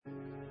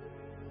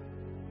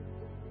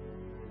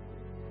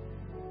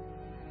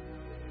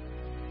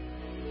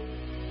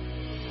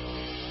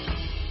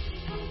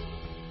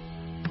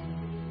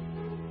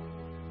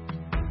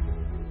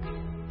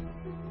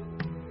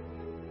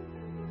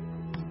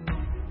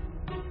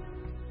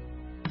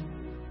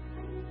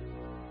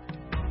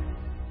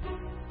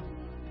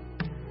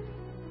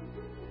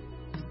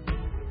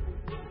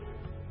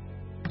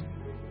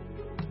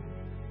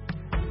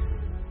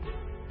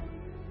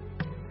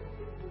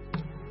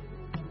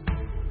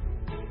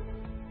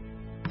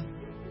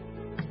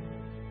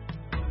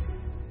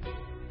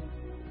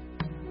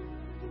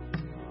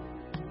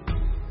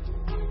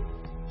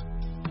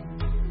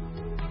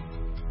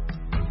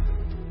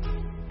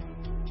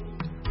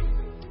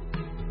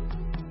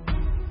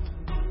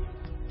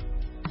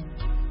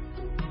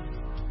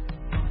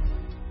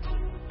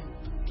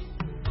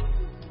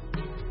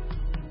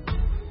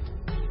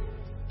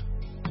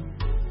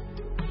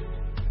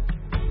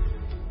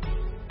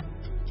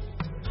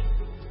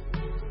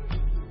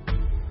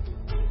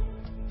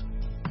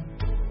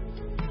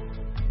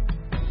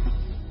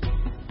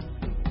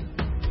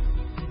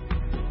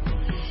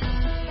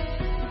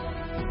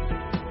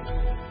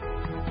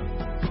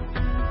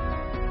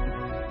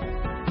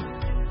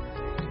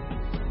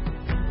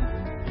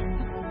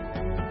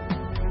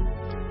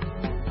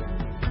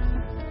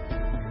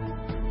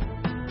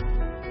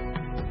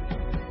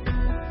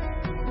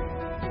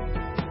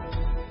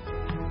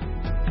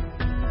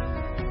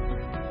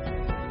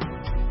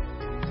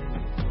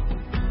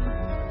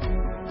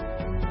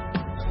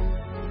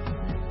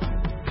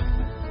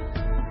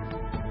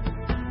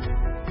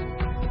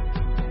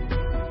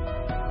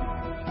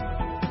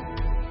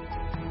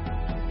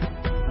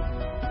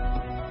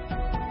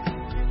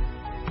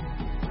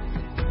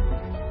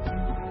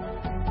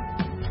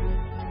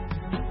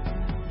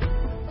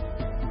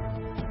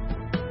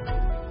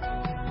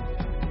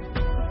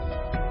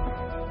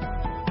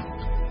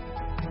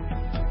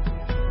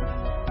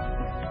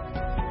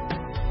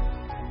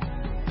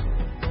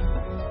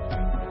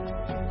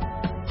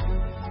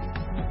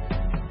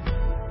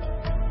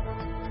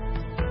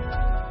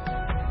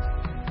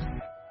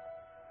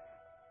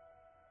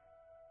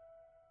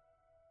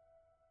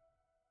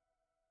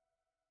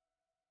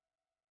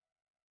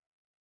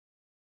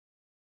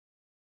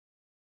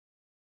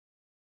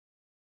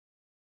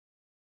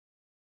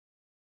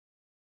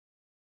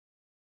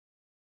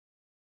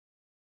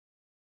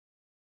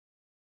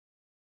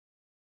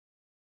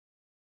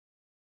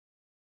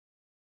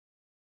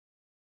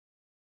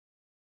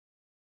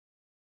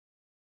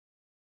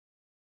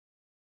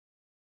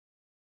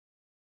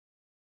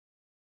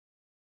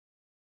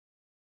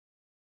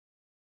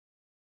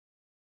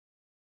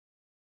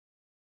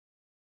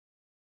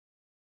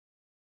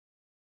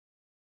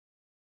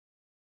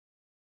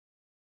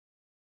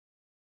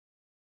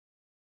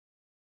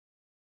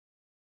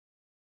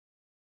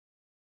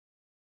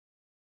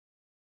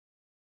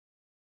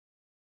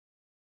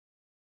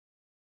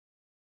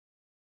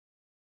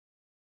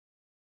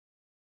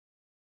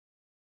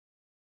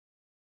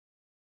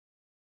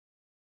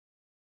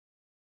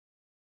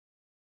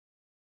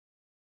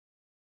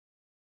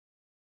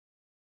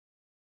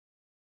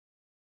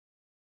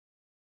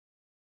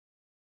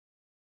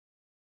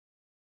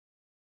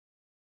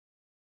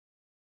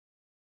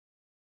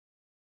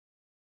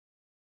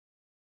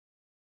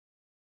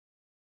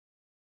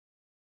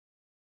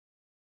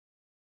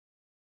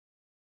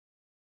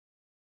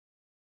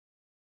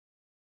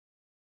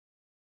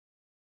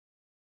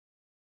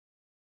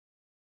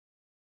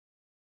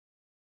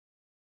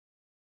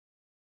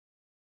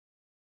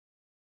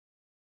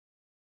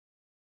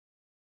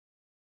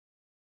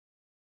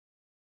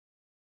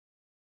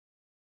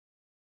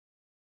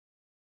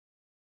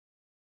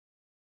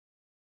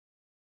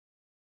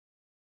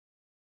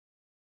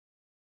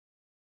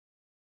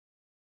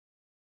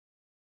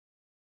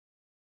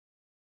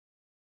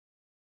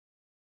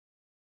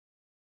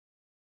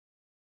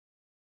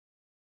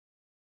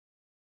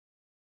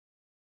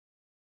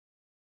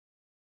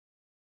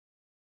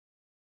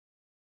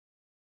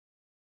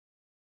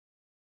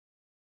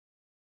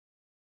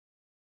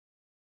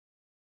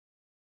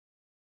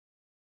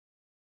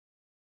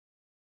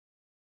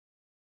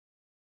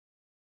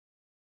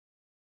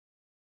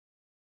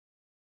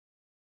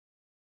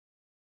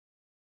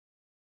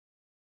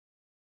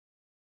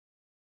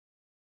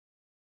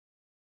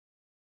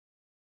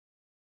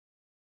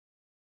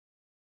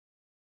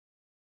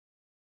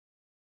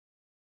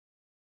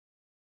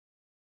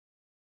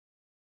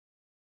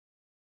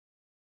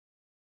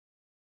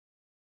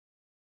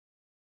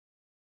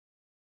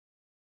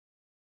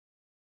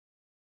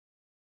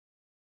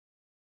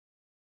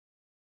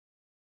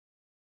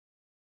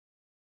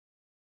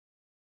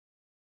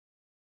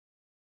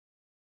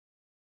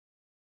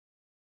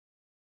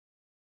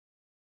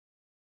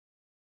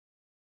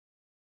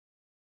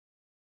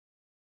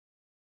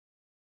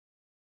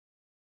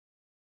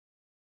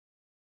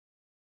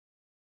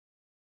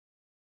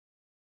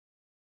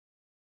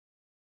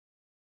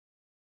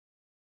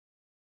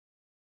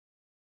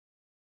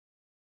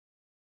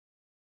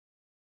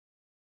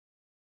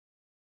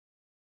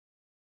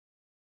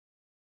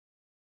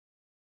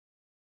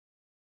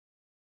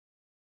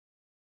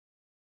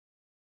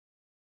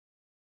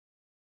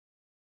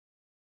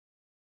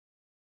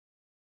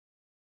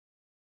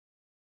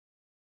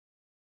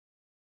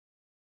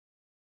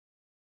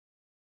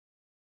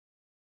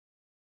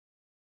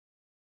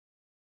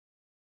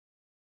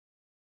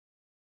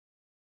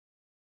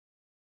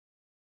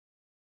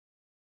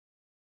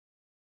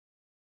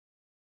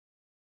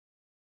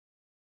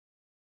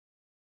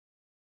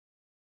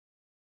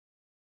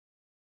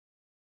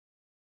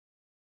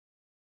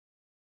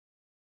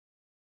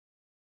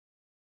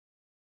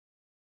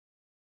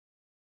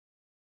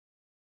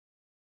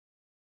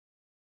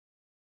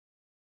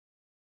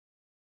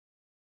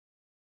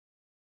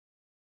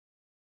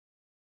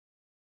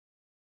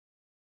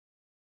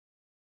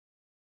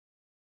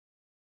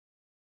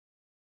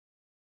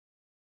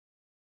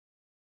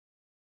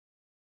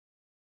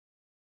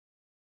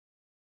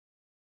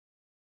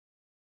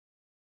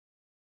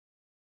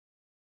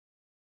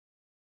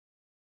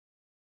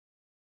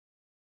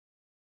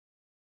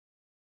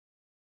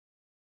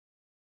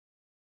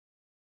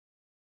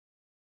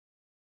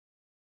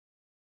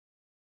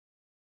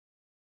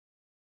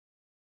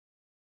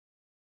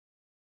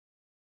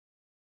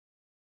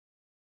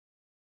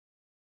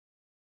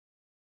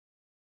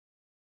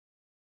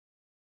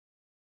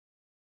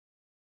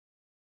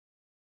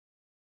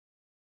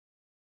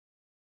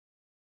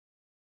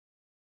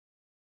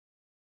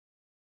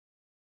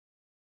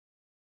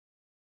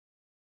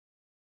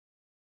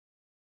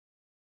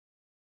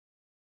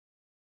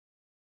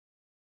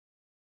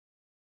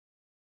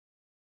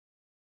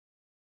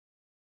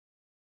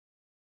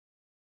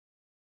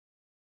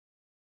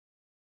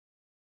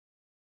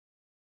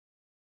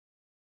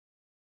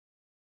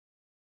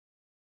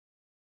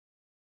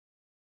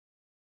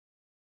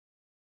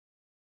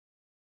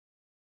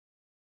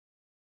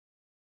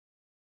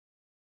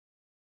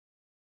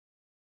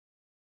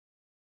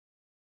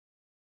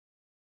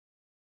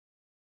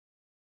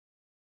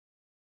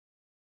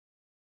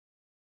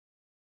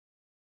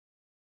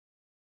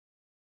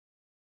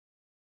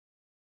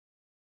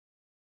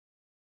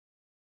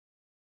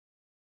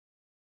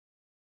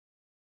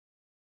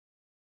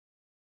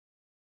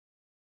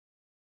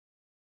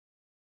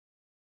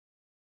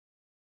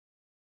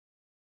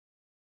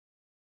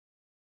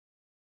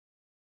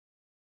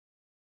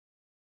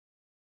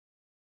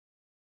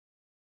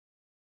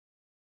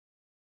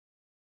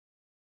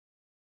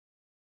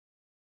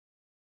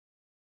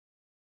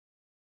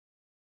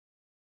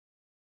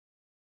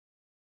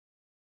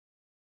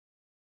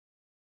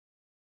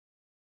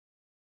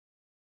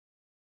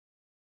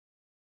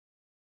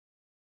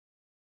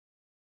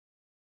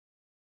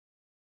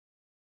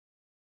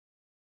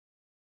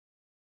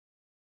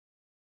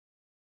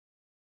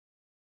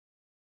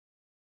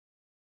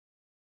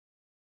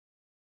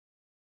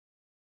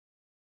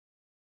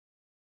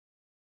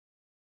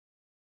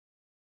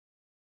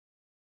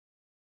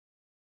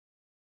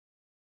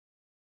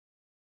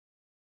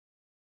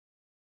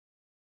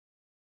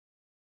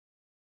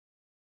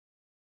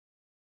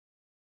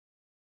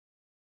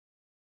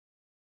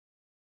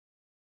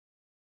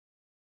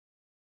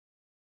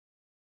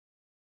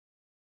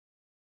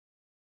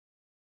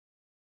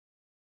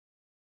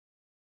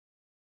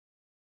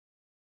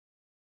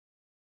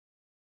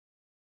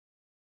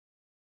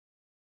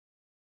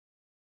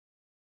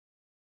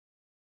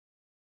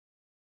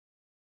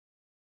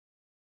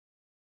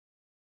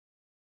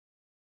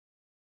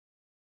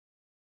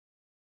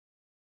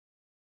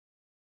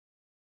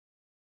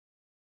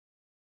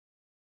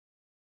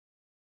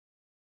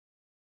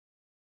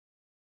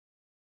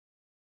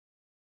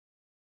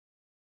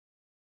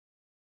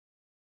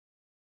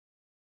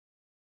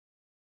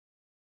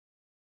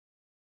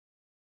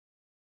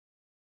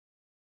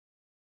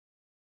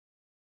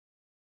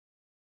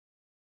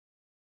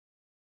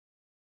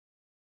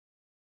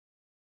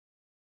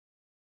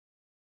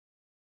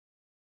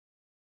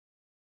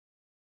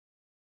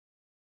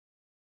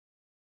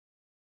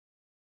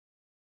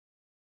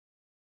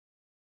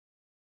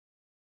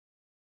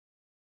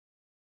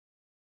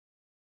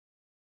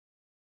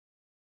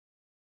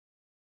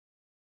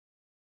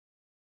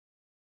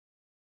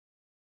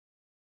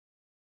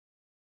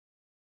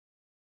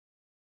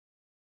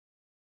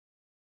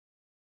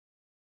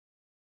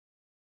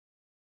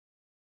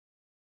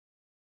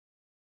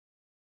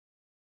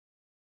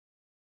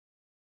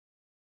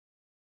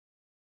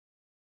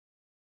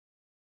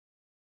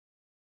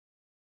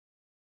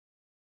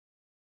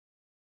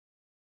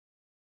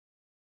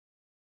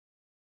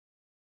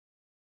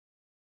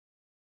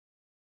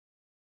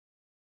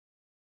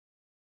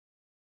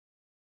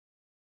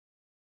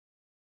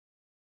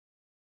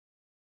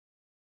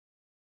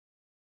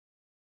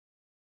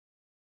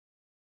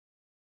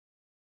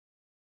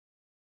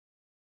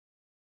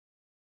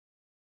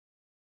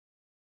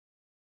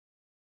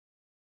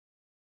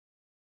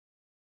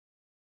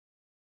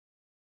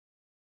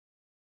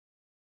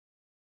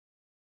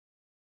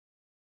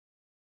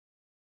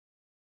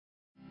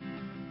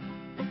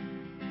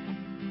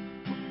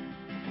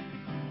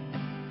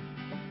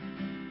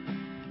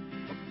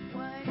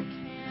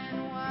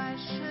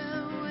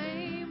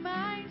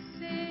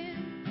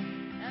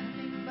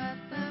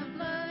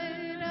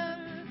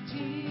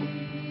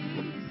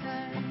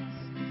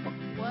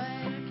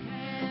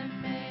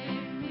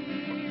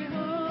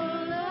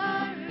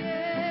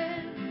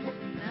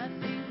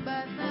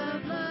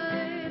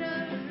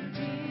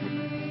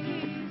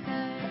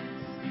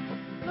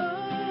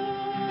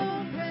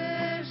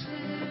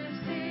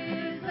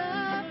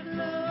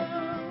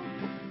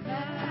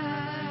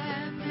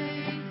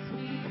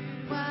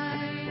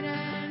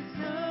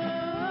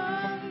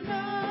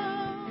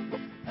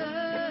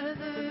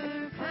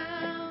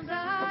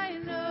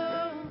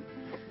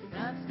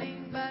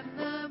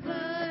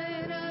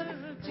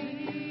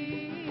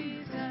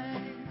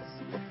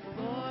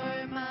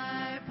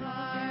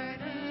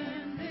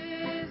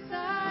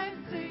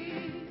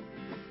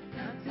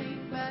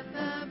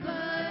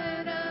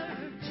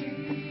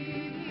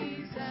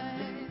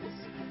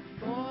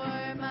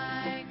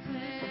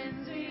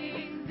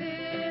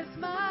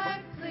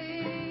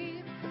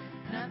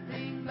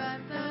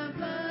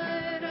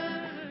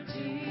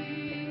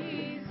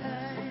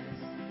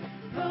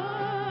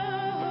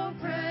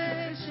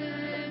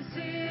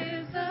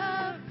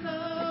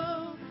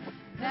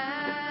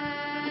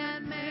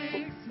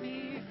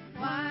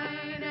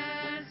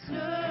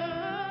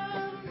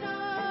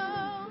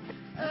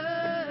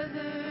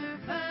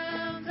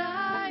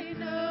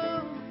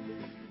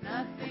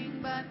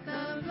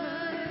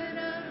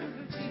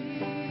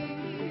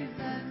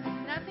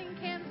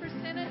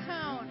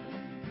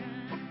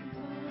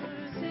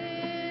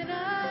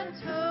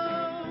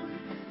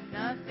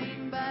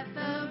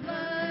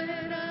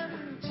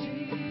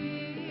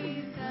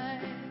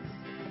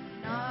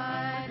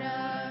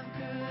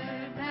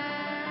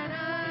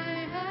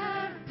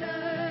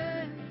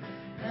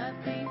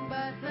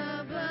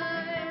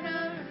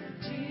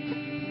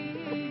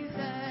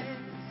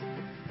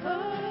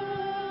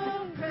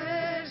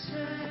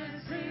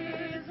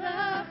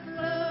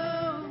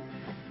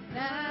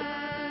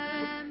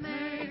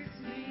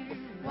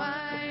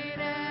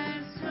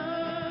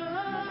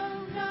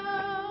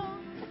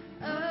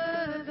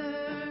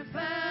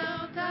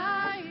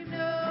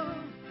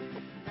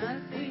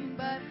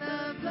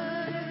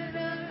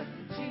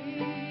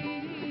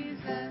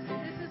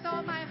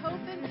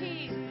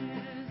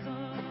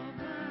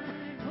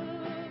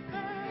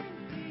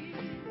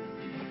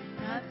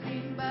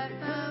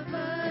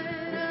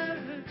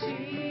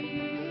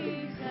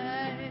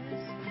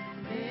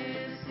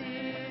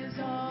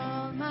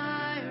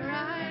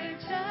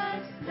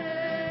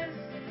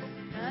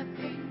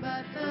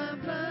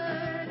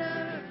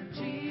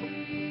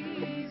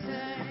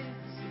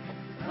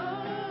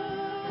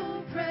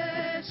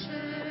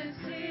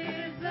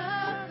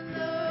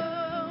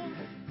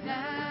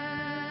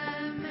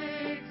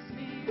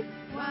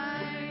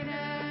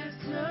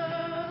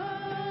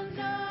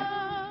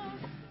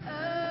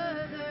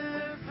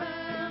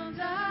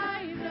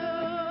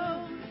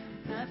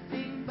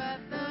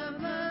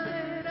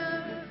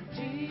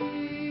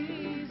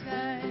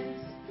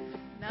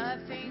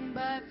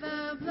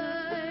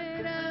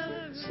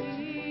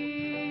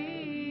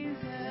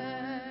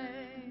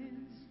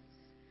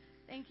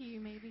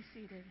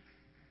seated.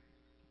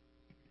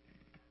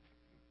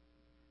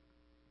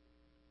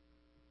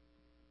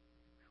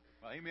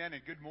 Well, amen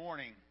and good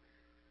morning.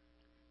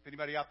 If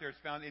anybody out there has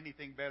found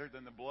anything better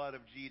than the blood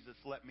of Jesus,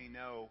 let me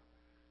know.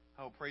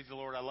 Oh, praise the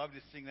Lord. I love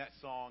to sing that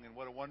song, and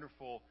what a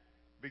wonderful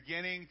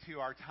beginning to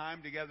our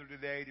time together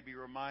today to be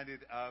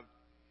reminded of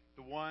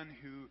the one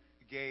who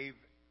gave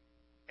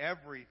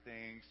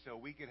everything so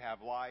we could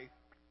have life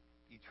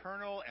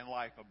eternal and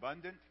life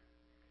abundant.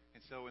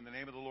 And so in the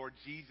name of the Lord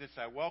Jesus,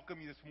 I welcome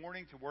you this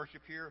morning to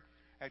worship here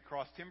at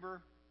Cross Timber.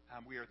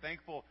 We are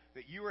thankful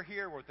that you are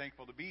here. We're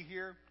thankful to be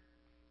here.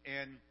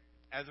 And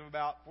as of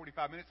about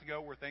 45 minutes ago,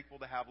 we're thankful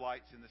to have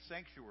lights in the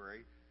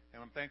sanctuary.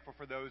 And I'm thankful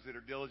for those that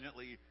are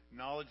diligently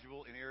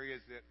knowledgeable in areas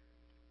that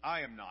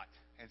I am not.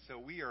 And so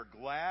we are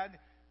glad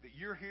that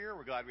you're here.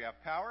 We're glad we have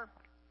power.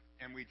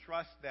 And we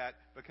trust that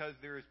because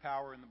there is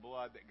power in the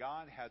blood, that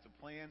God has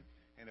a plan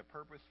and a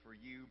purpose for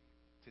you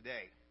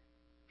today.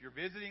 If you're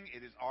visiting,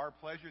 it is our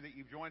pleasure that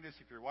you've joined us.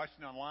 If you're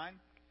watching online,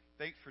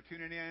 thanks for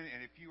tuning in.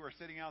 And if you are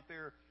sitting out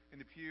there in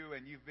the pew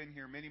and you've been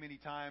here many, many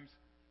times,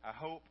 I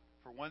hope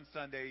for one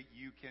Sunday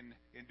you can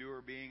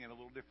endure being in a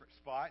little different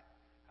spot.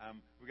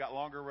 We got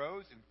longer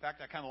rows. In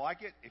fact, I kind of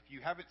like it. If you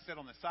haven't sat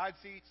on the side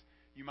seats,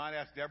 you might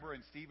ask Deborah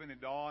and Stephen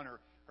and Dawn or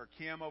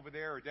Kim over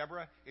there, or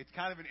Deborah. It's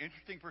kind of an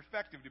interesting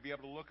perspective to be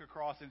able to look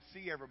across and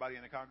see everybody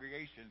in the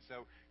congregation.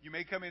 So you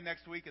may come in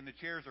next week and the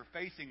chairs are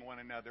facing one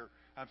another,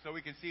 so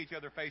we can see each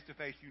other face to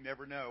face. You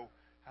never know.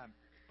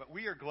 But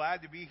we are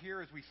glad to be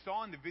here. As we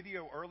saw in the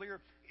video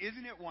earlier,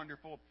 isn't it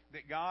wonderful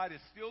that God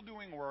is still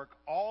doing work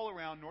all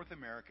around North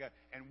America,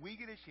 and we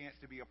get a chance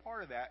to be a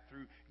part of that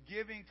through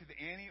giving to the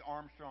Annie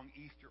Armstrong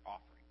Easter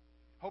offering.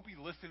 Hope you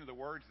listen to the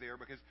words there,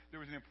 because there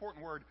was an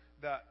important word.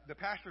 The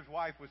pastor's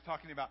wife was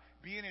talking about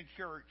being in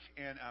church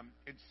and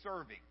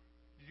serving.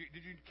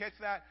 Did you catch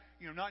that?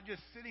 You know, not just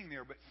sitting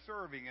there, but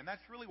serving. And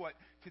that's really what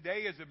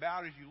today is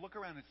about. As you look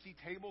around and see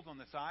tables on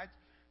the sides,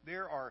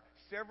 there are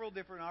several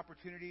different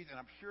opportunities, and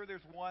I'm sure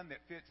there's one that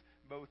fits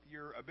both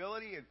your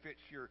ability and fits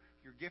your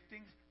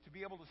giftings to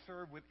be able to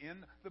serve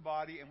within the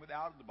body and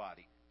without the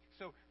body.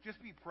 So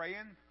just be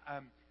praying.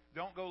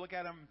 Don't go look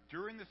at them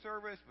during the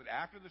service, but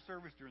after the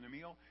service, during the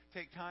meal,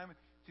 take time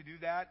to do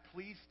that.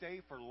 Please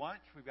stay for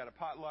lunch. We've got a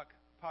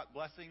pot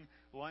blessing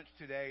lunch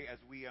today as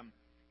we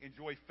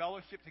enjoy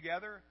fellowship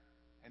together.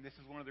 And this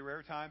is one of the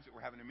rare times that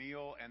we're having a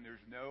meal and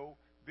there's no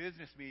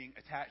business meeting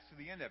attached to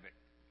the end of it.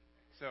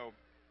 So,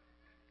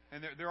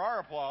 and there are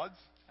applauds.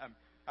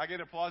 I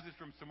get applauses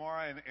from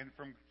Samara and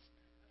from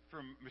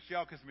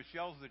Michelle, because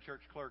Michelle's the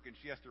church clerk and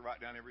she has to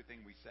write down everything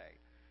we say.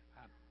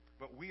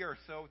 But we are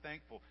so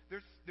thankful.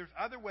 There's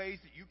other ways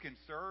that you can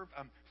serve.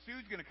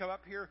 Sue's going to come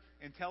up here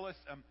and tell us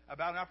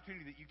about an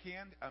opportunity that you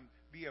can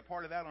be a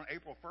part of that on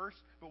April 1st.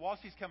 But while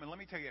she's coming, let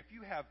me tell you, if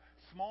you have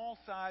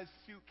small-sized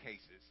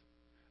suitcases,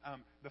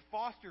 the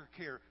foster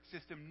care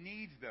system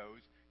needs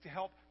those to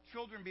help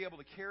children be able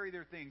to carry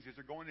their things as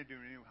they're going into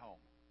a new home.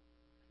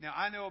 Now,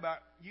 I know about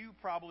you,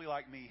 probably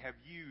like me, have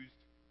used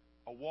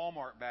a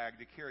Walmart bag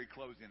to carry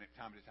clothes in it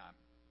time to time.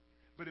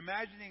 But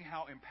imagining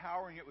how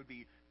empowering it would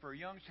be for a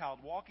young child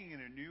walking in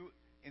a new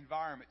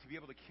environment to be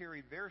able to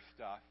carry their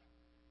stuff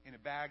in a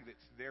bag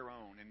that's their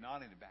own and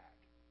not in a bag.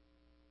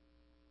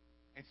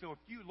 And so if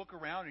you look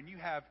around and you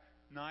have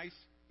nice,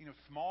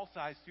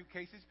 small-sized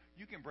suitcases,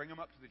 you can bring them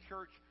up to the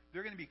church.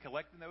 They're going to be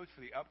collecting those for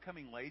the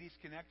upcoming Ladies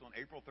Connect on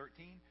April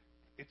 13th.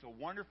 It's a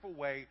wonderful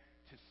way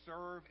to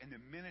serve and to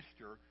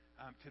minister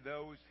to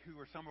those who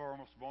are some of our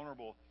most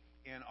vulnerable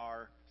in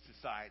our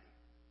society.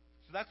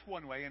 So that's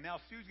one way. And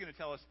now Sue's going to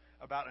tell us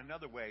about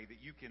another way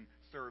that you can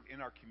serve in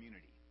our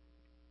community.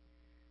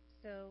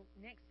 So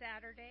next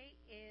Saturday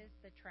is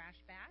the Trash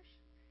Bash.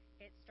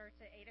 It starts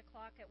at 8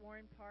 o'clock at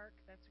Warren Park.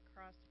 That's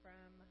across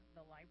from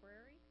the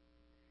library.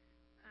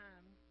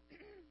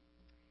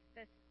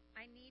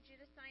 I need you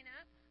to sign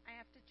up. I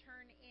have to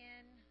turn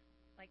in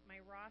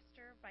my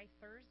roster by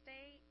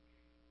Thursday,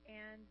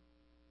 and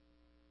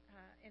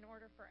in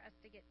order for us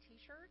to get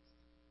T-shirts,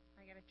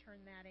 I got to turn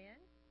that in,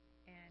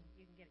 and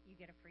you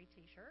get a free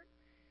T-shirt.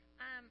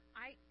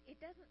 It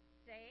doesn't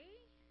say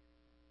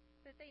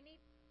that they need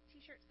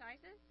T-shirt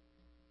sizes,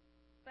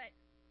 but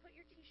put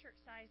your T-shirt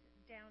size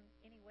down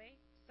anyway,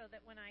 so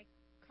that when I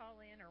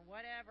call in or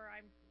whatever,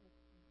 I'm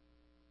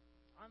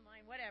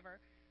online,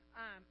 whatever,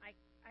 I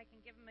can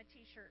give them a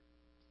T-shirt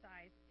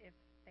size if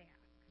they ask.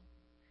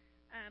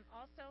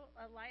 Also,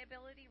 a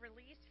liability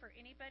release for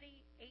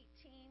anybody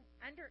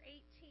under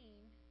 18,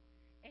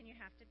 and you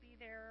have to be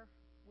there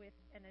with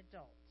an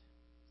adult.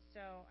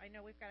 So I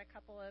know we've got a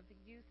couple of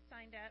youth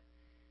signed up.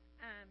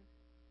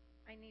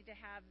 I need to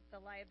have the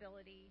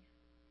liability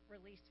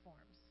release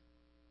forms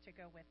to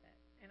go with it,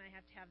 and I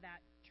have to have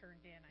that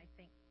turned in, I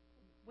think,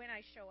 when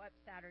I show up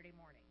Saturday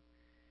morning.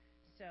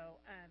 So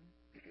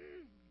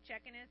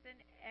check-in is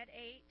at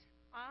 8.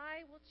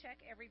 I will check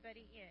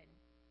everybody in.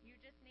 You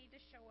just need to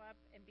show up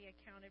and be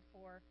accounted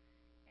for,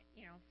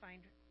 find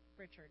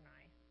Richard and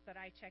I. But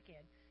I check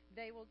in.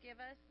 They will give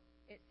us,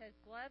 it says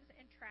gloves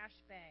and trash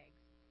bags.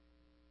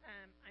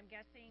 I'm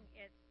guessing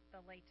it's the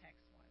latex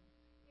ones.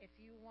 If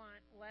you want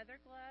leather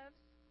gloves,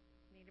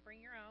 you need to bring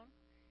your own.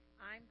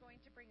 I'm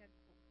going to bring a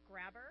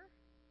grabber,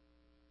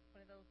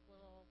 one of those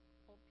little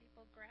old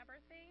people grabber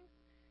things,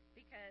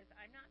 because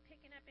I'm not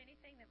picking up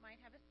anything that might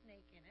have a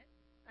snake in it,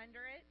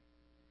 under it.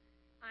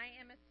 I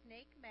am a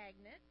snake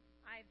magnet.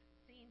 I've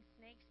seen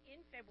snakes in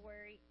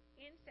February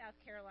in South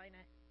Carolina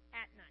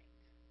at night.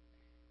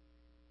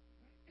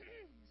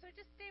 So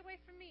just stay away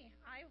from me.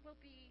 I will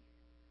be,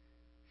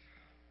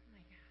 oh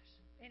my gosh.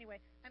 Anyway,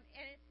 and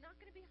it's not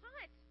going to be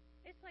hot.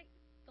 It's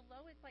the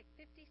low is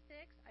 56.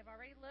 I've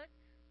already looked.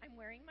 I'm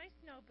wearing my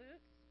snow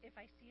boots. If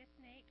I see a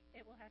snake,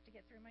 it will have to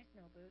get through my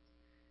snow boots.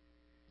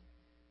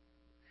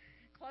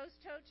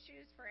 Closed-toed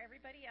shoes for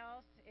everybody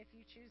else. If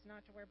you choose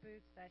not to wear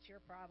boots, that's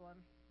your problem.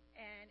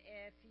 And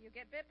if you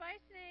get bit by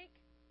a snake,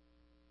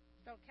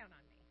 don't count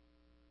on me.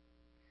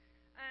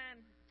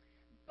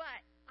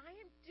 But I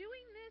am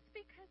doing this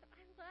because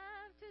I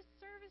love to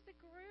serve as a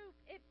group.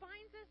 It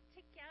binds us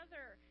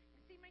together. And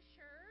see my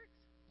shirt?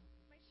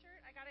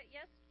 I got it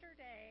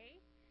yesterday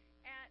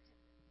at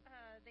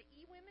the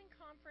E-Women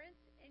Conference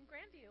in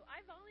Grandview.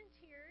 I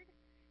volunteered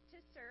to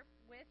serve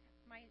with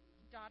my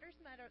daughter's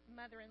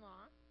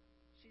mother-in-law.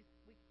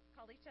 We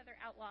called each other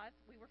outlaws.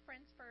 We were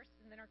friends first,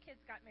 and then our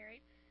kids got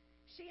married.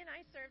 She and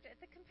I served at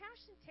the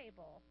compassion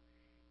table,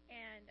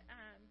 and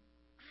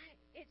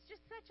it's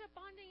just such a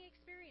bonding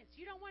experience.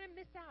 You don't want to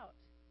miss out.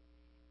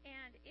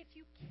 And if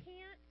you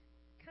can't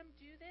come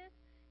do this,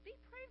 be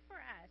praying for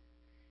us,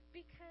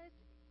 because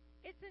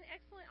it's an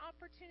excellent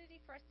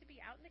opportunity for us to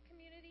be out in the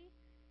community,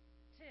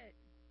 to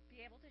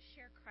be able to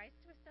share Christ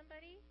with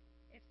somebody.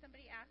 If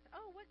somebody asks,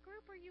 what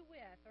group are you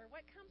with, or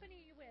what company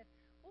are you with?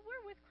 Well,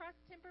 we're with Cross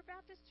Timber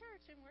Baptist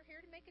Church, and we're here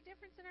to make a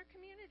difference in our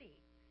community.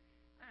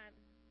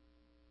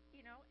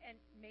 And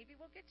maybe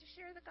we'll get to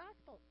share the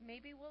gospel.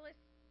 Maybe we'll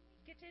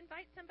get to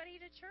invite somebody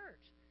to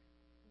church.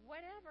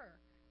 Whatever.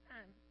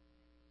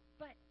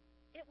 But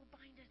it will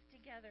bind us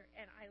together,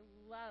 and I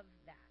love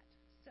that.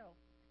 So,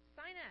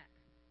 sign up.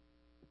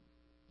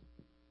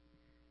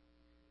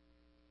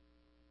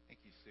 Thank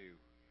you, Sue.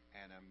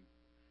 And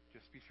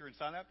just be sure and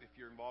sign up if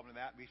you're involved in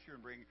that. Be sure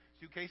and bring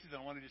suitcases.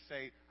 And I want to just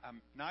say,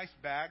 nice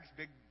bags,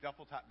 big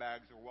duffel top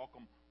bags are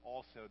welcome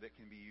also that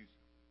can be used.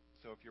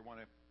 So if you want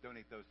to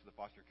donate those to the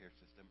foster care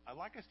system. I'd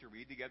like us to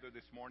read together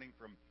this morning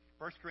from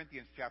 1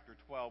 Corinthians chapter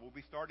 12. We'll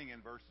be starting in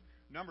verse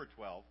number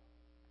 12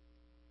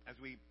 as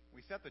we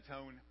set the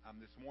tone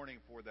this morning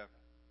for the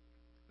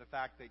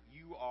fact that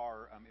you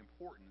are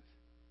important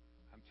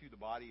to the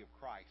body of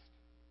Christ.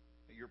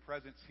 That your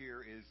presence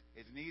here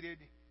is needed.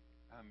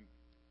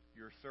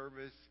 Your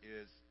service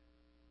is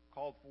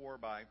called for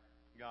by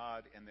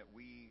God, and that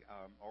we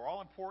are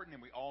all important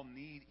and we all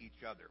need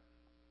each other.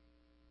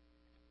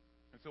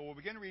 And so we'll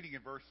begin reading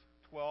in verse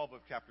 12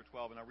 of chapter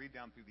 12, and I'll read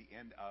down through the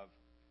end of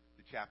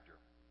the chapter.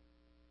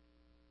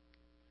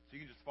 So you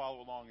can just follow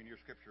along in your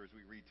scripture as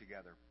we read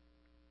together.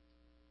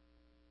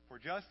 For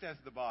just as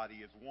the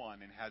body is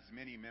one and has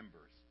many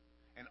members,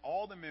 and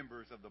all the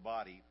members of the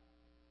body,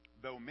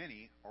 though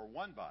many, are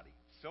one body,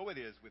 so it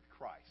is with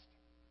Christ.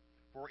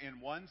 For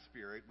in one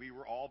Spirit we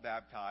were all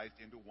baptized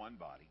into one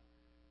body,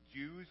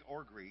 Jews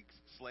or Greeks,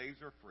 slaves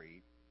or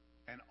free,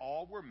 and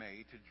all were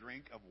made to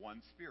drink of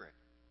one Spirit.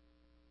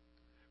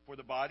 For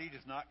the body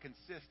does not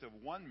consist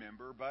of one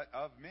member, but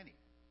of many.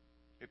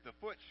 If the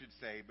foot should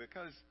say,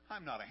 because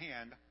I'm not a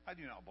hand, I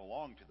do not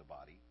belong to the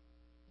body,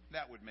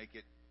 that would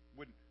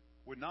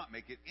not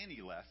make it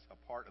any less a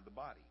part of the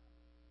body.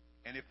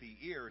 And if the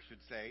ear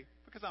should say,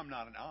 because I'm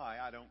not an eye,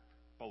 I don't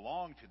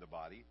belong to the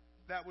body,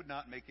 that would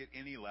not make it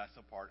any less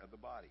a part of the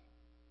body.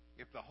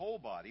 If the whole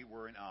body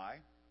were an eye,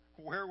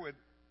 where would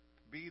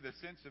be the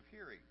sense of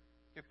hearing?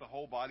 If the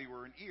whole body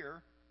were an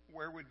ear,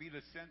 where would be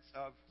the sense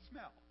of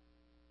smell?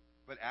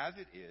 But as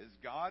it is,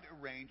 God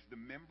arranged the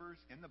members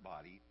in the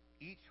body,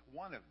 each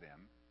one of them,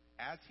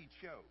 as He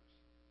chose.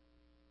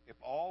 If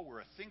all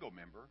were a single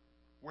member,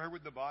 where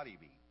would the body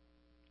be?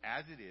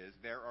 As it is,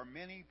 there are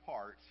many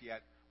parts,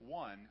 yet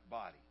one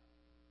body.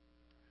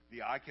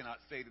 The eye cannot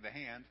say to the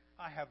hand,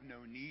 I have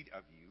no need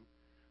of you,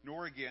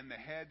 nor again the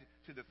head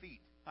to the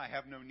feet, I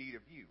have no need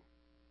of you.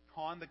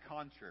 On the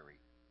contrary,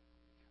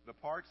 the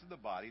parts of the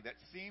body that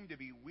seem to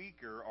be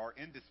weaker are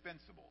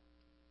indispensable.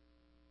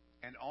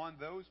 And on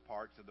those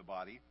parts of the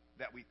body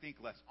that we think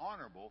less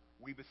honorable,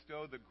 we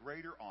bestow the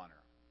greater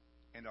honor.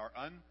 And our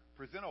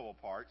unpresentable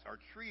parts are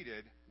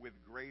treated with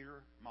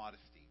greater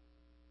modesty,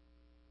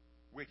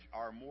 which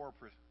our more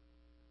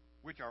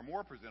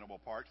presentable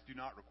parts do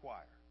not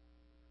require.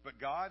 But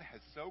God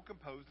has so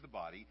composed the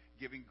body,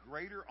 giving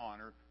greater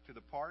honor to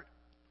the part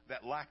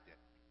that lacked it,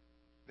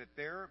 that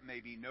there may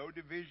be no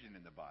division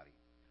in the body,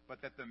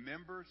 but that the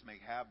members may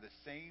have the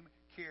same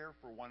care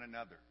for one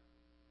another.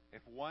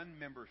 If one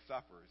member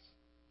suffers,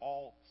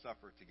 all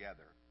suffer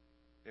together.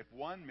 If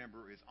one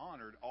member is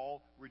honored,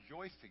 all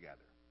rejoice together.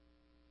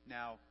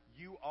 Now,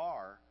 you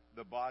are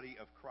the body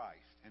of Christ,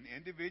 and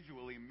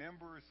individually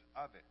members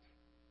of it.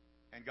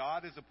 And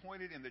God has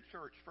appointed in the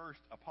church first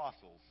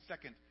apostles,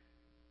 second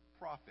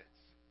prophets,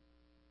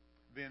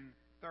 then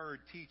third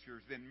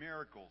teachers, then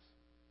miracles,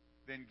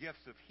 then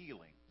gifts of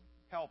healing,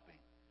 helping,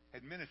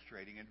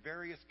 administrating, and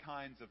various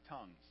kinds of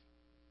tongues.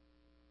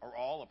 Are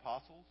all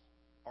apostles?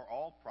 Are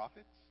all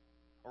prophets?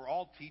 Are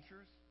all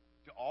teachers?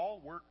 Do all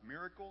work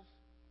miracles?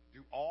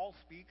 Do all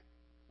speak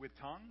with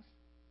tongues?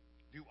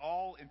 Do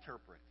all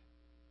interpret?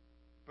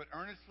 But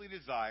earnestly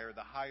desire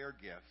the higher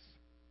gifts,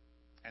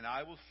 and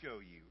I will show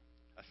you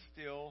a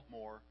still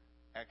more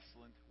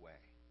excellent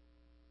way,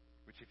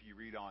 which if you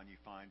read on, you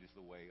find is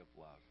the way of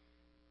love.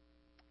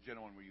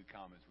 Gentlemen, will you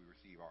come as we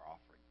receive our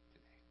offering today?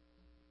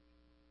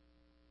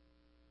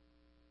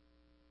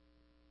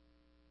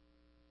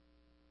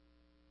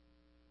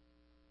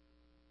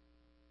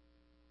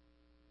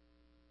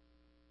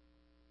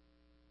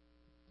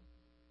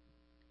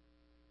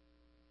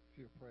 If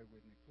you'll pray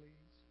with me, please.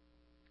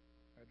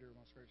 Our dear,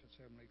 most gracious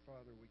Heavenly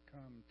Father, we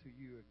come to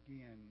you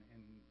again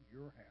in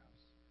your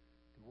house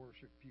to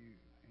worship you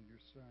and your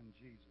Son,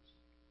 Jesus.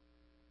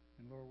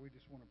 And Lord, we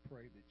just want to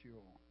pray that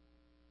you'll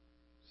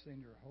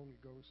send your Holy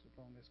Ghost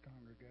upon this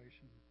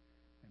congregation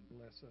and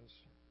bless us.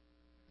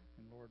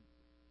 And Lord,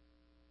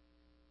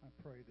 I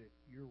pray that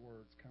your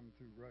words come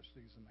through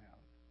Rusty's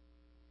mouth.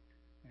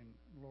 And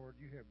Lord,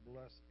 you have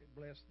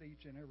blessed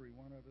each and every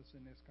one of us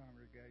in this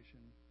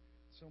congregation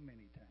so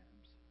many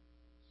times.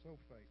 So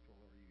faithful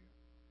are you.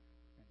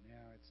 And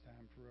now it's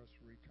time for us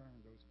to return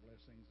those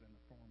blessings in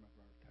the form of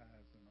our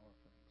tithes and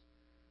offerings.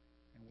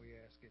 And we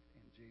ask it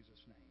in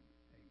Jesus' name.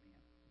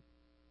 Amen.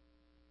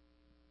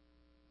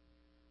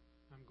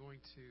 I'm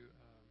going to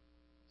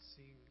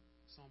sing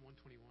Psalm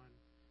 121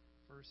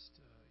 first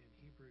in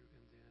Hebrew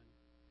and then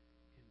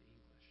in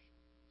English.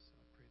 So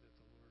I pray that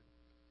the Lord's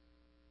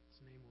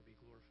name will be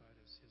glorified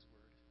as His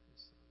word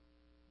is sung.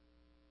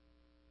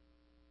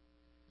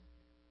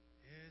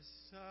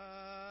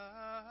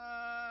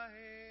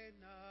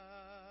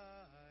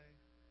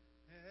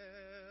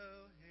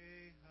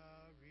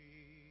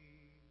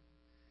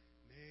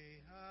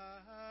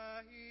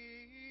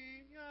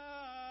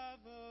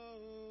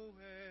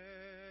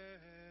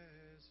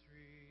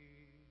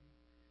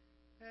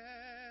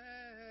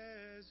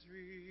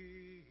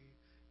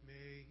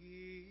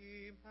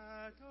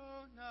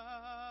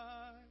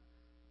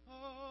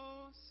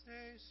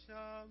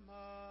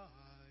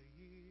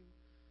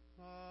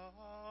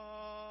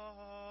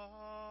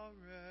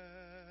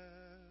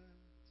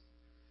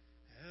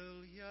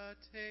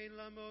 Te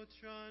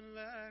lamotron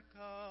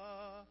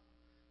leka,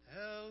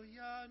 el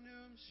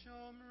yanum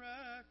shom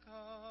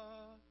reka,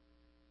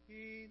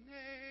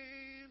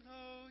 ine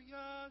lo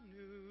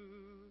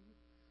yanum,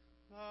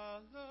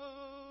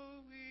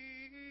 malo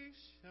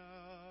ishan,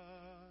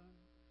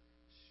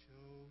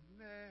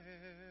 shomer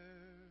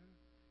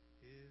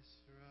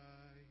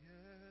Israel.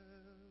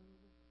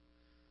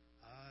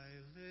 I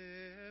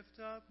lift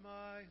up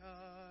my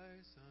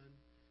eyes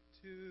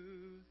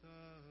unto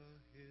the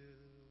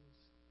hills,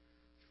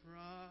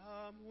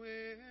 from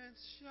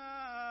whence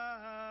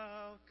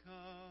shall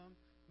come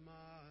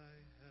my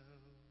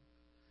help?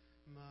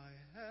 My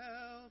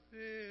help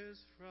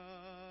is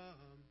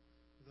from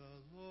the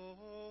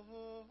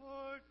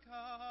Lord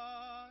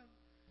God,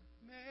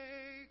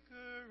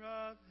 maker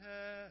of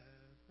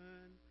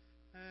heaven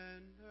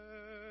and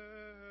earth.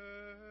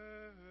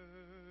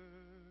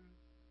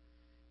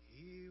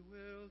 He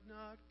will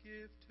not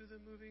give to the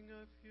moving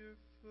of your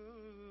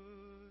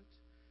foot,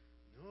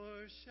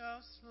 nor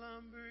shall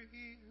slumber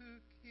he who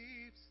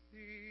keeps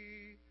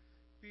thee.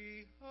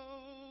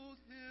 Behold,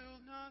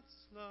 he'll not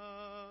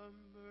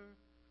slumber,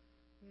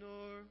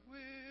 nor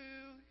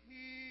will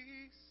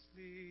he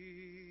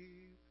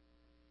sleep.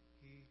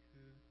 He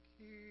who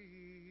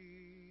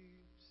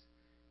keeps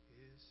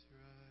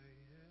Israel.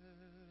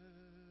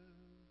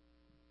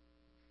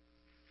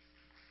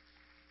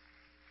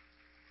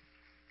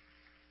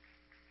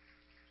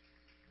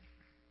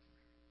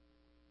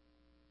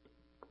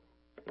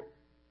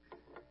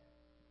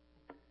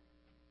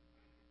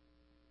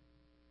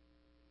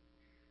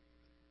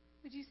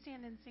 Would you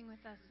stand and sing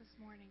with us this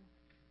morning?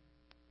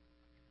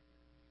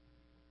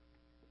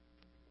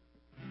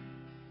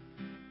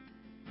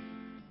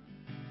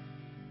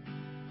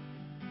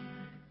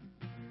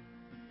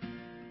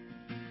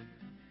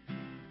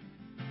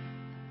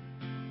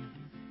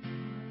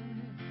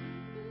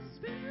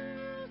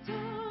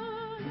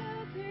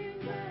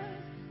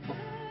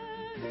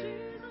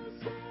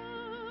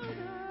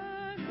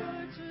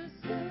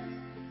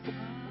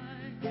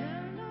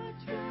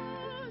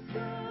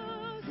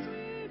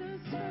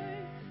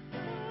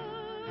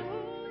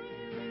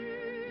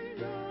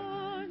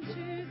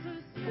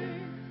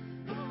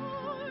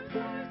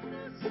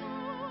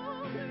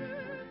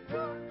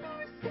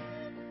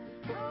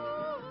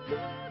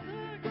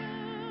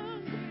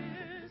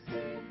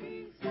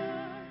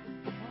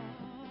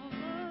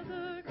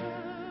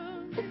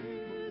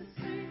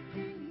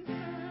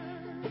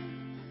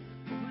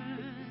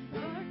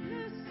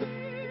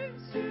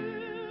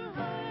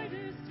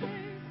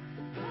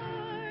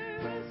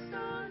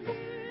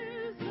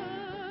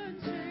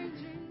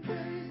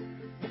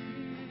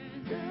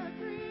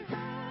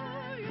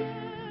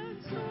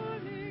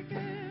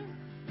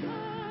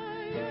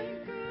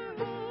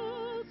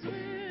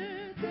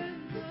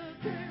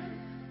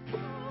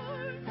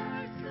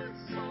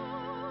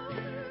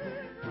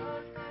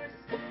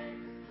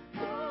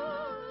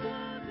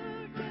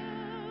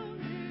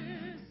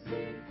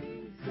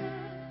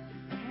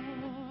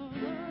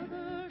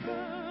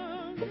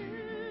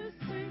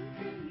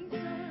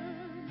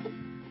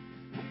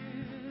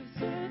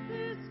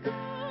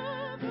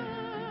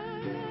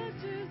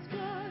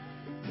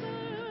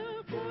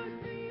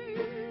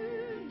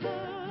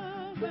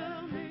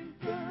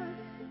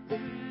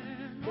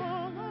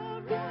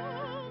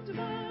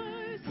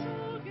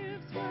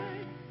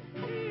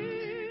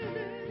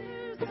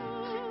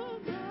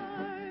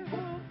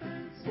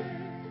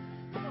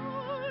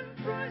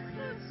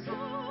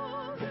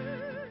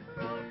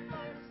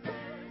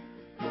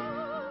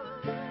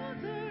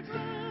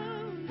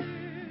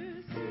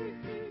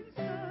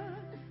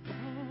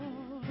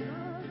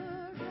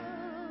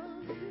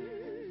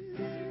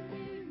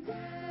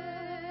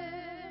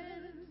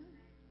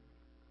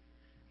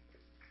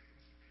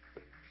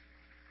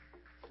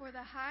 For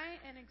the high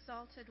and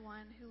exalted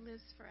one who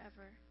lives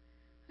forever,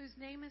 whose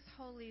name is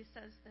holy,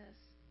 says this: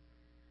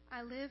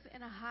 I live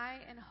in a high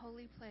and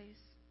holy place,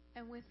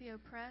 and with the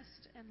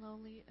oppressed and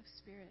lowly of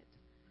spirit,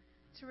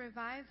 to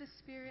revive the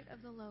spirit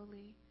of the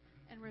lowly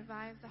and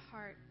revive the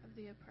heart of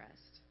the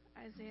oppressed.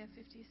 Isaiah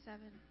 57:15.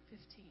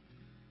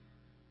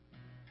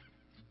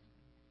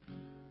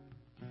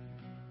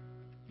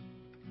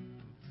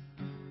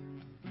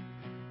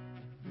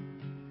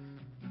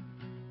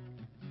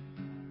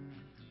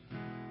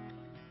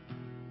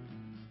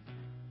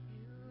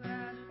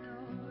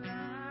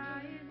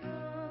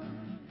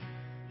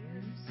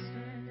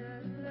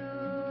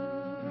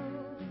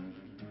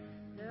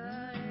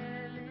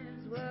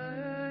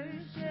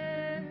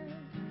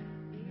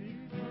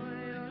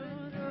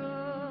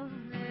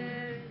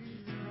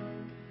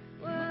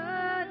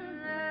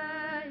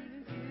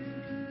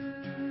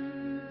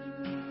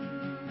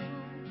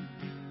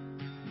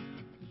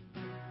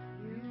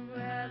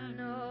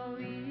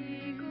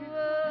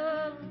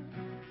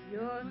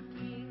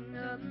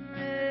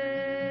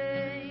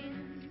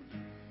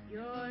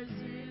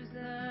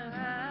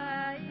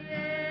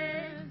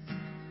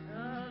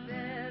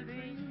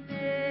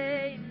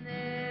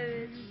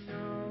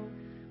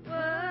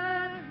 What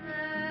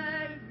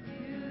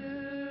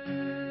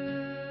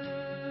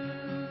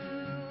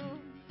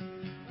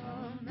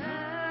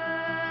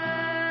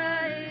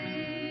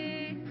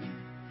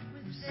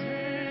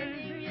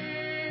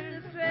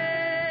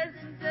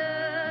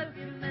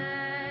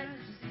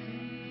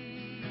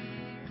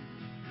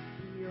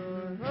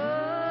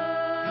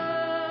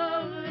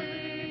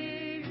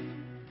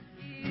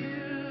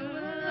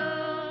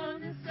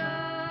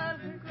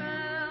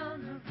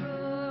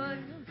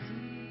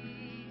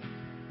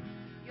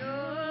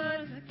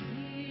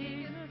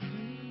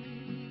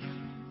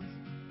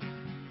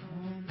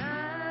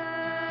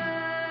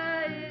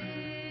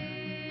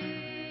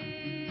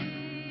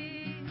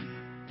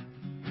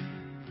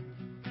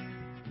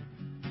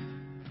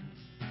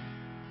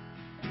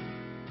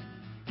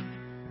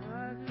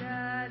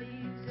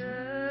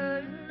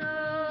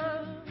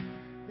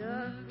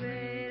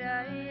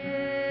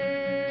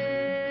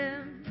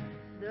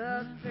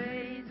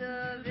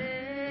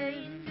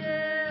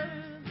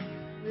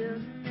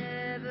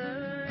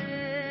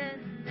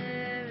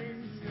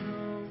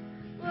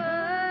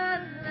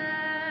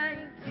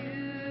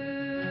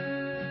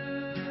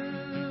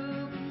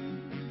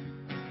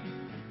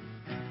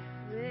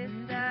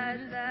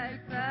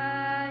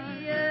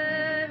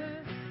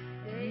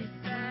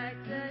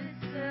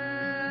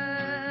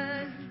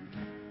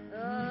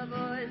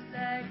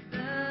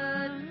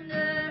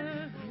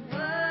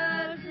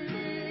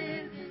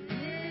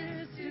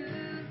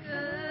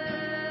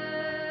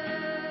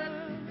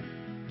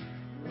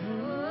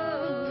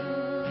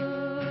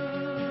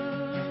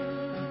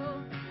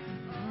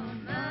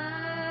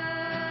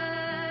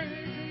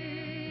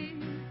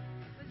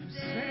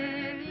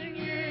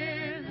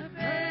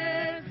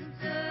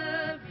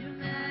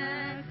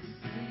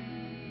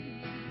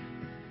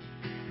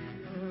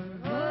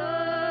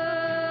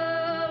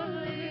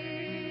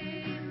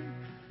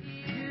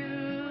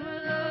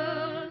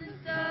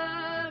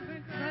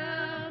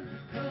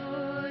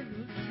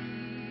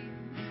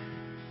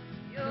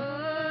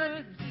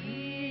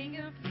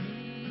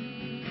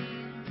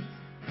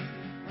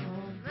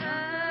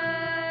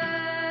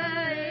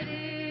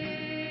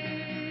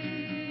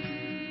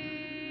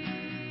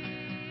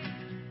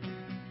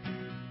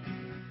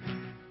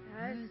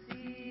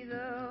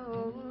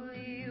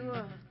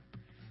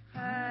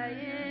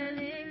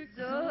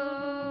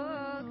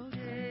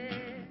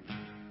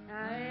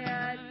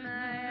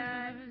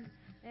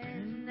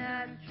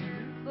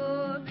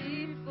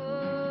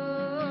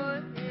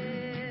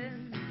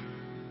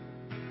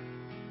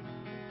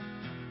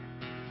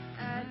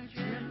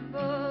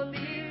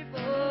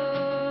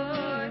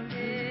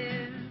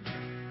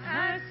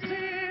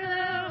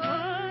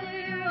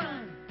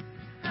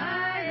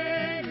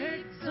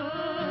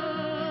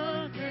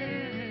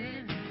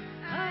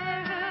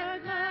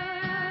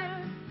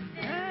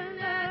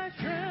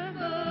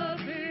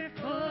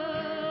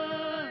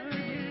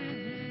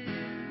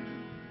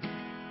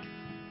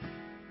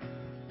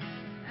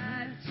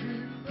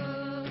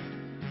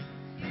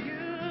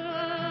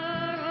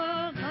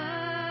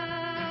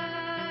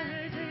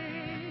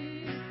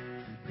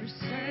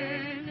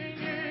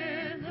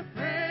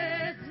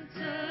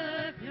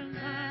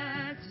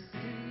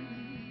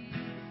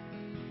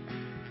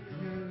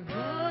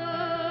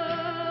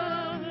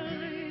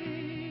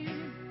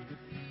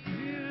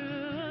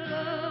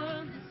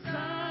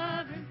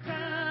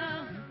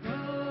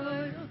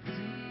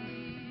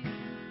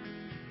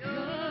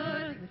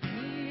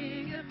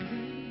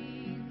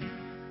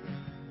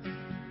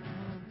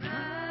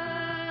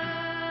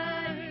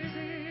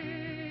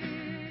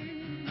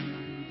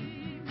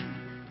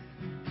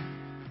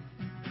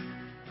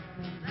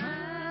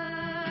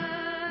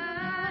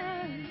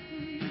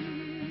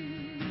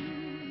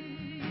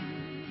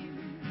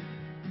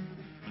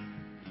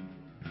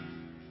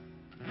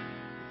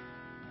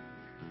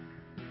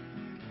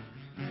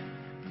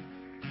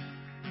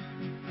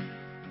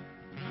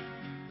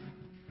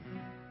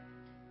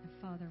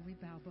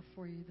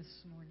before you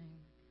this morning.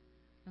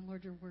 And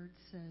Lord, your word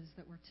says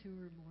that where two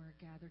or more are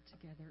gathered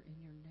together in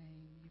your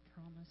name, you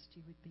promised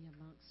you would be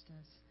amongst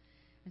us.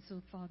 And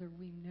so, Father,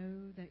 we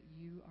know that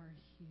you are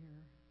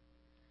here,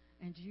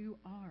 and you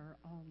are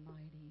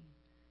almighty,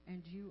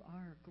 and you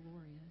are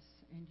glorious,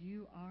 and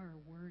you are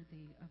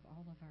worthy of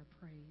all of our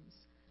praise.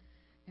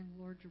 And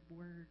Lord, your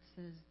word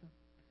says that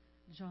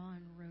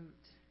John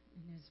wrote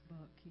in his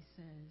book, he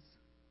says,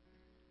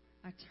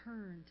 I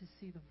turned to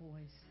see the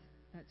voice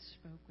that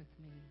spoke with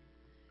me.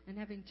 And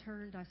having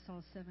turned, I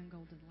saw 7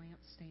 golden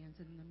lampstands,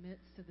 and in the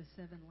midst of the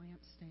 7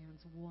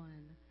 lampstands,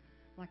 one,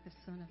 like the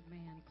Son of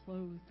Man,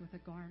 clothed with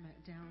a garment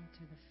down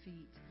to the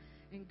feet,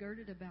 and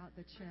girded about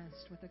the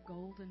chest with a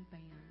golden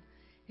band.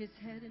 His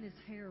head and his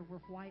hair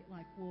were white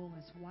like wool,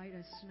 as white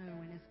as snow,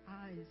 and his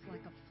eyes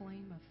like a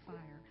flame of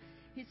fire.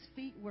 His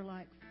feet were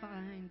like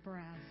fine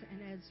brass,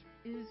 and as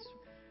is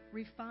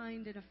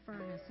refined in a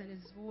furnace, and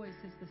his voice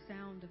is the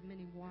sound of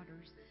many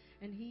waters.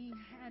 And he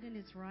had in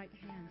his right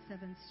hand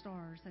 7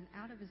 stars, and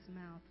out of his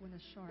mouth went a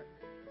sharp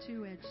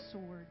 2-edged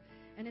sword.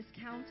 And his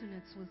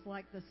countenance was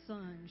like the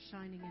sun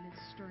shining in its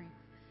strength.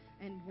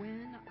 And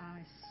when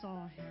I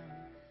saw him,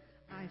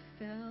 I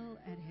fell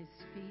at his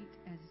feet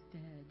as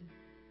dead.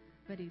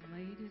 But he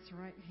laid his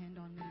right hand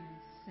on me,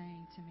 and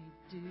saying to me,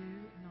 do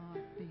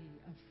not be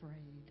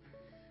afraid.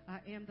 I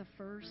am the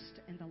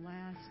first and the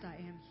last. I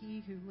am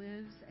he who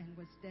lives and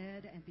was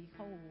dead, and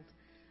behold,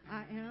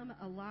 I am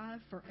alive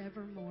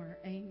forevermore.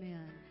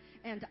 Amen.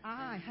 And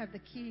I have the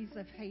keys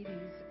of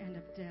Hades and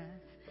of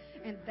death.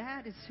 And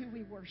that is who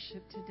we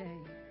worship today.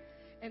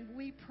 And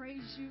we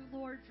praise you,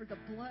 Lord, for the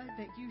blood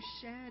that you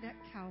shed at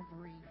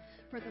Calvary,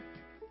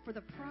 for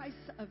the price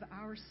of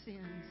our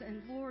sins.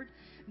 And Lord,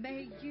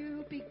 may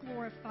you be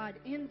glorified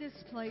in this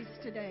place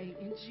today.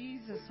 In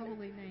Jesus'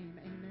 holy name,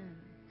 amen.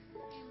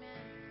 Amen.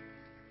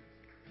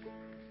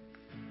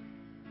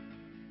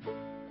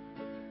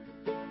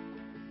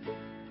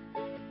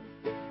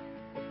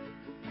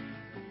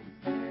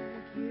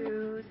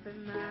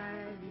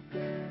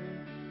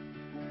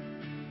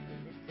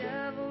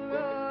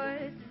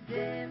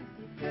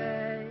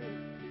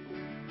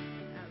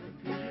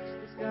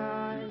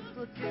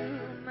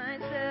 To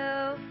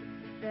myself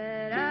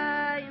that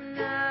I am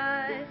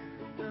not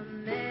a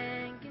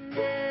man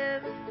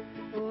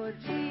condemned, for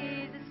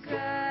Jesus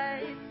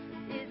Christ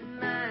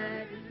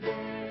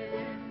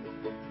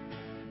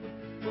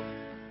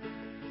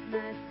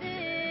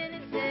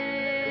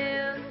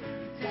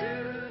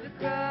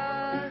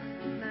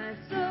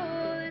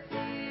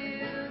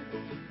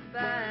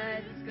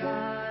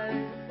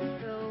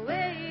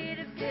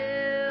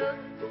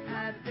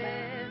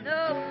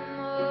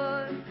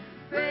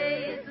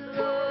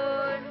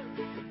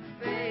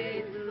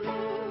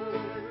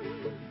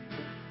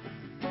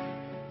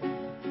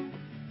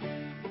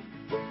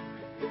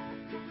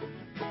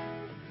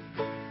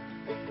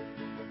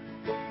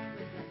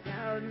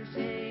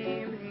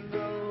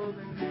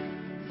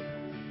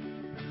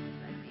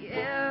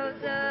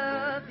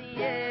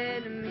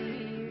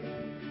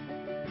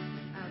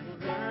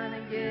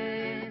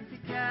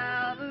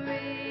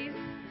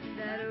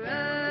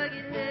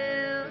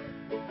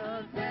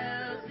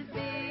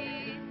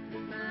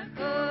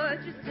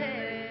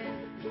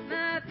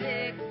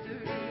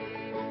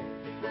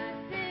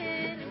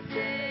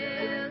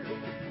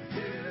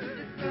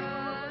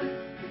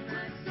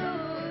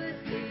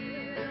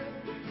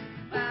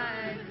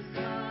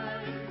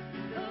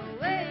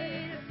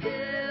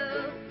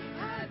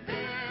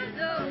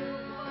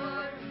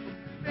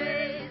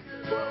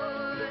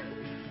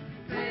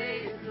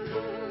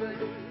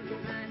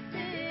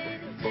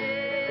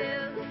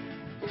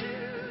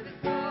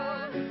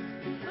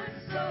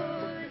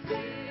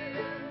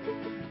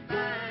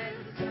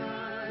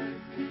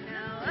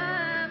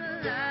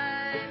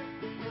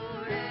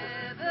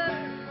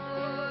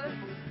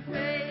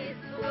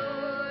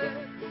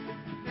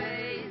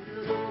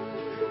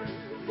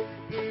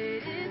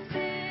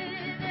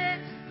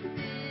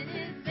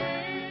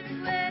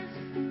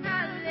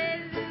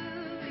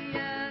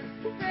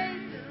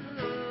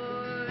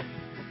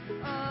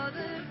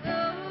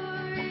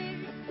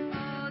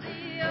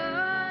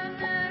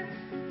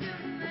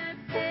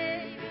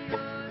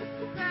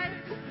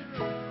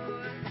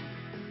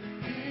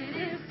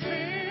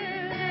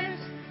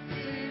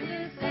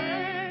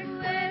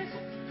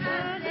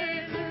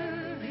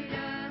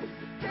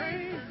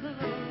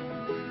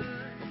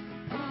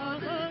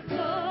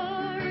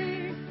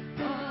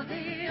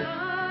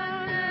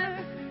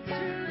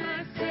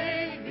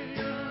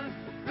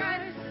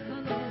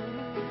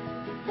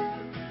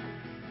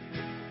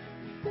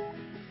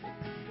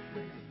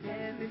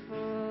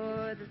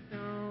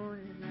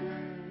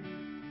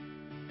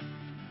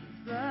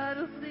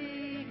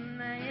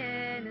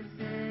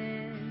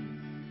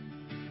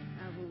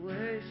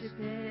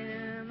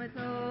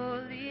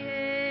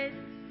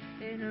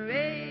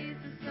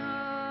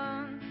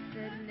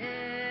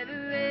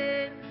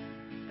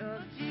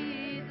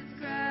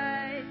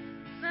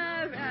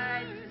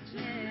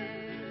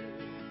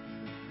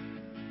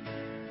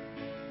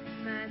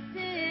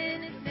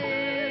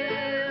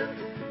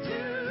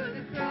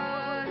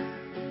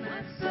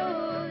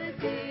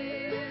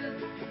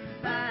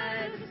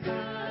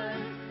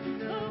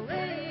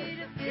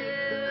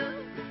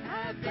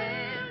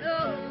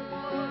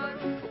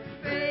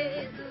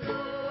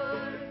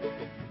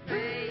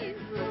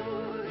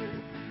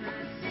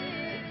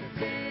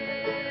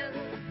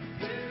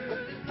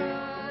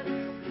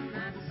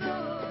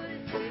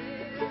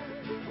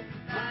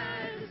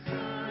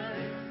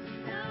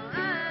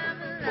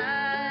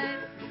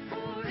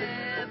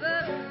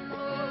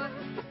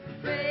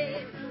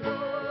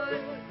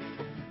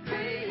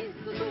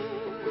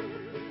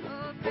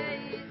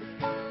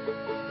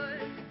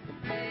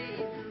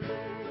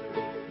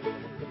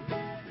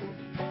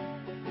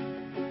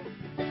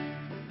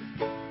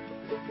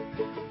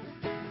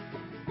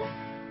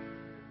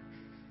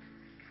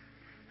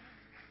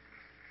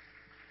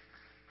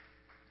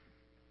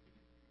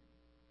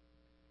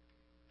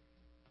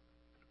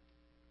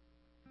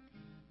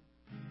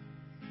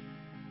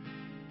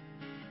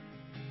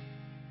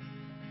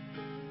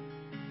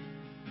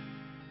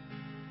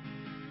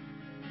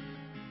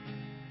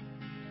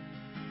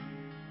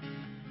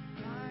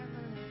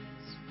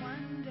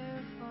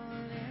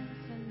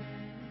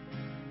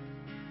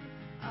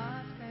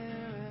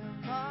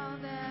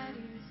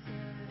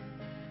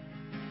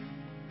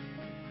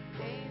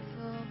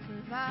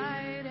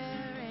provider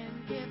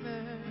and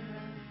giver,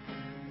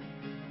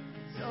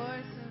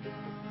 source of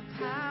all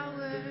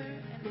power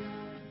and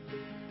love.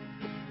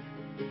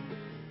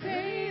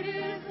 Great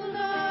is the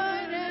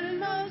Lord and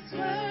most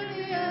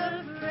worthy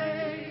of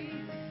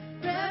praise,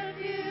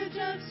 refuge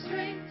of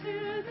strength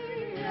to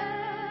the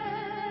end,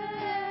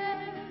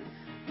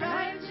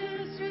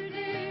 righteous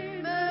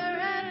Redeemer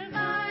and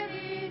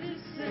mighty to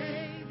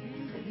save,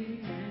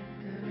 the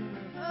anchor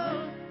of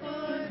hope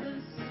for the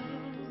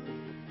soul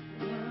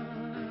of man.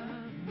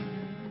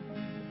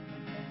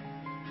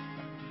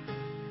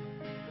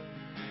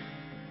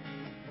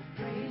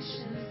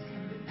 Gracious,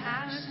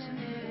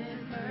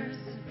 compassionate,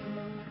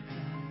 merciful,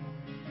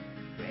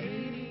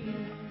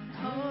 radiant,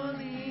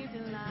 holy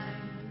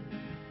delight,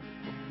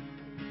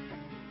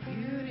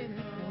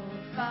 beautiful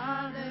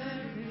Father,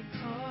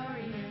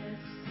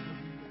 victorious,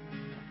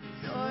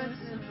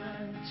 source of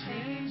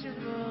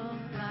unchangeable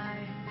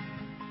light.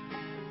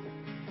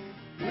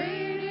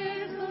 Great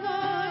is the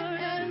Lord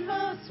and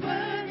most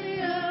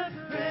worthy of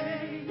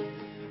praise,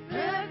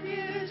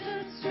 refuge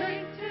of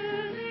strength to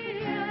the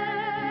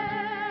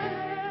end,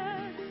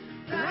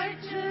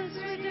 righteous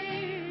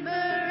Redeemer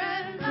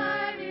and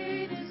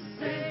mighty to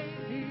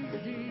save,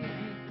 the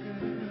anchor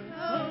of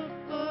hope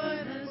for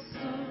the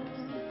soul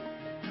of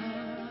man.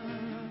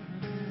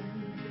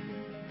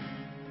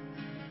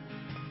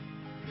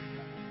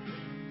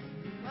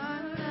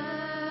 One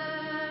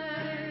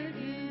light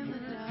in the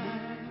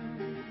dark,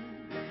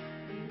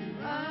 you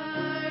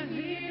are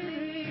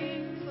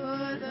healing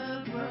for the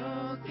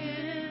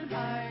broken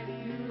heart.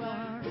 You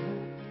are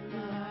hope, you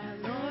are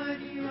Lord,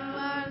 you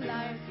are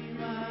life, you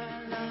are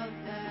love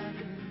that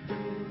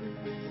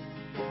endures.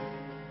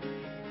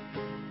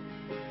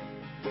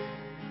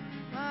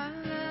 One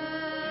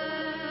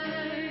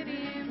light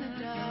in the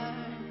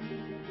dark,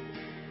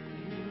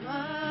 you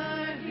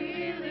are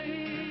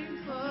healing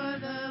for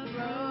the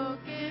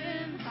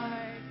broken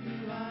heart. You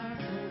are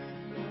hope,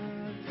 you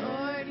are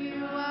Lord,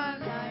 you are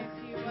life,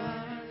 you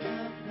are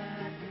love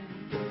that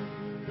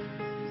endures.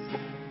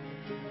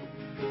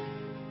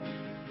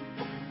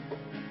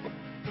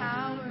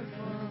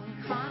 Powerful,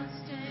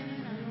 constant,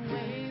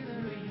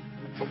 unwavering,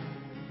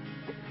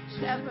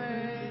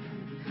 shepherd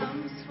who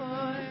comes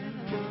for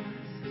the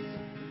lost,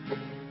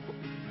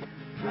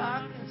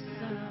 rock of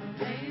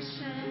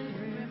salvation,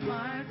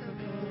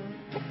 remarkable,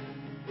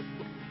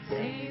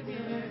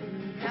 Savior who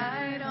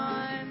died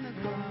on the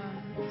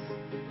cross.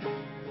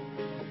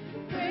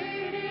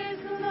 Great is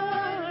the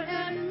Lord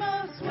and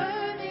most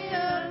worthy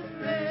of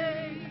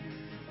praise,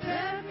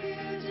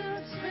 refuge of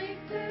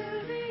strength to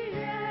the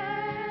end,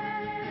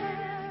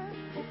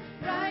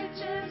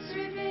 righteous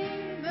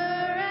Redeemer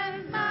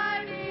and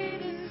mighty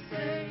to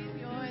save.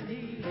 You're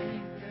the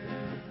anchor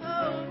of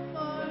hope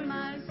for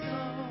my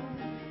soul.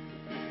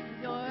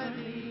 You're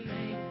the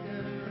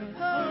anchor of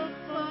hope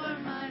for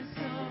my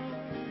soul.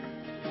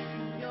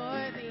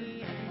 You're the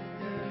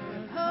anchor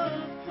of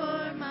hope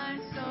for my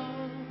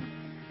soul.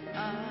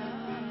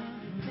 Amen.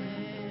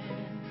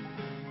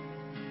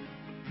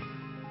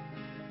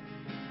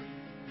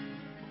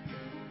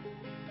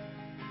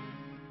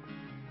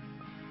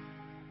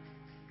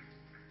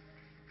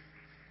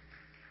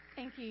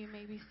 Thank you. You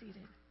may be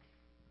seated.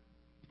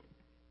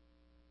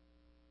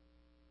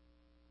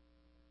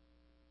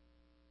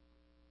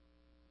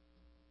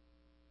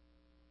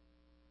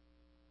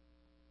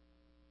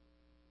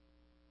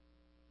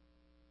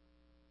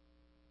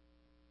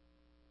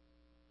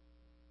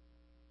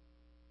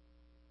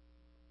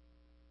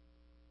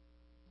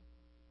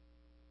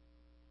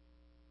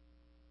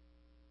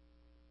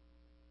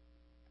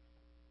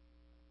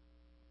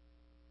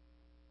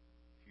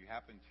 If you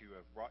happen to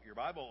have brought your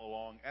Bible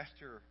along,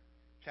 Esther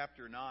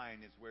chapter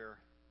 9 is where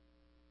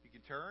you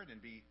can turn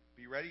and be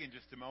ready in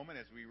just a moment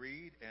as we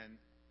read. And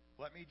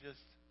let me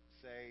just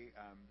say,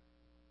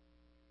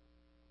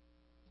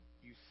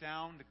 you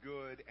sound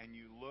good and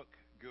you look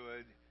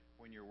good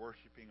when you're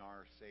worshiping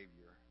our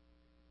Savior.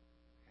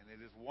 And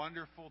it is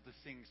wonderful to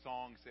sing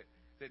songs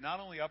that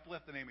not only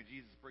uplift the name of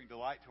Jesus, bring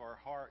delight to our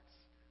hearts,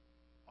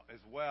 as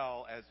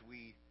well as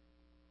we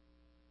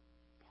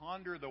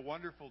ponder the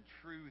wonderful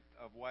truth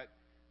of what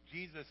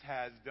Jesus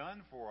has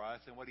done for us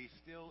and what He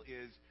still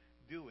is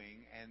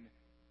doing. And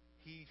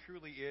He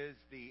truly is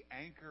the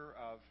anchor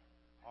of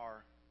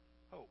our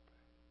hope.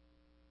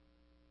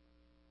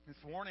 This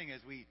morning,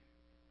 as we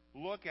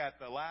look at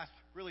the last,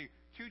 really,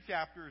 2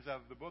 chapters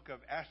of the book of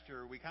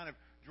Esther, we kind of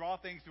draw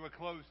things to a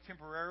close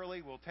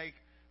temporarily. We'll take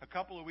a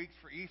couple of weeks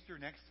for Easter.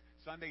 Next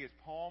Sunday is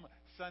Palm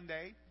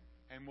Sunday,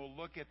 and we'll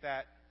look at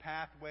that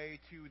pathway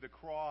to the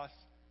cross,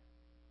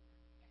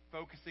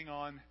 focusing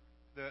on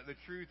the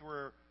truth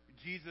where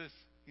Jesus,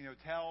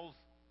 tells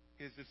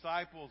His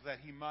disciples that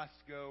He must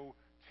go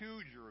to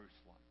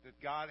Jerusalem, that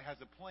God has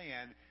a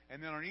plan.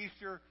 And then on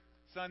Easter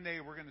Sunday,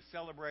 we're going to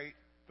celebrate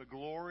the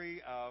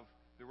glory of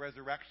the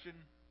resurrection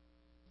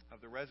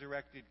of the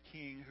resurrected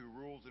King who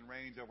rules and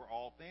reigns over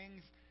all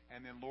things.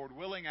 And then, Lord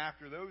willing,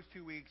 after those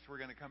 2 weeks, we're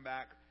going to come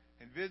back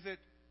and visit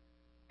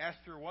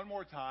Esther one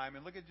more time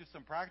and look at just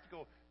some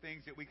practical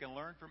things that we can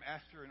learn from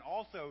Esther, and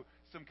also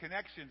some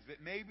connections that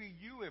maybe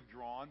you have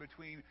drawn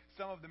between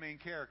some of the main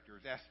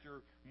characters,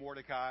 Esther,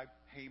 Mordecai,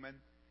 Haman,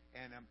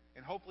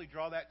 and hopefully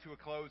draw that to a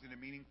close in a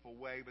meaningful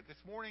way. But this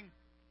morning,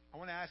 I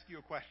want to ask you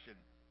a question.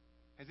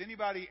 Has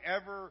anybody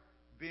ever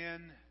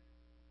been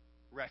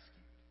rescued?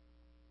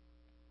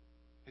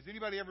 Has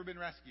anybody ever been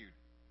rescued?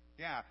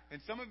 Yeah,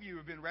 and some of you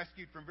have been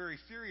rescued from very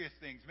serious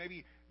things.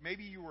 Maybe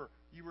you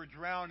were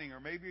drowning, or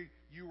maybe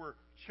you were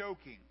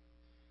choking.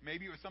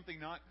 Maybe it was something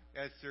not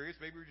as serious.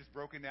 Maybe you were just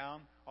broken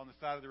down on the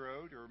side of the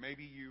road, or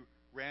maybe you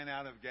ran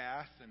out of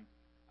gas. And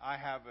I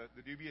have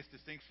the dubious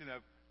distinction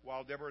of,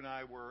 while Deborah and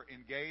I were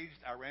engaged,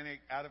 I ran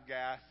out of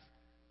gas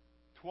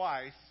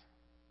twice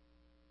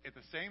at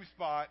the same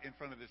spot in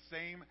front of the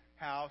same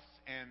house,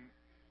 and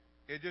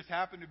it just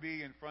happened to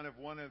be in front of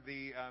one of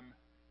the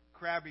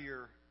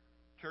crabbier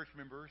church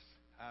members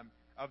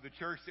of the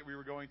church that we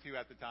were going to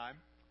at the time.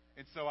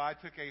 And so I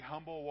took a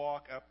humble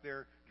walk up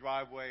their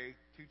driveway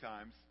 2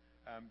 times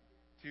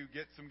to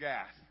get some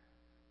gas,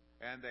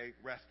 and they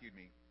rescued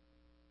me.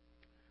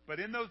 But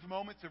in those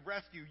moments of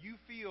rescue, you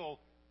feel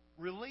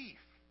relief.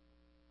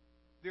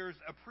 There's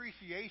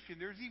appreciation.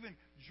 There's even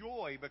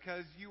joy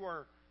because you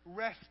are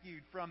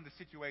rescued from the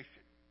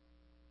situation.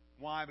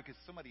 Why? Because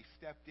somebody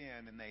stepped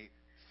in and they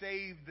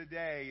saved the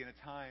day in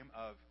a time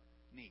of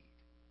need.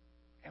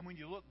 And when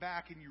you look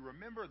back and you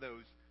remember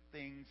those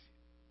things,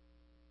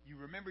 you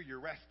remember your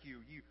rescue,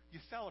 you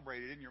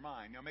celebrate it in your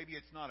mind. Now, maybe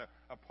it's not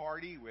a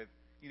party with,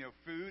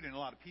 food and a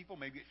lot of people.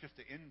 Maybe it's just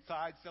an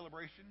inside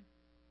celebration.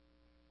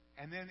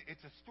 And then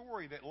it's a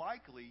story that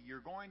likely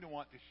you're going to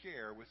want to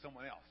share with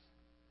someone else.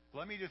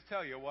 Let me just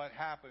tell you what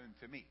happened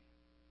to me.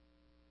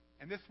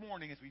 And this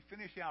morning, as we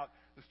finish out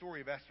the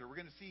story of Esther, we're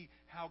going to see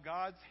how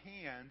God's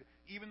hand,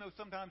 even though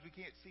sometimes we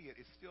can't see it,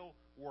 is still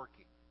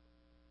working,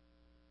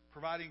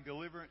 providing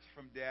deliverance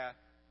from death,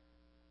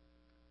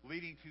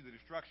 leading to the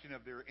destruction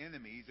of their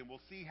enemies. And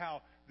we'll see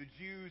how the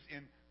Jews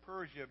in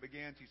Persia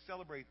began to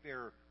celebrate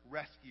their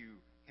rescue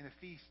in a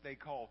feast they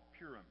call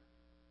Purim.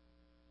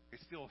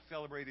 It's still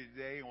celebrated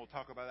today, and we'll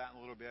talk about that in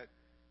a little bit.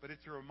 But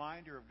it's a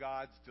reminder of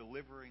God's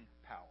delivering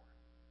power.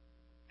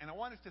 And I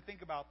want us to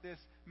think about this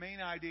main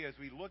idea as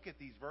we look at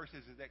these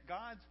verses, is that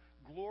God's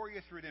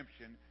glorious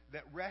redemption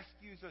that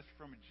rescues us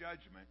from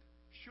judgment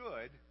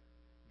should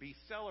be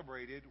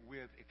celebrated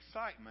with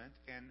excitement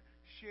and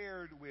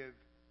shared with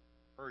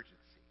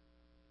urgency.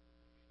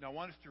 Now, I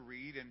want us to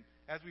read, and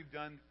as we've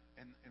done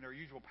in our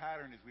usual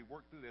pattern as we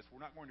work through this,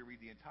 we're not going to read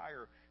the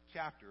entire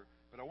chapter,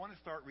 but I want to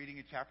start reading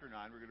in chapter 9.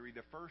 We're going to read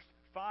the first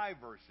 5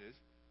 verses,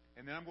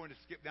 and then I'm going to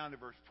skip down to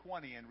verse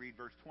 20 and read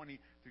verse 20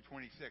 through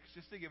 26,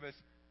 just to give us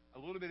a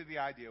little bit of the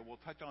idea.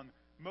 We'll touch on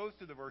most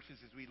of the verses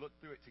as we look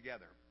through it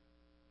together.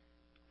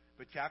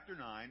 But chapter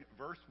 9,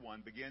 verse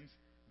 1 begins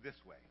this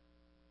way.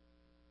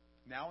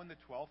 Now in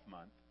the 12th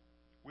month,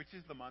 which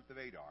is the month of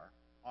Adar,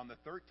 on the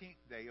 13th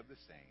day of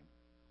the same,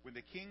 when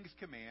the king's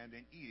command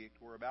and edict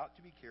were about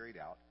to be carried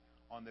out,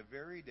 on the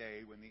very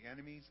day when the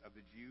enemies of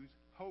the Jews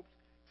hoped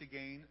to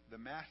gain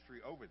the mastery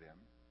over them,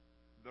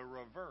 the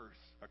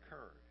reverse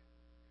occurred.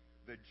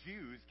 The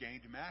Jews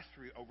gained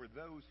mastery over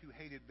those who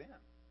hated them.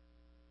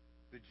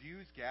 The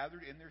Jews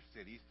gathered in their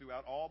cities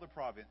throughout all the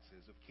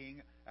provinces of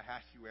King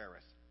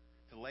Ahasuerus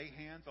to lay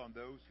hands on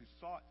those who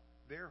sought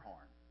their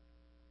harm.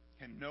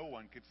 And no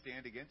one could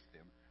stand against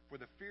them, for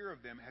the fear of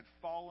them had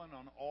fallen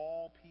on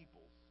all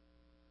peoples.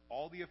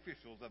 All the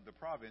officials of the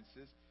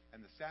provinces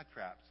and the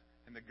satraps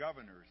and the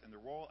governors and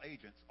the royal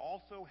agents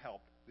also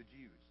helped the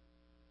Jews,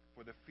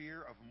 for the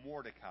fear of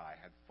Mordecai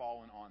had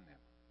fallen on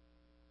them.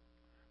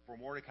 For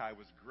Mordecai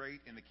was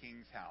great in the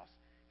king's house,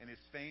 and his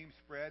fame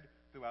spread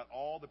throughout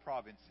all the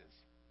provinces.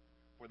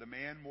 For the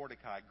man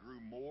Mordecai grew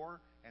more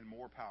and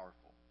more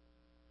powerful.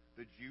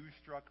 The Jews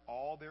struck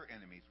all their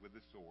enemies with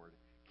the sword,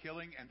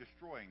 killing and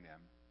destroying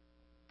them,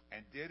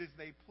 and did as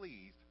they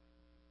pleased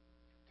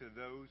to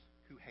those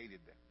who hated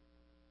them.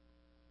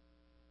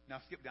 Now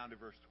skip down to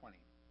verse 20.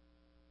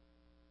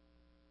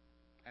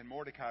 And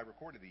Mordecai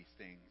recorded these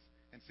things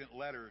and sent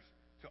letters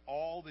to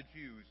all the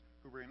Jews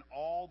who were in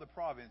all the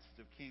provinces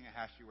of King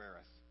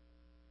Ahasuerus,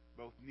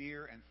 both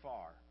near and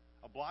far,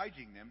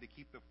 obliging them to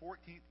keep the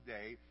 14th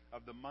day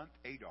of the month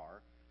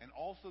Adar, and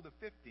also the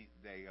 15th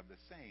day of the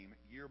same,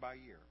 year by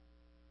year,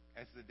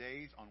 as the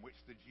days on which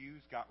the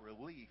Jews got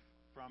relief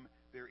from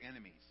their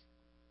enemies,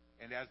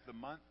 and as the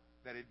month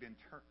that had been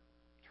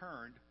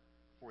turned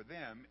for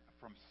them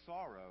from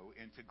sorrow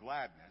into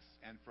gladness,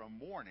 and from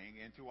mourning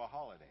into a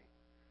holiday,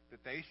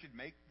 that they should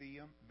make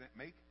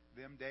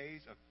them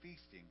days of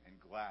feasting and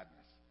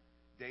gladness,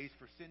 days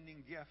for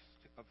sending gifts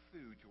of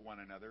food to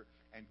one another,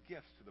 and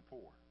gifts to the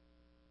poor.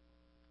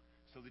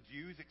 So the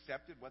Jews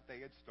accepted what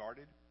they had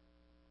started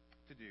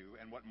to do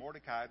and what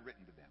Mordecai had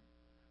written to them.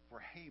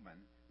 For Haman,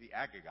 the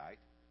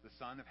Agagite, the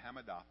son of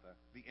Hammedatha,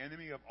 the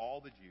enemy of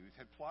all the Jews,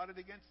 had plotted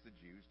against the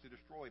Jews to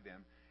destroy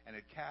them, and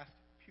had cast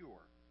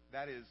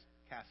that is,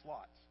 cast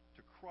lots,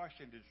 to crush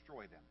and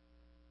destroy them.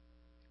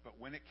 But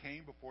when it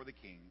came before the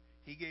king,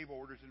 he gave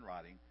orders in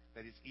writing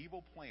that his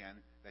evil plan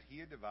that he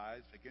had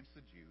devised against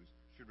the Jews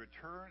should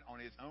return on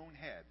his own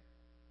head,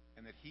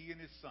 and that he and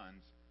his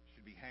sons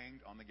should be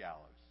hanged on the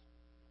gallows.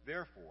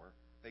 Therefore,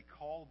 they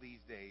call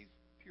these days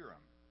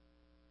Purim,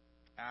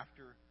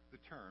 after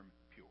the term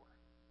pure.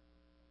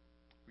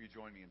 Will you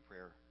join me in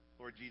prayer?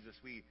 Lord Jesus,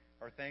 we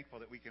are thankful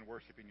that we can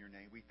worship in your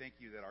name. We thank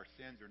you that our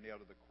sins are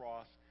nailed to the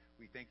cross.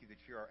 We thank you that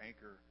you're our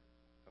anchor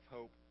of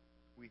hope.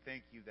 We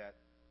thank you that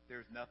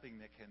there's nothing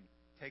that can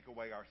take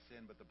away our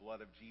sin but the blood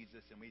of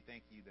Jesus, and we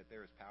thank you that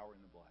there is power in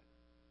the blood.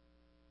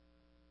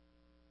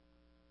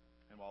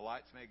 And while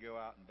lights may go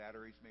out and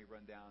batteries may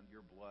run down,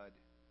 your blood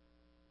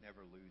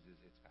never loses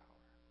its power.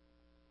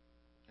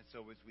 And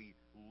so as we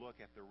look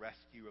at the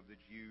rescue of the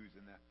Jews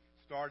and the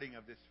starting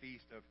of this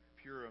feast of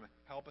Purim,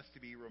 help us to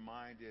be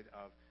reminded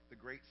of the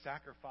great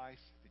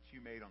sacrifice that you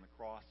made on the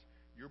cross,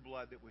 your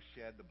blood that was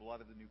shed, the blood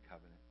of the new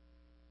covenant,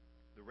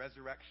 the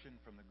resurrection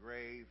from the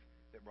grave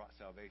that brought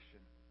salvation,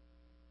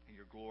 and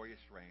your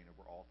glorious reign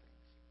over all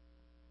things.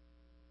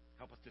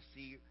 Help us to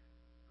see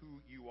who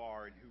you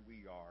are and who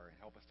we are, and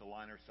help us to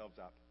line ourselves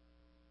up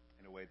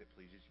in a way that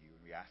pleases you.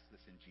 And we ask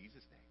this in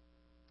Jesus'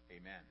 name.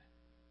 Amen.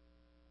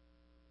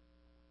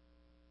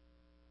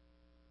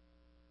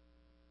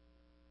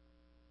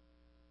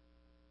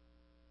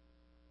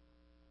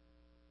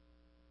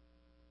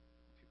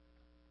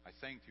 I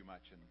sang too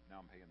much, and now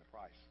I'm paying the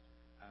price.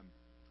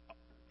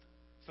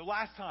 So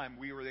last time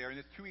we were there, and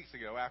it's 2 weeks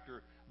ago,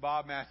 after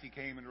Bob Massey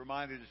came and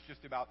reminded us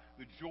just about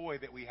the joy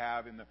that we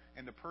have in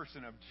the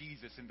person of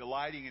Jesus and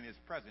delighting in his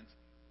presence,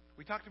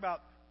 we talked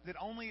about that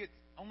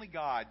only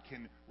God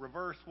can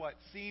reverse what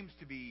seems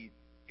to be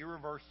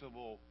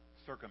irreversible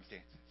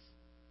circumstances.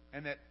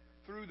 And that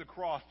through the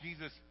cross,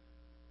 Jesus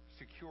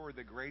secured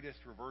the greatest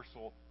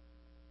reversal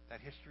that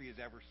history has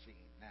ever seen.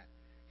 That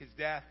his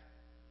death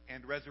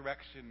and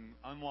resurrection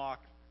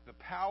unlock the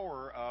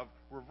power of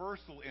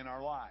reversal in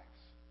our lives.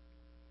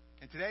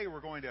 And today we're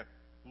going to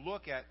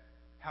look at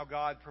how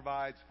God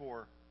provides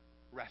for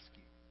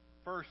rescue.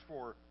 First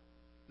for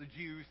the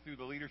Jews through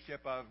the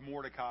leadership of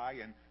Mordecai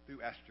and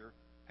through Esther,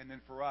 and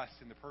then for us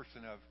in the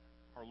person of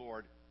our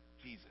Lord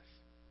Jesus.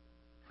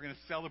 We're going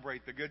to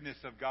celebrate the goodness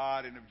of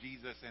God and of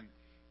Jesus, and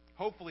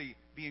hopefully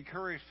be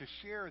encouraged to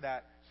share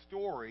that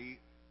story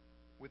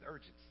with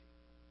urgency.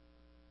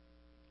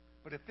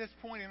 But at this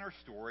point in our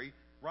story,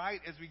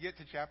 right as we get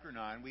to chapter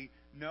 9, we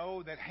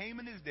know that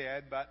Haman is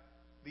dead, but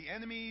the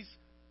enemies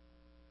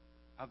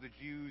of the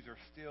Jews are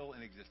still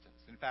in existence.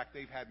 In fact,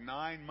 they've had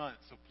 9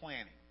 months of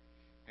planning,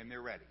 and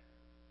they're ready.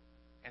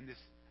 And this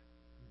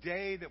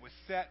day that was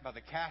set by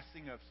the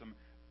casting of some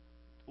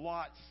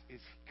lots is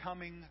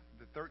coming,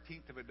 the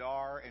 13th of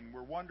Adar, and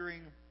we're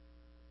wondering,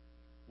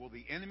 will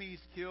the enemies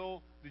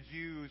kill the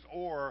Jews,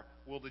 or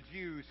will the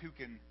Jews who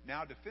can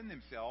now defend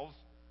themselves,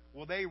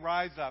 will they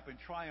rise up and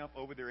triumph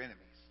over their enemies?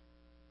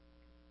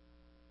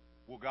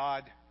 Will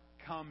God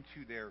come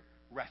to their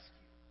rescue?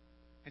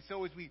 And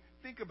so as we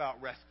think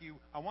about rescue,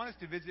 I want us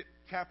to visit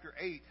chapter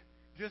 8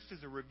 just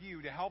as a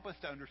review to help us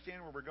to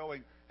understand where we're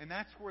going, and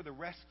that's where the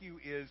rescue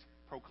is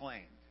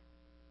proclaimed.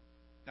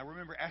 Now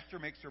remember, Esther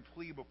makes her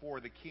plea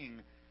before the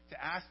king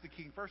to ask the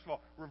king, first of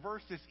all,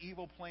 reverse this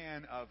evil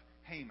plan of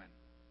Haman.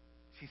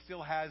 She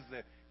still has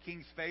the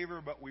king's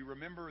favor, but we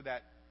remember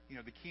that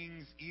the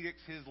king's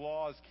edicts, his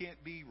laws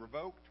can't be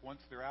revoked. Once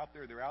they're out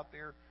there, they're out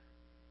there.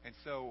 And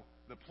so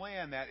the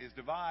plan that is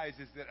devised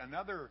is that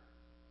another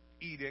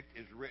edict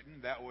is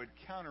written that would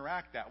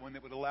counteract that one,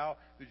 that would allow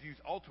the Jews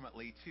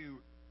ultimately to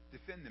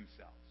defend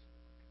themselves.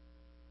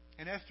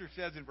 And Esther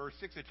says in verse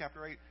 6 of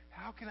chapter 8,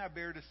 how can I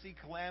bear to see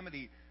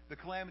calamity, the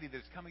calamity that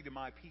is coming to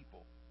my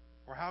people?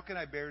 Or how can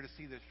I bear to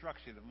see the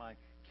destruction of my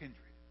kindred?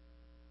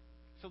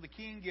 So the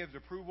king gives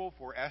approval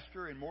for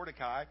Esther and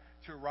Mordecai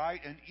to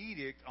write an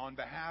edict on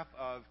behalf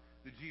of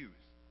the Jews.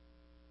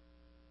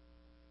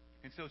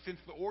 And so since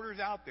the order's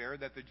out there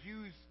that the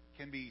Jews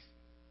can be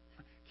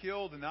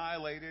killed,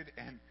 annihilated,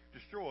 and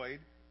destroyed,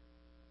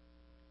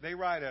 they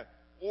write an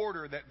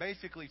order that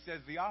basically says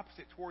the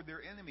opposite toward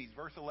their enemies.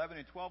 Verse 11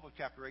 and 12 of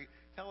chapter 8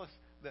 tell us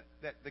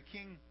that the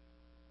king,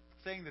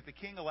 saying that the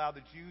king allowed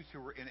the Jews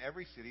who were in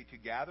every city to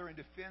gather and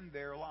defend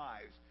their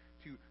lives,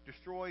 to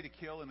destroy, to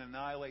kill, and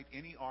annihilate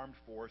any armed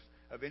force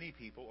of any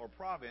people or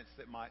province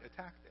that might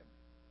attack them.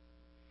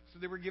 So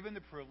they were given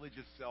the privilege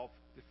of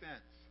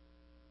self-defense.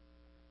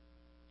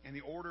 And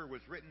the order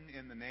was written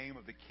in the name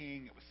of the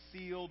king. It was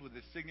sealed with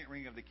the signet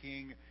ring of the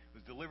king. It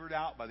was delivered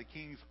out by the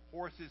king's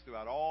horses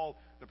throughout all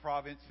the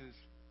provinces.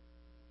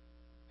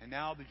 And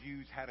now the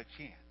Jews had a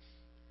chance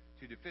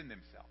to defend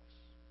themselves.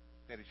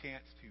 They had a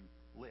chance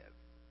to live.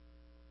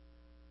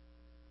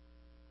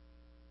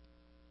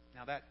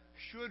 Now that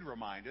should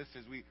remind us,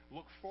 as we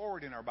look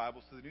forward in our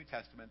Bibles to the New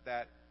Testament,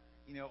 that,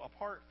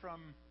 apart from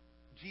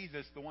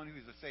Jesus, the one who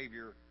is the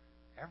Savior,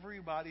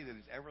 everybody that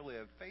has ever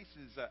lived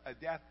faces a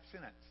death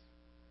sentence.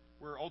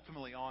 We're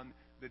ultimately on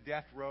the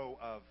death row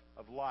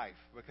of life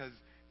because,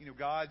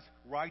 God's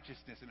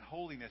righteousness and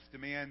holiness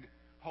demand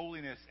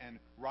holiness and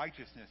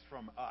righteousness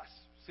from us.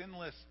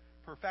 Sinless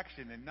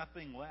perfection and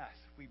nothing less.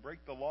 If we break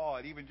the law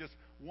at even just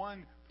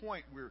one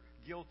point, we're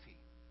guilty.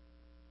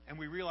 And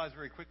we realize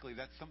very quickly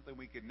that's something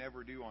we could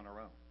never do on our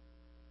own.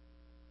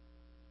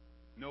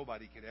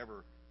 Nobody could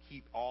ever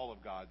keep all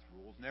of God's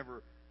rules,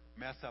 never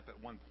mess up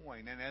at one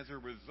point. And as a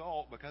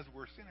result, because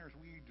we're sinners,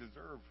 we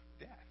deserve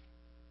death.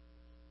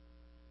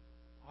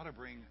 Ought to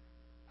bring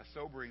a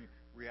sobering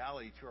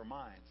reality to our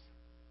minds.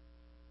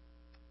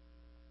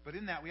 But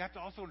in that, we have to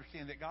also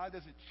understand that God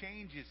doesn't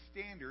change His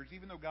standards.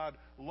 Even though God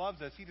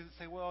loves us, He doesn't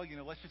say, well,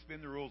 let's just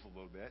bend the rules a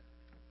little bit.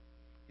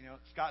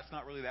 Scott's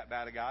not really that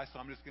bad a guy, so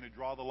I'm just going to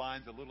draw the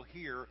lines a little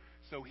here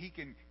so he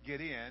can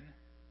get in.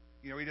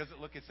 He doesn't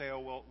look and say, oh,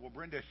 well,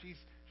 Brenda, she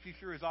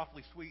sure is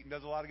awfully sweet and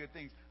does a lot of good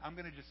things. I'm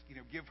going to just,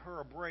 give her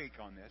a break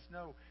on this.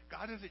 No,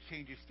 God doesn't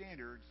change His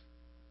standards,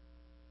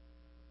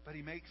 but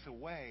He makes a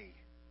way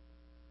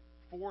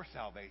for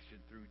salvation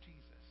through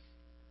Jesus,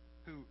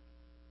 who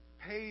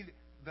paid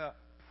the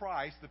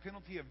price, the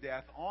penalty of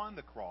death on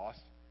the cross.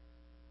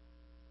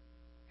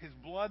 His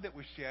blood that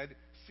was shed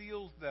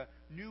seals the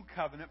new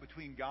covenant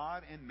between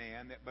God and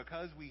man, that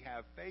because we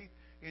have faith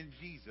in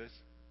Jesus,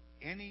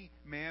 any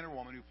man or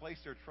woman who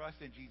placed their trust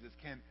in Jesus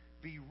can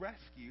be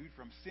rescued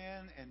from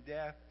sin and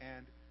death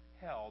and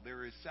hell.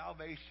 There is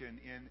salvation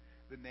in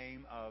the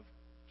name of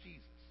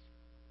Jesus.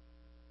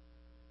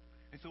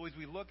 And so as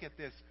we look at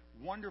this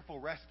wonderful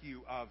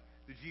rescue of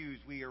the Jews,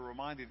 we are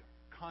reminded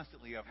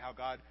constantly of how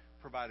God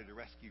provided a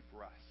rescue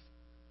for us.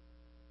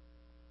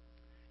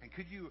 And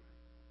could you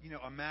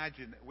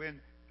imagine that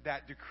when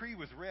that decree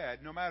was read,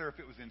 no matter if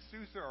it was in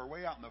Susa or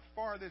way out in the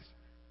farthest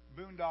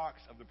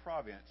boondocks of the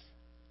province,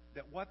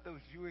 that what those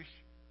Jewish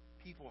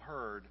people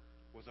heard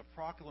was a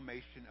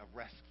proclamation of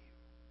rescue.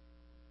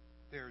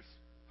 There's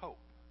hope.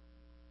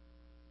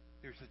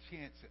 There's a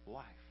chance at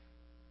life.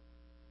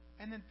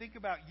 And then think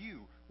about you.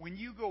 When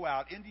you go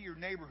out into your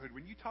neighborhood,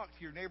 when you talk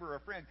to your neighbor or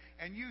friend,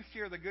 and you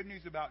share the good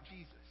news about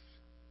Jesus,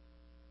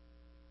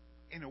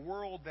 in a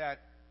world that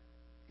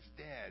is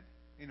dead,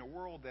 in a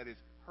world that is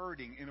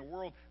hurting, in a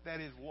world that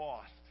is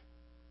lost,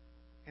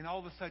 and all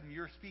of a sudden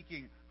you're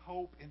speaking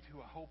hope into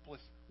a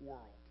hopeless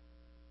world.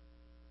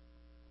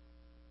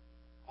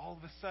 All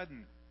of a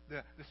sudden,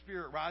 the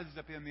Spirit rises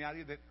up in the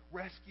idea that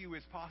rescue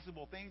is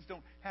possible. Things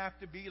don't have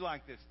to be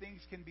like this.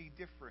 Things can be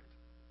different.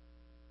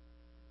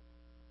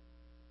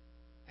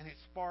 And it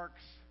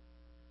sparks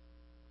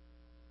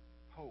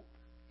hope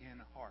in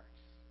hearts.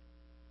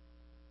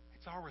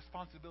 It's our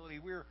responsibility.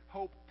 We're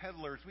hope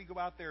peddlers. We go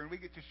out there and we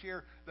get to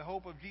share the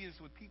hope of Jesus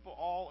with people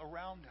all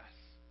around us.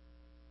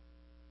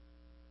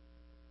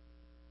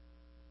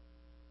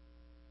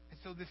 And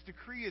so this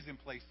decree is in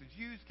place.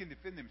 The Jews can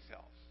defend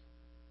themselves.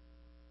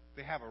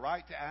 They have a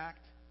right to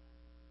act.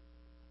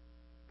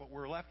 But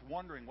we're left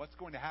wondering what's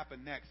going to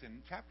happen next.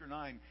 And chapter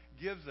 9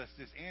 gives us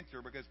this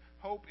answer, because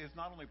hope is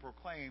not only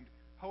proclaimed,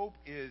 hope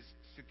is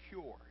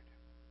secured.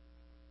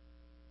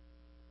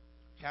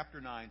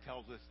 Chapter 9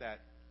 tells us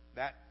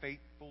that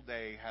fateful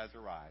day has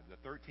arrived,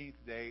 the 13th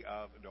day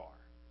of Adar.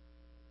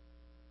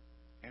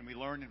 And we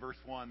learn in verse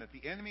 1 that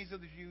the enemies of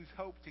the Jews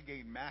hope to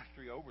gain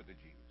mastery over the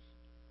Jews.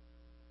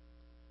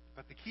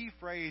 But the key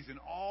phrase in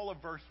all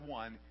of verse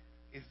 1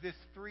 is this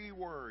 3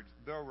 words: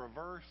 the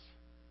reverse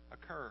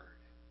occurred.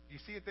 Do you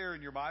see it there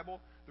in your Bible?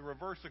 The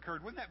reverse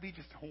occurred. Wouldn't that be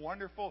just a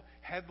wonderful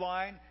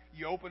headline?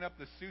 You open up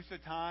the Susa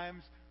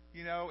Times,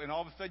 and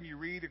all of a sudden you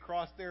read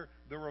across there,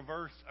 the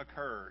reverse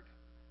occurred.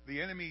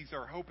 The enemies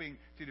are hoping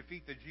to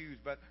defeat the Jews,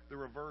 but the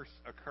reverse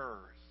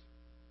occurs.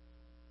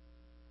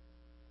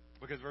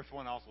 Because verse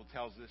 1 also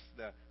tells us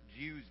the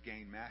Jews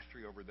gained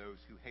mastery over those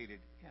who hated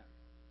Him.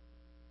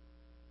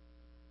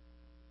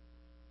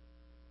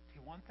 Do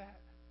you want that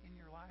in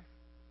your life?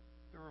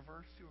 The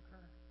reverse to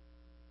occur?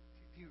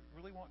 Do you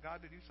really want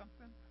God to do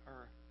something?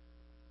 Or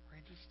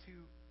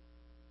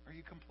are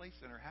you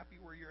complacent or happy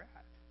where you're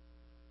at?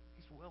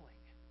 He's willing.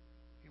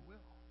 He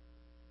will.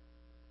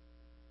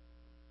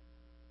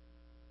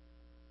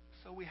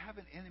 So we have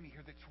an enemy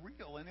here that's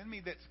real, an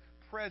enemy that's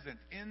present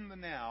in the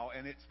now,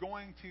 and it's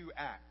going to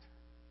act.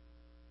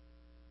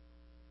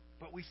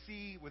 But we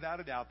see, without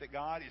a doubt, that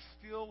God is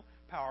still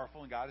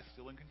powerful and God is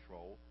still in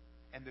control,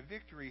 and the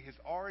victory has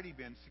already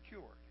been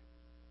secured.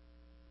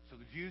 So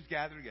the Jews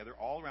gather together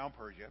all around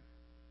Persia.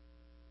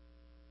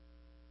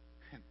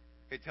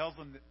 It tells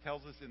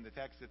us in the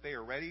text that they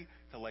are ready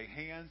to lay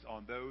hands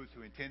on those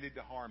who intended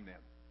to harm them.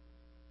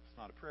 It's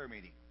not a prayer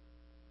meeting.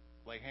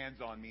 Lay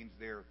hands on means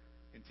they're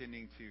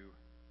intending to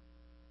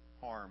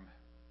harm,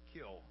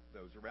 kill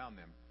those around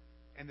them.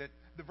 And that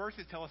the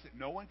verses tell us that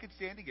no one could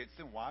stand against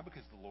them. Why?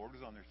 Because the Lord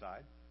was on their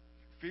side.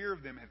 Fear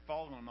of them had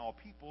fallen on all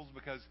peoples,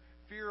 because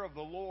fear of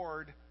the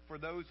Lord for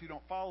those who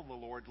don't follow the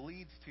Lord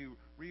leads to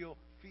real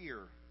fear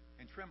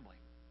and trembling.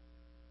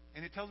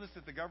 And it tells us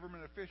that the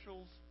government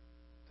officials,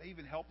 they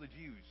even helped the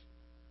Jews.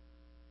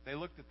 They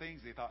looked at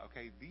things, they thought,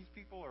 okay, these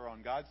people are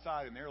on God's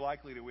side and they're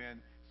likely to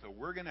win, so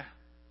we're going to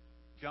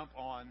jump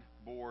on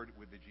board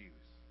with the Jews.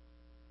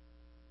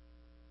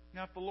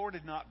 Now, if the Lord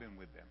had not been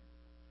with them,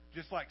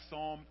 just like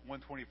Psalm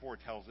 124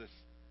 tells us,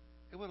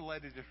 it would have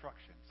led to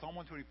destruction. Psalm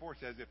 124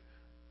 says if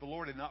the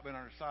Lord had not been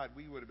on our side,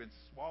 we would have been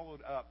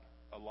swallowed up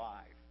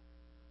alive.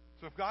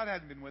 So if God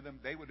hadn't been with them,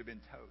 they would have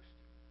been toast.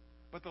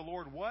 But the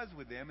Lord was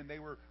with them, and they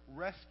were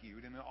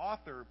rescued. And the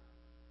author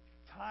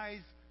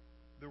ties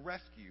the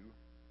rescue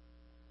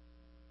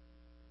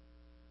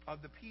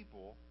of the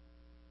people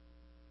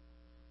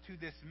to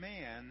this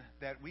man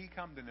that we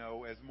come to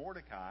know as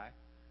Mordecai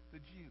the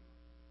Jew.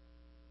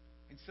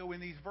 And so in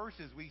these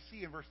verses, we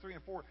see in verse 3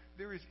 and 4,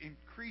 there is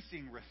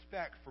increasing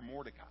respect for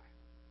Mordecai.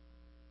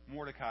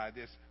 Mordecai,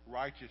 this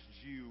righteous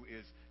Jew,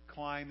 is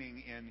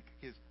climbing in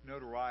his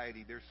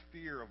notoriety. There's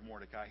fear of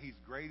Mordecai. He's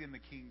great in the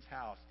king's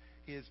house.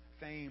 His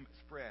fame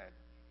spread.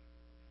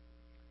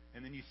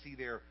 And then you see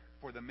there,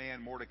 for the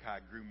man Mordecai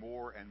grew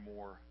more and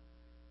more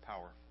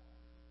powerful.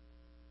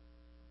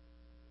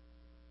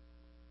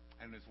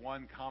 And as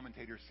one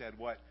commentator said,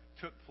 what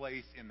took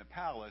place in the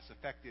palace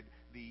affected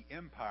the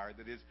empire.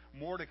 That is,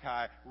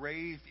 Mordecai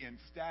raised in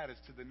status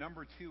to the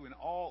number 2 in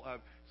all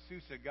of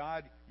Susa.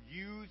 God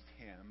used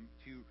him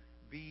to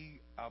be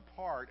a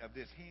part of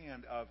this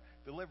hand of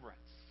deliverance.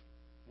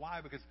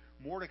 Why? Because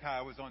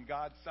Mordecai was on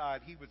God's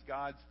side. He was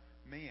God's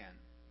man.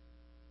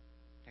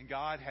 And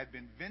God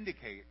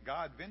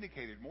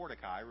vindicated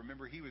Mordecai.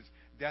 Remember, he was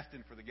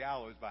destined for the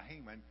gallows by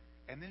Haman.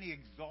 And then he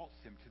exalts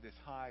him to this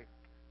high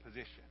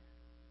position.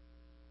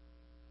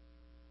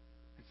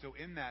 And so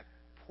in that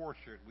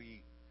portrait,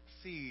 we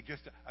see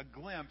just a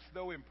glimpse,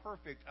 though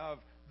imperfect, of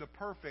the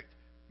perfect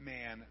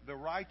man, the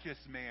righteous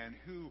man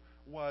who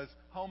was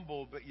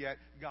humbled, but yet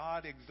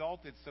God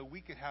exalted so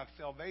we could have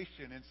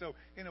salvation. And so,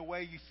 in a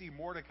way, you see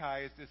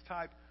Mordecai as this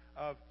type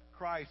of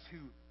Christ who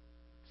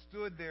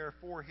stood there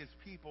for his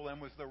people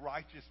and was the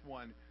righteous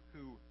one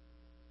who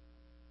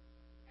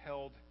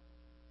held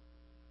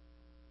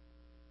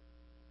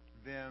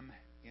them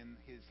in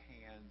his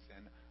hands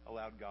and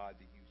allowed God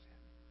to use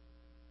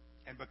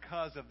him. And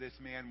because of this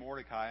man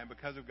Mordecai, and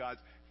because of God's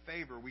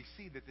favor, we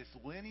see that this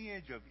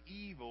lineage of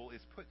evil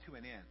is put to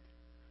an end.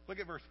 Look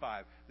at verse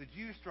 5. The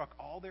Jews struck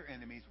all their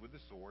enemies with the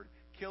sword,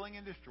 killing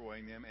and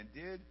destroying them, and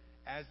did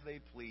as they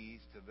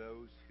pleased to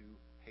those who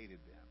hated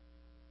them.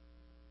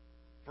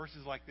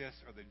 Verses like this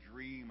are the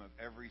dream of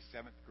every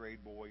 7th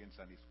grade boy in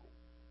Sunday school.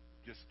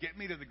 Just get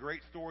me to the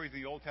great stories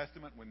in the Old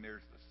Testament when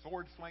there's the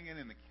sword swinging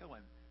and the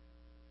killing.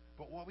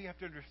 But what we have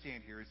to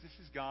understand here is this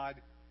is God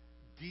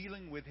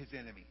dealing with his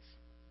enemies.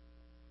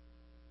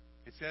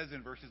 It says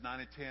in verses 9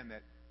 and 10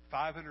 that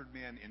 500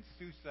 men in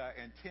Susa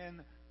and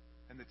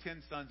the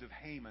 10 sons of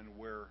Haman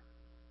were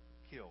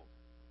killed.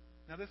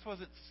 Now, this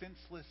wasn't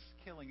senseless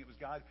killing. It was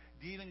God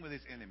dealing with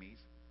his enemies.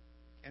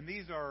 And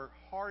these are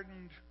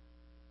hardened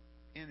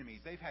enemies.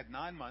 They've had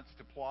 9 months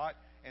to plot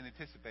and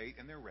anticipate,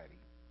 and they're ready.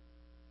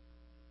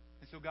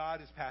 And so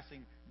God is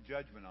passing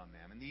judgment on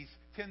them. And these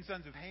 10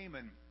 sons of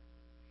Haman,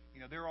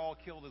 they're all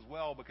killed as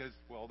well because,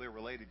 well, they're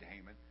related to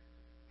Haman.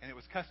 And it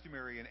was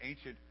customary in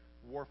ancient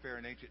warfare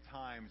in ancient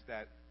times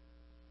that,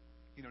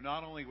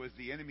 not only was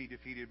the enemy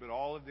defeated, but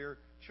all of their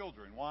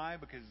children. Why?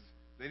 Because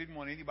they didn't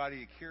want anybody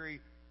to carry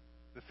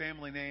the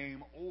family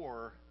name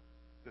or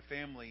the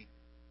family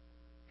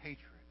hatred.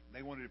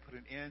 They wanted to put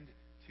an end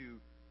to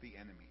the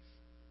enemies.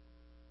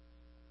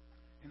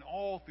 And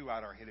all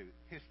throughout our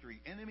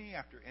history, enemy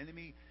after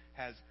enemy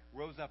has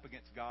rose up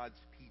against God's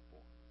people.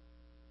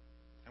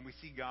 And we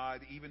see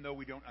God, even though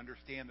we don't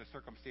understand the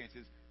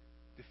circumstances,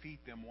 defeat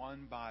them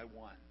one by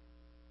one.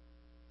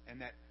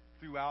 And that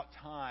throughout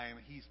time,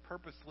 he's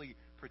purposely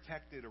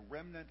protected a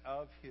remnant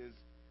of his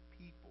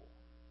people.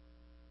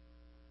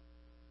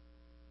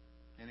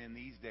 And in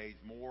these days,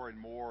 more and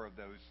more of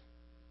those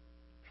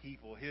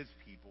people, his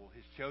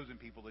chosen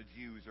people, the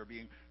Jews, are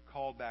being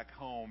called back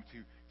home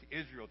to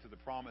Israel, to the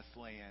promised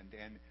land.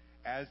 And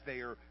as they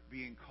are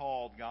being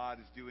called, God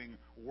is doing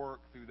work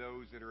through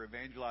those that are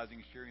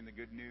evangelizing, sharing the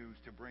good news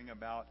to bring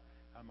about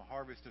a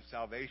harvest of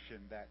salvation,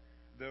 that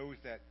those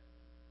that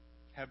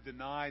have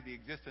denied the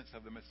existence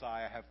of the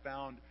Messiah have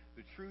found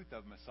the truth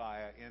of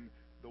Messiah in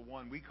the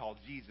one we call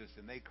Jesus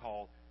and they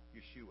call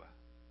Yeshua.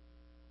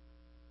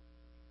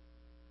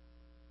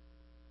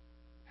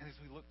 And as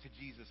we look to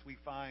Jesus, we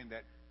find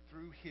that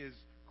through his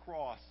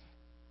cross,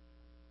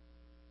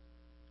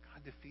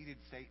 God defeated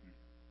Satan.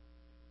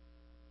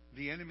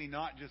 The enemy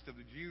not just of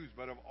the Jews,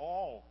 but of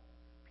all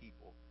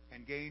people,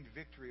 and gained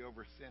victory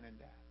over sin and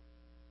death.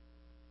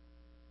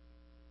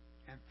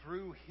 And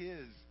through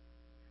his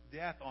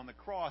death on the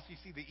cross, you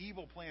see the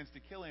evil plans to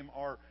kill him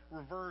are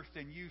reversed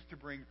and used to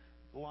bring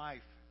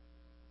life.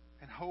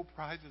 And hope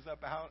rises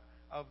up out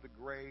of the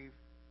grave.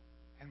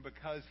 And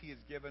because he has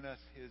given us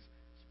his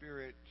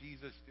Spirit,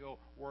 Jesus still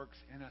works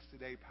in us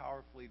today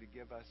powerfully to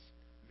give us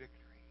victory.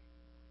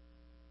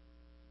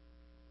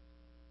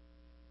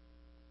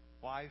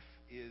 Life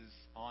is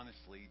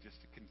honestly just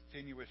a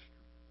continuous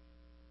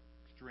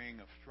string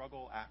of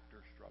struggle after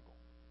struggle.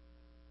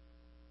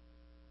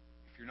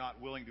 If you're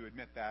not willing to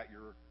admit that,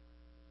 you're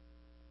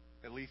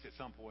at least at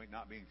some point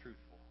not being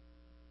truthful.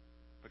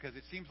 Because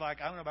it seems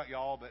like, I don't know about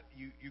y'all, but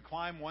you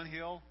climb one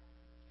hill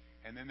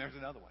and then there's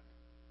another one.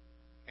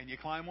 And you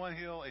climb one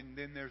hill and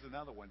then there's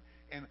another one.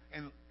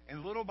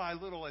 And little by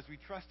little, as we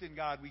trust in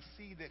God, we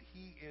see that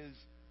he is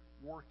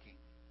working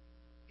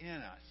in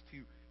us to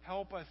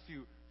Help us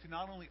to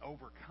not only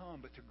overcome,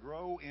 but to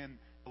grow in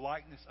the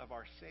likeness of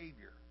our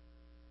Savior.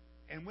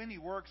 And when He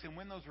works and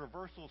when those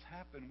reversals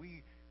happen,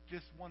 we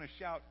just want to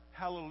shout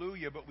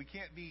hallelujah, but we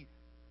can't be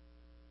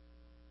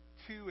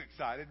too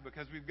excited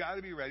because we've got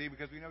to be ready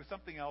because we know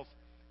something else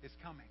is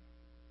coming.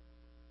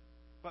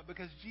 But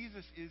because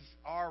Jesus is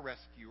our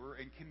rescuer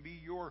and can be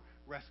your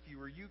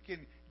rescuer, you can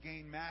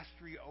gain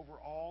mastery over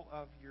all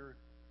of your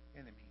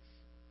enemies.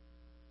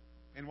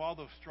 And while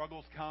those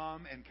struggles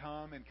come and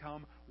come and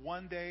come,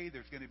 one day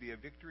there's going to be a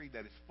victory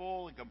that is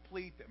full and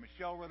complete that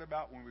Michelle read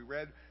about when we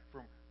read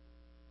from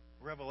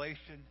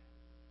Revelation,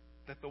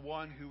 that the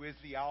one who is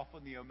the Alpha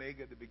and the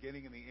Omega, the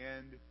beginning and the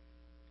end,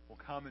 will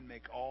come and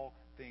make all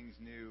things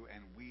new,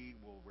 and we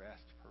will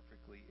rest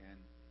perfectly in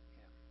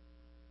Him.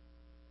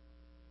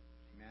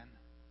 Amen?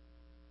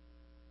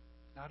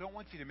 Now, I don't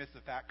want you to miss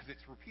the fact, because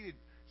it's repeated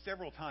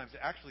several times,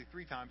 actually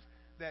 3 times,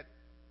 that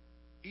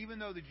even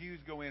though the Jews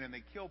go in and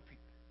they kill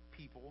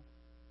people,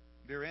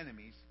 their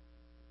enemies,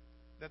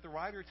 that the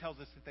writer tells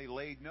us that they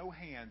laid no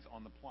hands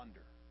on the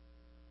plunder.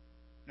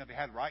 Now, they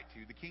had right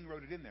to. The king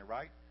wrote it in there,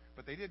 right?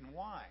 But they didn't.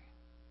 Why?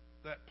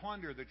 That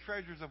plunder, the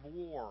treasures of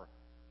war,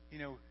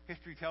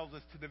 history tells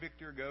us to the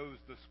victor goes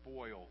the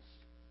spoils.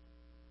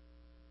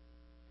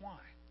 Why?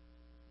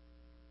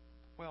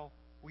 Well,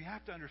 we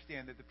have to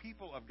understand that the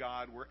people of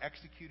God were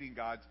executing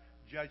God's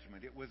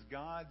judgment. It was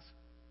God's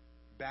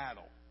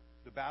battle.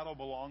 The battle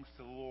belongs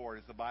to the Lord,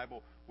 as the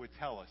Bible would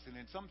tell us. And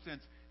in some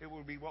sense, it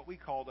would be what we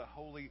call a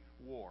holy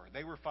war.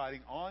 They were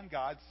fighting on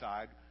God's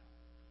side,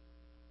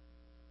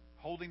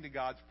 holding to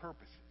God's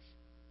purposes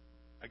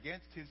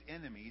against His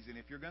enemies. And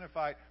if you're going to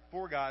fight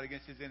for God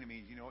against His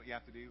enemies, you know what you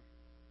have to do? You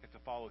have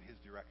to follow His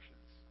directions.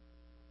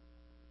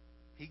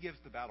 He gives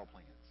the battle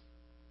plans.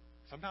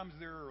 Sometimes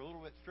they're a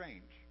little bit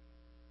strange.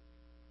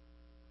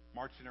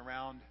 Marching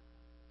around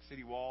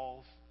city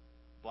walls,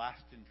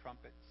 blasting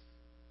trumpets,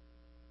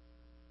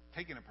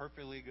 taking a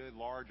perfectly good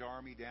large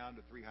army down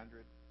to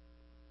 300,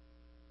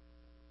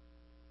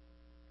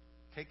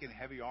 taking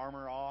heavy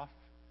armor off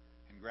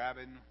and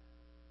grabbing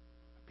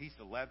a piece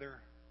of leather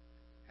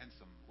and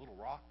some little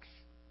rocks.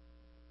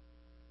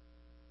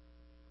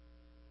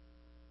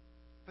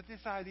 But this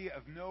idea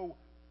of no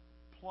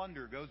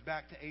plunder goes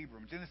back to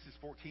Abram. Genesis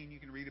 14, you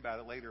can read about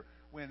it later,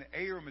 when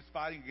Abram is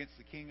fighting against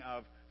the king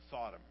of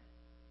Sodom.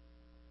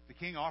 The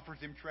king offers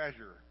him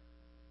treasure,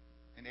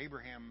 and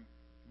Abraham,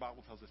 the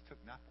Bible tells us, took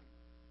nothing.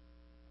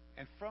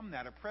 And from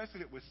that, a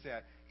precedent was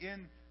set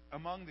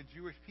among the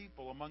Jewish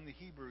people, among the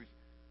Hebrews,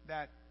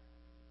 that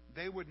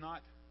they would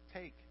not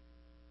take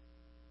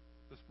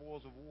the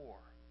spoils of war.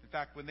 In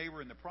fact, when they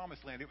were in the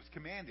Promised Land, it was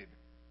commanded,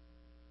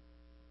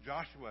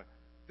 Joshua,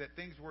 that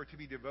things were to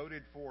be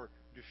devoted for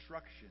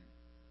destruction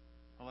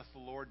unless the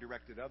Lord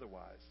directed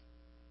otherwise.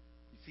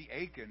 You see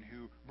Achan,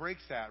 who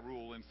breaks that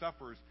rule and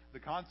suffers the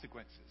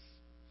consequences,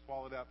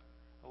 swallowed up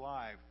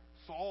alive.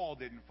 Saul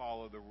didn't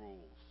follow the rules.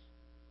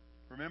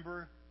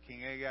 Remember?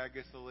 King Agag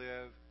gets to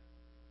live.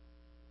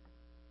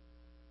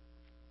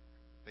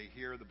 They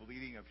hear the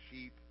bleating of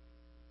sheep,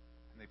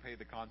 and they pay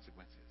the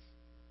consequences.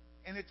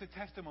 And it's a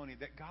testimony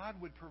that God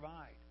would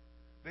provide.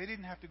 They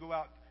didn't have to go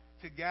out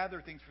to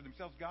gather things for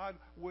themselves. God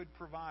would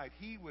provide.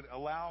 He would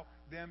allow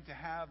them to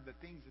have the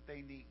things that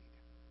they need.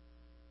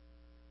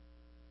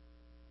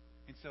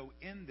 And so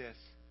in this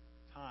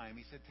time,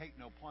 He said, take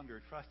no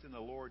plunder. Trust in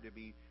the Lord to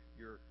be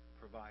your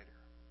provider.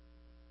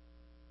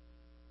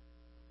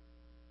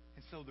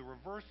 And so the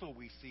reversal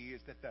we see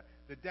is that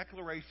the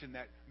declaration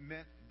that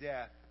meant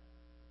death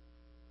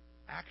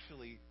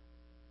actually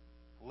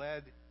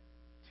led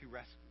to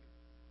rescue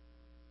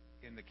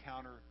in the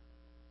counteract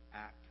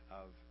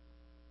of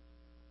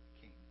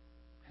the king.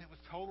 And it was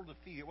total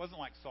defeat. It wasn't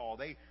like Saul.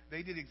 They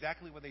did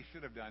exactly what they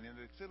should have done. And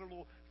they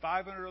citadel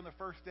 500 on the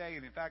first day,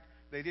 and in fact,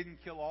 they didn't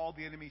kill all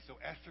the enemies. So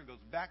Esther goes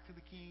back to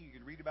the king. You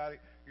can read about it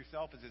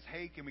yourself. It says,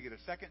 hey, can we get a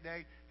second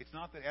day? It's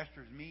not that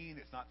Esther's mean.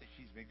 It's not that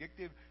she's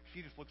vindictive.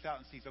 She just looks out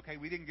and sees, okay,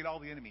 we didn't get all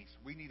the enemies.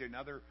 We need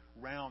another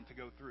round to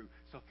go through.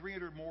 So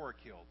 300 more are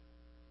killed.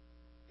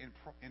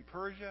 In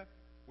Persia,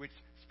 which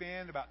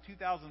spanned about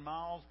 2,000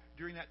 miles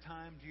during that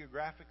time,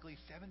 geographically,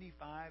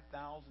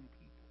 75,000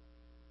 people.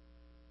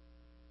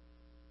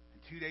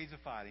 In 2 days of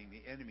fighting,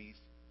 the enemies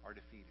are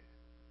defeated.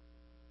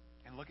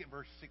 And look at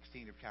verse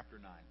 16 of chapter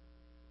 9.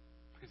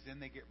 Because then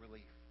they get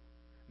relief.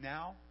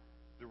 Now,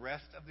 the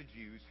rest of the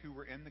Jews who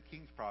were in the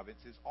king's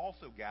provinces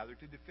also gathered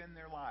to defend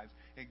their lives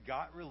and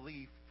got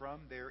relief from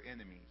their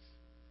enemies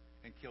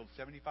and killed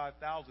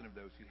 75,000 of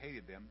those who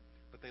hated them,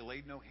 but they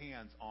laid no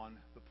hands on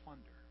the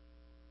plunder.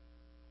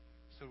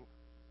 So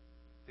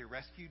they're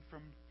rescued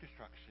from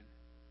destruction.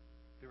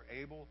 They're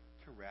able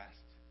to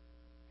rest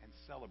and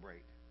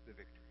celebrate the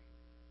victory.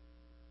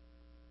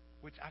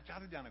 Which I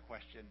jotted down a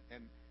question,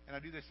 and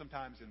I do this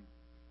sometimes, and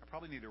I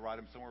probably need to write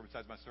them somewhere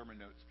besides my sermon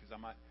notes because I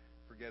might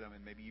forget them,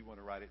 and maybe you want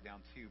to write it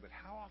down too. But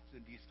how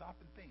often do you stop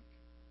and think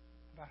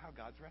about how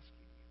God's rescued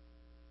you?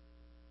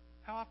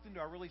 How often do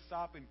I really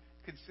stop and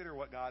consider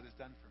what God has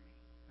done for me?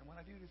 And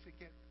when I do, does it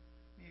get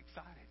me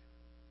excited?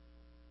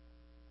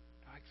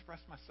 Do I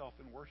express myself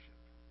in worship?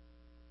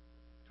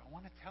 Do So I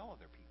want to tell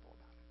other people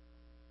about it.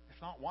 If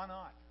not, why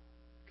not?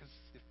 Because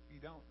if you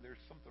don't,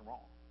 there's something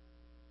wrong.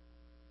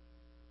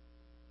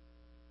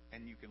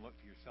 And you can look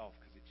to yourself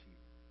because it's you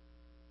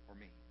or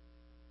me.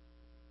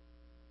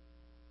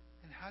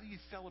 And how do you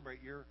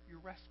celebrate your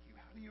rescue?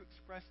 How do you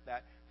express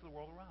that to the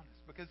world around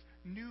us? Because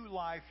new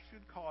life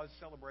should cause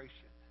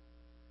celebration.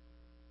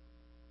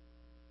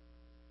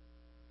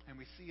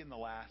 And we see in the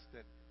last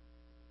that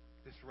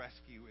this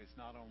rescue is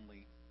not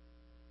only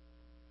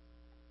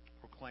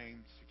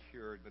proclaimed,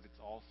 secured, but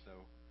it's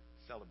also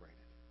celebrated.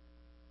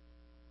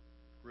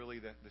 Really,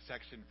 the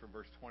section from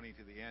verse 20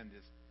 to the end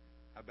is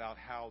about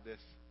how this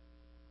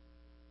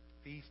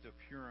Feast of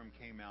Purim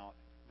came out.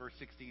 Verse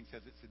 16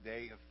 says it's a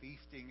day of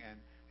feasting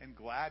and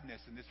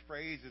gladness. And this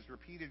phrase is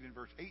repeated in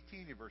verse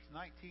 18 and verse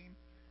 19,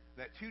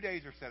 that 2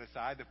 days are set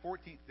aside, the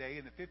 14th day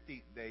and the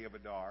 15th day of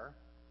Adar.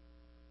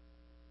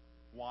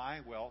 Why?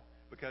 Well,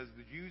 because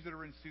the Jews that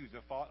are in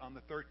Susa fought on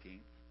the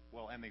 13th,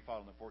 and they fought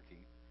on the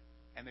 14th,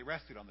 and they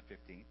rested on the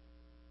 15th.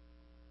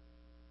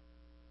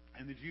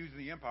 And the Jews in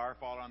the empire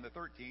fought on the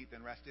 13th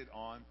and rested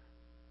on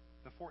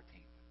the 14th.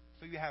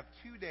 So you have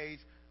 2 days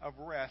of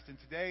rest, and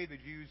today the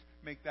Jews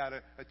make that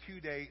a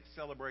 2-day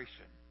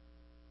celebration.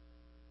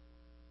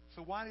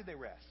 So why did they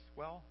rest?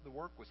 Well, the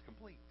work was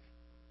complete.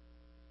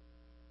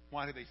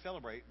 Why did they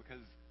celebrate?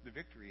 Because the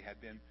victory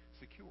had been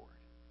secured.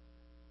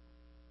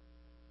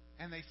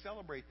 And they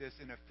celebrate this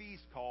in a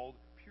feast called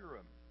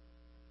Purim.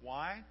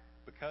 Why?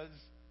 Because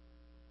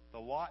the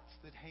lots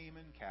that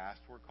Haman cast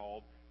were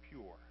called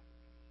pure.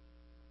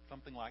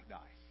 Something like dice.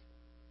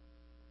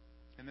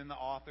 And then the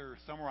author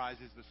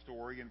summarizes the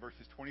story in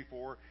verses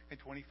 24 and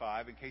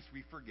 25 in case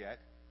we forget,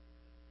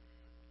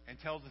 and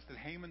tells us that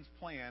Haman's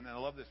plan, and I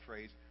love this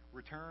phrase,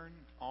 returned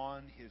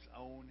on his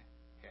own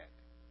head.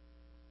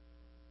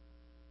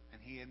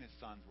 And he and his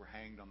sons were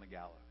hanged on the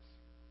gallows.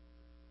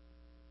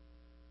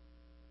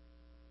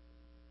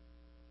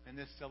 And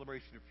this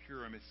celebration of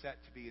Purim is set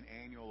to be an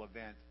annual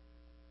event.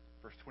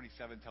 Verse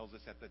 27 tells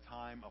us at the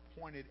time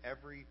appointed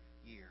every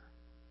year.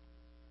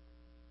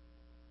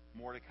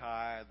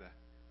 Mordecai, the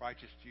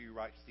righteous Jew,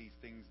 writes these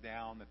things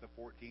down, that the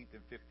 14th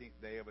and 15th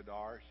day of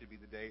Adar should be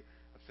the day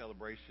of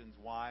celebrations.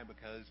 Why?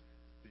 Because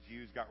the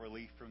Jews got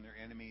relief from their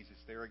enemies.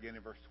 It's there again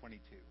in verse 22.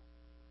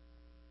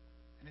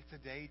 And it's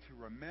a day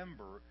to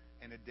remember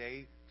and a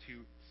day to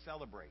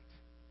celebrate.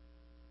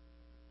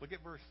 Look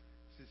at verse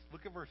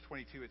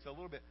 22. It's a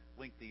little bit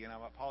lengthy, and I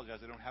apologize,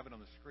 I don't have it on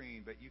the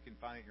screen, but you can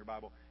find it in your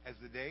Bible. As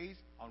the days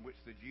on which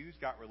the Jews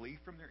got relief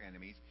from their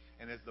enemies,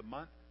 and as the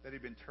month that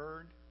had been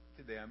turned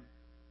to them,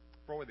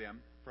 for them,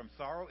 from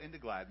sorrow into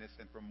gladness,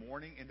 and from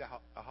mourning into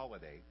a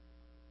holiday,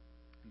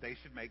 they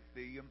should make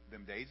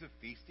them days of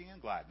feasting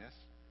and gladness,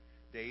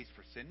 days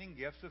for sending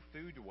gifts of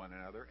food to one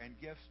another, and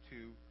gifts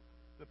to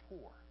the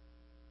poor.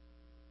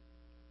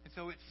 And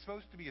so it's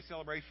supposed to be a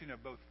celebration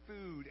of both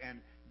food and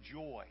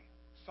joy.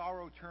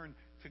 Sorrow turned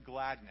to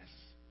gladness.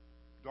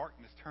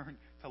 Darkness turned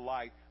to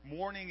light.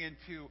 Mourning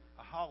into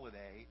a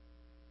holiday.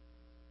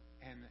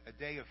 And a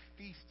day of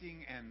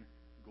feasting and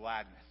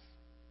gladness.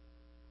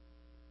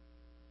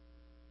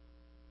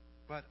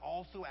 But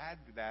also add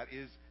to that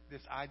is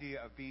this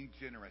idea of being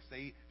generous.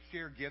 They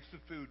share gifts of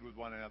food with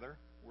one another.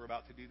 We're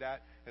about to do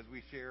that as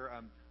we share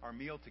our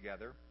meal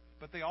together.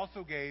 But they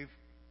also gave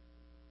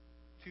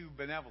to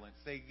benevolence.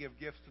 They give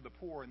gifts to the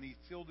poor, and they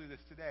still do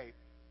this today.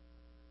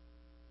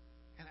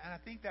 And I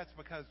think that's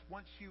because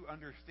once you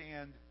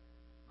understand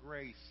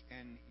grace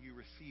and you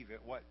receive it,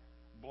 what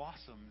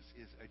blossoms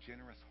is a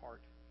generous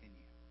heart in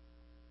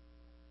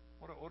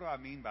you. What do I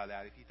mean by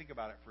that? If you think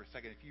about it for a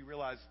second, if you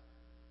realize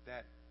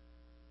that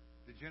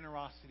the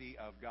generosity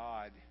of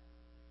God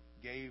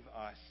gave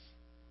us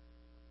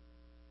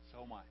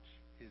so much,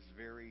 His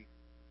very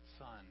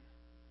Son,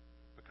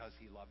 because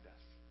He loved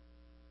us.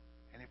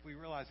 And if we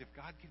realize if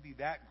God could be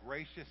that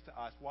gracious to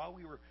us while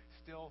we were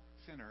still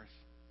sinners,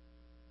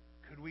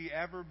 could we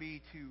ever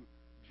be too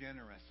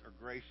generous or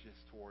gracious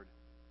toward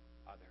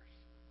others?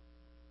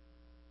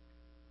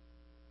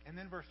 And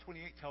then verse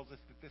 28 tells us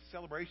that this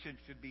celebration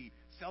should be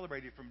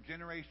celebrated from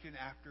generation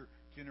after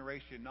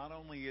generation. Not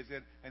only is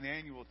it an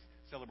annual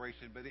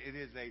celebration, but it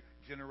is a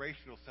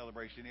generational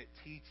celebration. It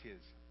teaches.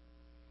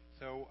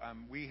 So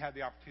we had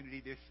the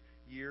opportunity this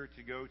year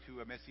to go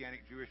to a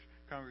Messianic Jewish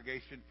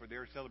congregation for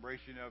their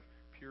celebration of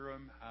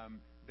Purim.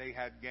 They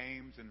had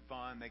games and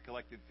fun. They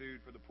collected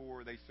food for the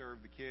poor. They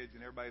served the kids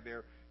and everybody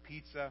there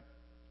pizza.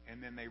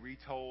 And then they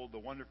retold the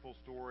wonderful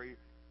story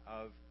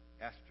of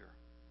Esther.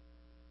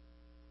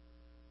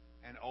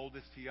 And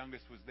oldest to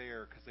youngest was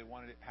there because they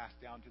wanted it passed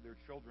down to their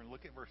children.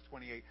 Look at verse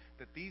 28,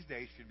 that these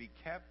days should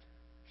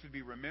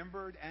be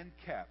remembered and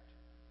kept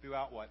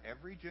throughout what?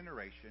 Every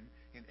generation,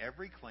 in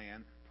every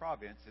clan,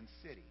 province, and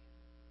city.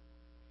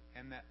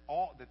 And that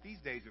these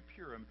days of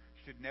Purim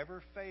should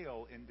never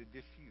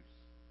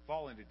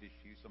fall into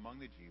disuse among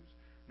the Jews,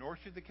 nor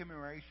should the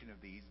commemoration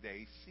of these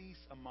days cease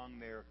among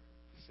their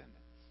descendants.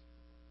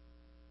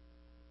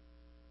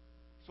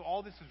 So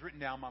all this was written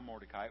down by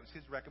Mordecai. It was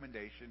his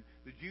recommendation.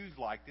 The Jews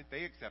liked it.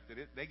 They accepted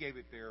it. They gave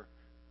it their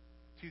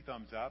 2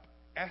 thumbs up.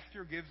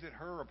 Esther gives it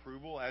her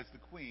approval as the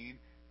queen,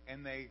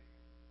 and they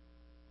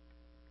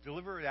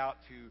deliver it out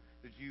to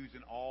the Jews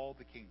in all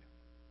the kingdom.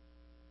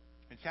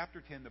 In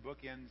chapter 10, the book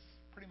ends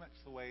pretty much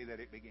the way that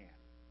it began.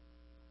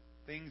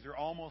 Things are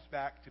almost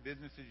back to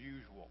business as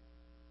usual.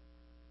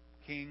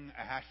 King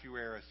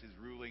Ahasuerus is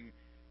ruling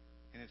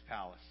in his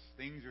palace.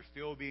 Things are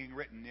still being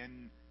written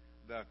in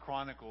the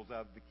chronicles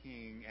of the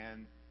king,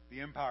 and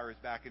the empire is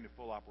back into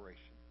full operation.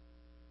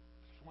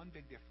 There's one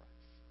big difference.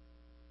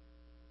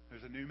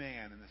 There's a new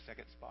man in the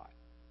second spot,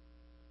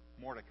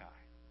 Mordecai.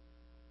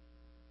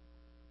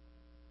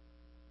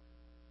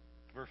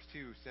 Verse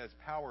 2 says,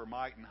 power,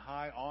 might, and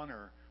high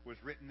honor was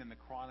written in the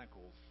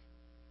chronicles.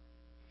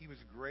 He was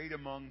great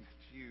among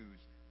the Jews,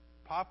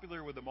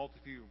 popular with the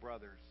multitude of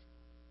brothers.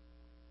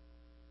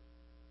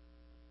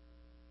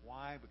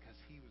 Why? Because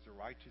he was a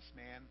righteous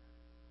man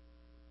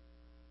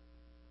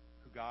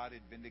who God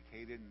had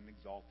vindicated and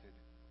exalted,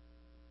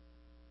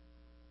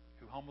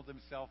 who humbled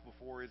himself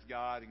before his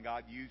God, and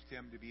God used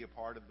him to be a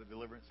part of the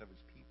deliverance of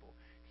his people.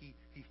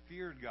 He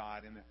feared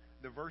God, and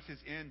the verses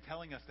end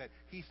telling us that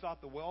he sought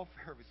the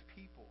welfare of his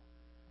people,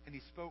 and he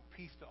spoke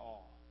peace to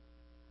all.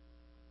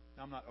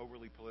 Now, I'm not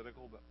overly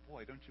political, but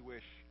boy, don't you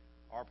wish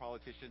our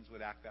politicians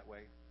would act that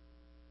way?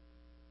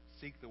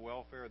 Seek the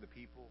welfare of the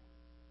people,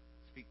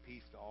 speak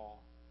peace to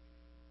all.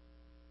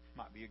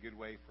 Might be a good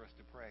way for us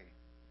to pray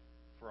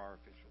for our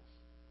officials.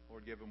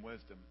 Lord, give them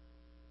wisdom.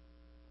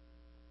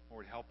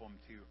 Lord, help them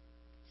to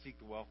seek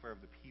the welfare of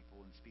the people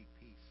and speak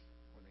peace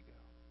when they go.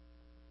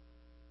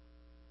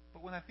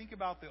 But when I think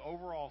about the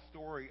overall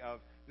story of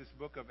this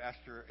book of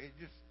Esther,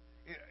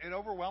 it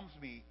overwhelms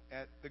me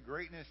at the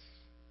greatness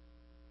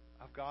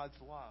of God's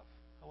love,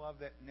 a love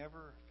that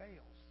never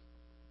fails,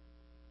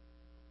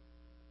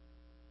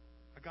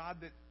 a God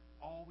that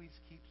always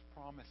keeps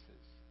promises,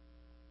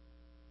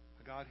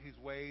 a God whose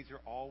ways are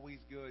always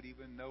good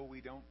even though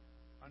we don't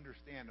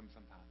understand them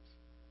sometimes,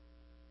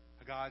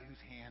 a God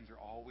whose hands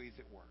are always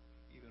at work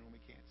even when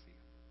we can't see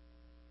them.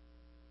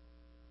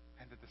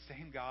 And that the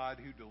same God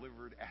who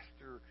delivered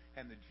Esther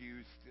and the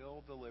Jews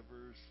still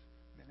delivers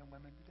men and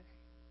women today.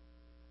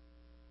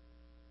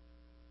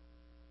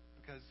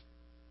 Because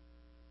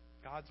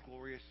God's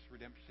glorious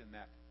redemption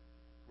that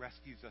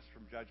rescues us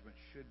from judgment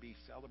should be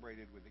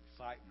celebrated with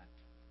excitement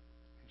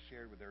and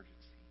shared with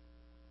urgency.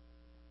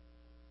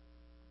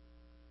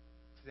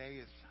 Today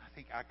is,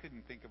 I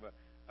couldn't think of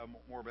a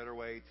more better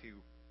way to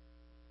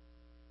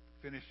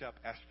finish up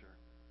Esther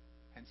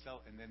and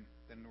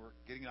then we're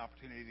getting an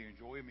opportunity to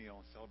enjoy a meal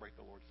and celebrate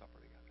the Lord's Supper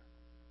together.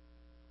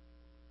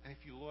 And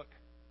if you look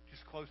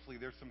just closely,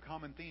 there's some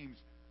common themes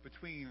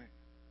between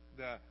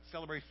the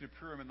celebration of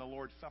Purim and the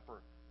Lord's Supper.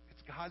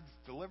 It's God's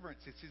deliverance.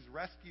 It's his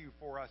rescue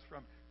for us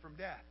from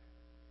death.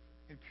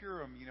 In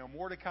Purim,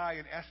 Mordecai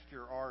and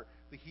Esther are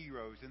the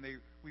heroes, and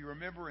we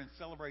remember and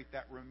celebrate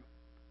that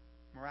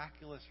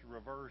miraculous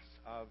reverse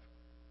of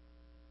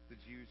the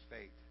Jews'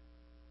 fate.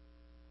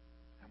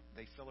 And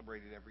they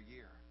celebrate it every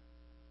year.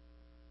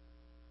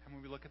 And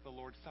when we look at the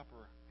Lord's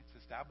Supper,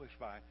 it's established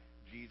by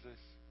Jesus.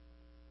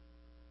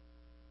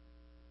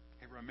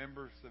 It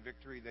remembers the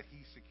victory that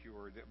he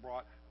secured, that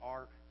brought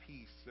our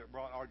peace, that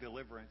brought our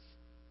deliverance.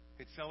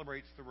 It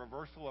celebrates the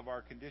reversal of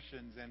our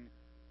conditions, and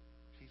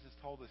Jesus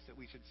told us that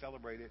we should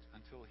celebrate it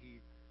until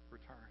he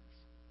returns.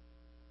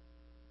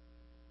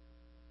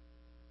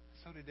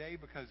 So today,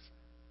 because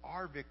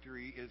our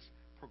victory is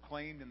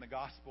proclaimed in the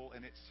gospel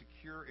and it's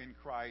secure in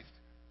Christ,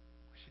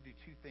 we should do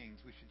two things.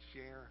 We should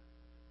share,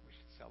 we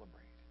should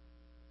celebrate.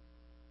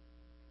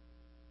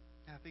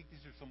 And I think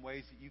these are some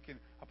ways that you can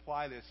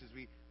apply this as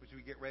we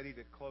get ready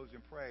to close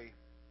and pray.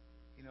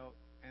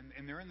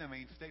 And they're in the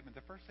main statement.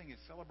 The first thing is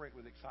celebrate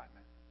with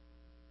excitement.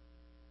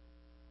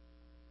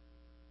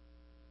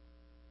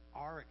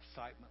 Our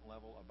excitement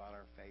level about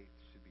our faith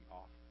should be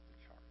off the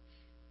charts.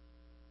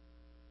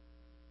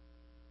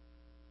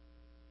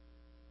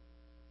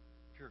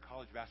 If you're a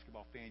college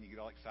basketball fan, you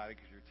get all excited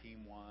because your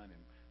team won,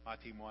 and my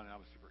team won, and I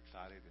was super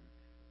excited.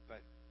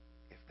 But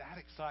if that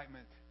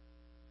excitement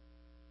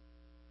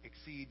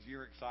exceeds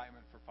your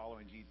excitement for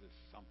following Jesus,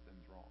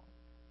 something's wrong.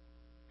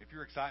 If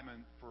your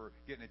excitement for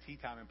getting a tee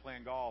time and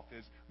playing golf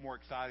is more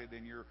excited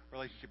than your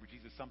relationship with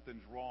Jesus,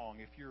 something's wrong.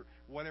 If your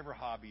whatever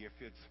hobby, if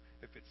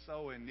it's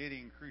sewing,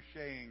 knitting,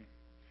 crocheting,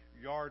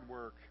 yard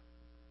work,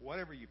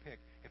 whatever you pick,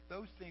 if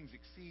those things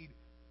exceed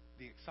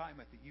the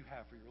excitement that you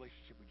have for your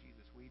relationship with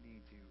Jesus, we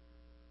need to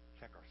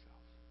check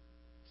ourselves.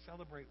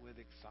 Celebrate with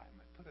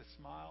excitement. Put a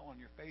smile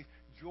on your face,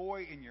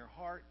 joy in your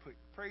heart. Put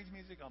praise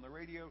music on the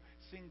radio.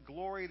 Sing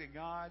glory to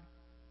God.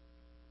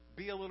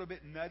 Be a little bit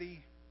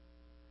nutty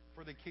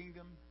for the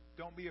kingdom.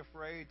 Don't be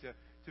afraid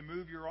to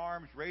move your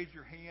arms, raise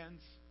your hands.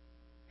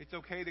 It's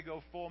okay to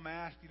go full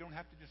mast. You don't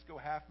have to just go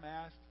half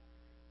mast.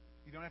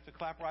 You don't have to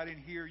clap right in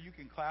here. You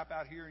can clap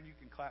out here and you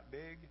can clap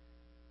big.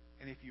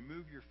 And if you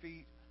move your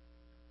feet,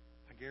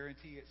 I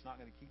guarantee it's not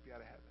going to keep you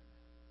out of heaven.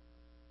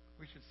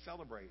 We should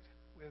celebrate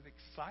with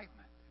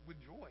excitement, with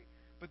joy.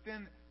 But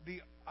then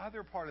the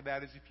other part of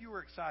that is if you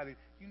are excited,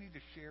 you need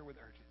to share with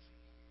urgency.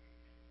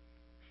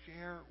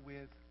 Share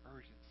with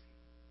urgency.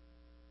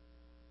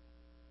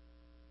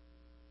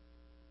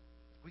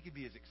 We could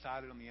be as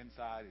excited on the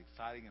inside,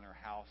 exciting in our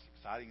house,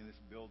 exciting in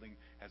this building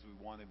as we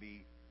want to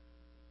be.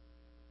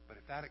 But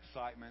if that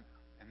excitement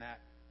and that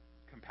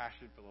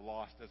compassion for the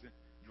lost doesn't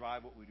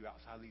drive what we do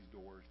outside these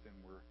doors, then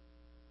we're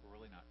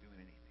really not doing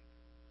anything.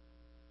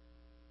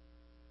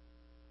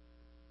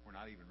 We're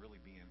not even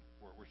really being,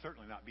 we're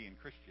certainly not being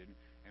Christian,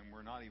 and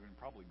we're not even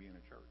probably being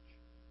a church.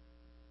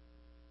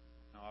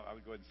 No, I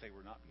would go ahead and say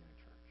we're not being a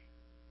church.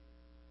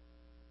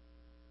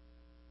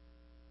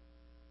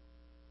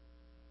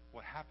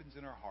 What happens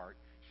in our heart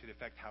should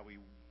affect how we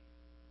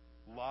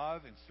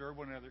love and serve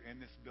one another in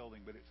this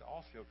building, but it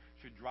also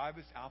should drive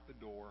us out the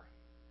door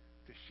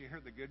to share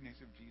the good news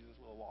of Jesus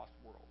with a lost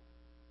world.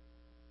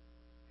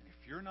 And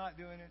if you're not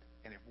doing it,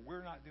 and if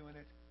we're not doing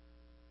it,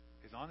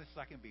 as honest as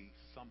I can be,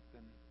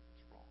 something's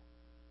wrong.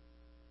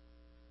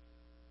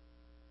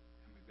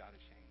 And we've got to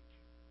change.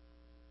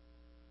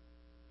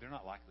 They're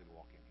not likely to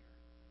walk in here.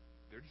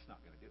 They're just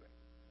not going to do it.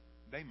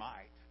 They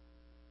might,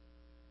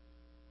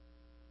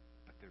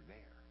 but they're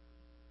there.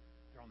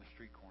 They're on the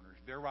street corners.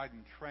 They're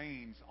riding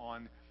trains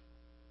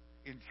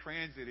in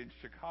transit in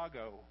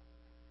Chicago.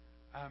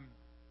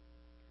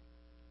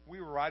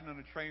 We were riding on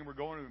a train. We're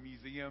going to a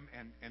museum,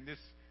 and this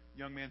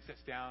young man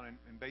sits down,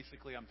 and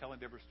basically I'm telling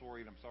Deborah's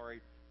story, and I'm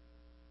sorry,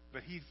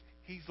 but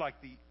he's like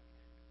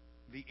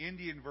the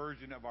Indian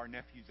version of our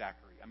nephew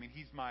Zachary. I mean,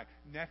 he's my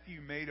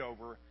nephew made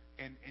over,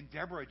 and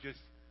Deborah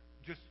just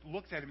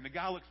looks at him, and the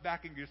guy looks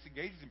back and just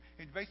engages him,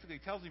 and basically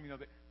tells him,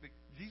 that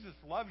Jesus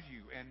loves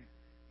you, and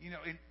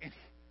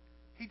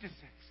he just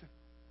says,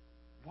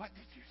 "What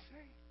did you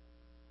say?"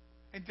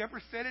 And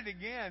Deborah said it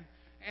again,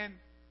 and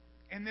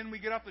then we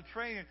get off the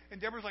train, and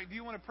Deborah's like, "Do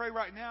you want to pray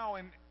right now?"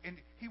 And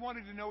he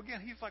wanted to know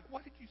again. He's like,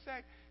 "What did you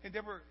say?" And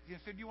Deborah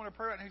said, "Do you want to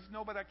pray right now?" He said,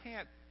 "No, but I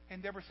can't."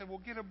 And Deborah said, "Well,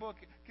 get a book,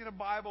 get a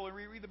Bible, and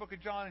read the book of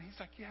John." And he's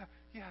like, yeah.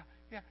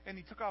 And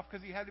he took off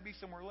because he had to be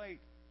somewhere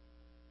late.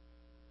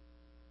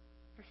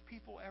 There's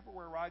people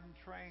everywhere riding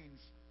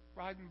trains,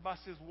 riding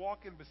buses,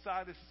 walking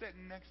beside us,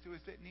 sitting next to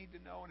us that need to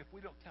know. And if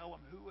we don't tell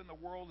them, who in the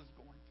world is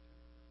going to?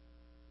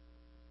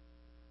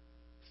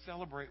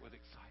 Celebrate with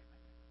excitement.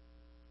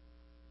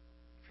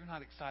 If you're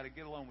not excited,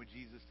 get alone with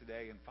Jesus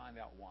today and find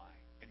out why,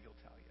 and He'll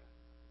tell you.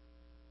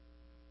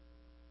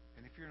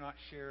 And if you're not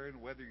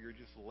sharing, whether you're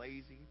just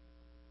lazy,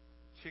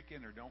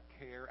 chicken, or don't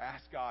care,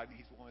 ask God, and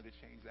He's willing to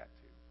change that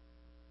too.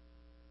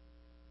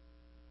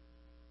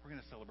 We're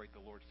going to celebrate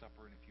the Lord's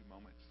Supper in a few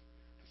moments,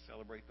 to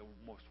celebrate the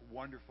most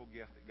wonderful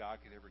gift that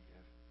God could ever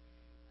give.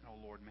 And oh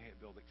Lord, may it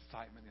build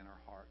excitement in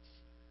our hearts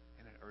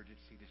and an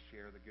urgency to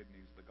share the good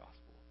news of the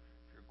gospel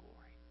for your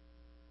glory.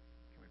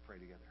 Can we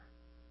pray together?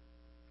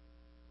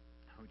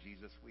 Oh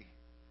Jesus, we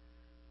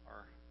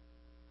are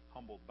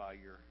humbled by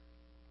your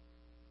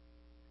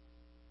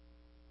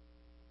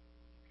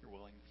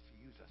willingness to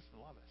use us and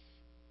love us.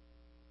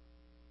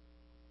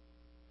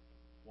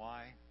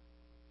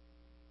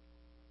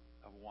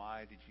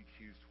 Why did you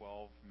choose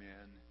 12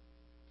 men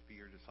to be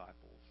your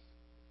disciples?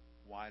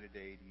 Why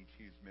today do you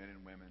choose men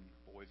and women,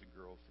 boys and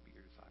girls, to be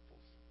your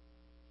disciples?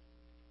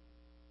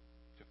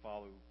 To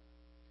follow,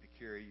 to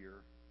carry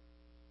your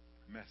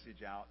message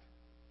out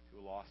to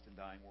a lost and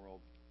dying world.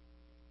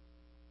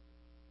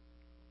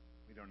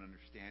 We don't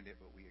understand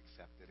it, but we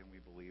accept it and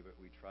we believe it.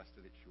 We trust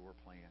that it's your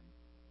plan.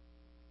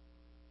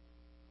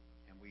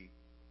 And we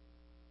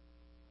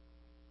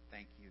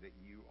thank you that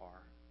you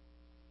are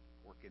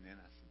working in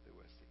us and through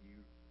us, that you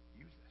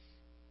use us.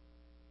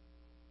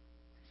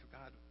 And so,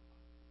 God,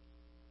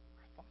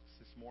 our thoughts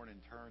this morning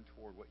turn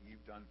toward what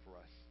you've done for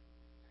us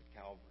at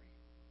Calvary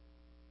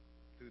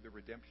through the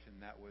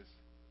redemption that was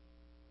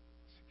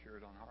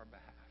secured on our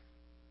behalf.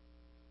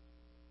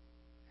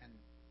 And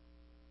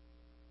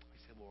we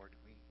say, Lord,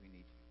 we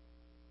need you.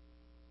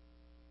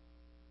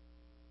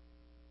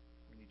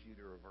 We need you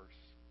to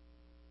reverse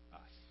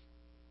us,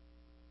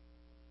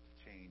 to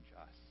change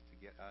us, to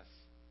get us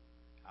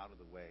out of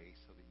the way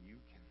so that you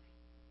can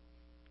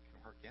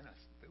work in us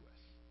and through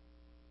us.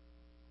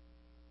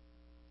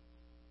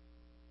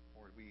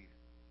 Lord, we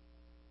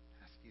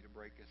ask you to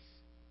break us,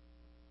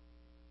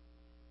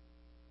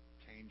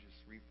 change us,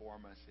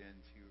 reform us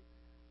into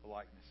the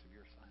likeness of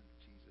your Son,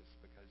 Jesus,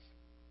 because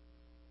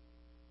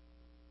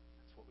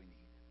that's what we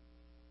need.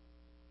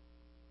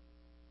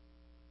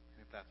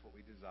 And if that's what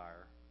we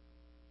desire,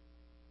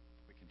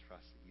 we can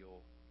trust that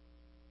you'll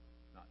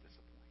not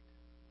disappoint.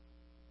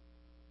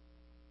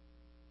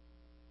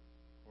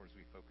 Lord, as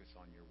we focus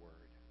on your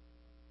word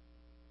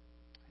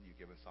and you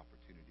give us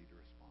opportunity to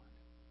respond,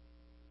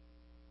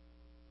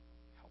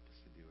 help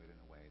us to do it in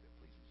a way that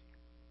pleases you.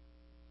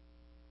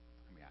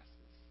 And we ask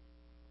this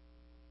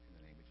in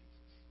the name of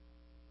Jesus.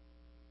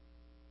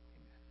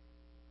 Amen.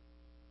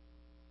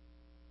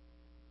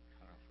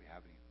 I don't know if we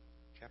have any.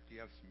 Jeff, do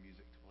you have some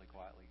music to play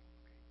quietly?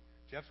 Okay.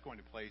 Jeff's going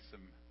to play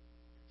some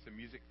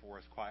music for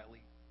us quietly.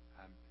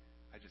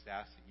 I just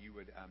ask that you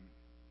would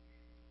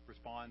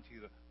respond to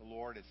the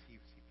Lord as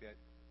He sees fit.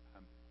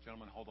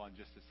 Gentlemen, hold on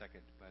just a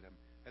second. But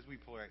as we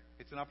pray,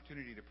 it's an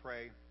opportunity to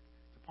pray,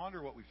 to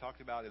ponder what we've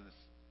talked about in this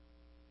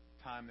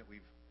time that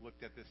we've looked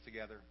at this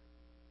together,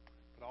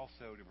 but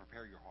also to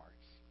prepare your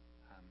hearts.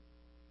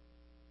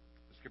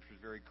 Scripture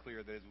is very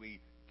clear that as we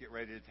get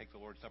ready to take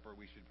the Lord's Supper,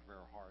 we should prepare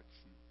our hearts.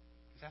 And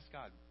just ask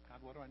God,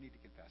 what do I need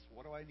to confess?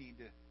 What do I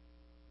need to...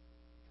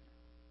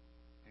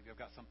 Maybe I've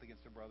got something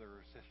against a brother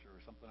or a sister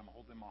or something I'm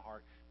holding in my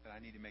heart that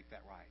I need to make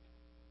that right.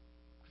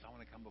 Because I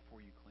want to come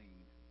before you clean.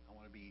 I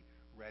want to be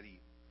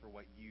ready for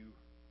what you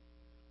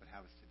would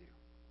have us to do.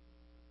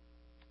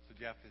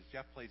 So as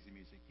Jeff plays the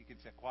music, you can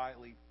sit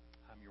quietly.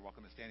 You're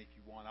welcome to stand if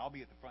you want. I'll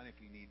be at the front if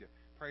you need to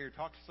pray or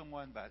talk to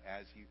someone. But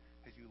as you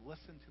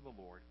listen to the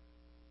Lord,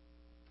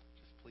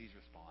 just please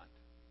respond.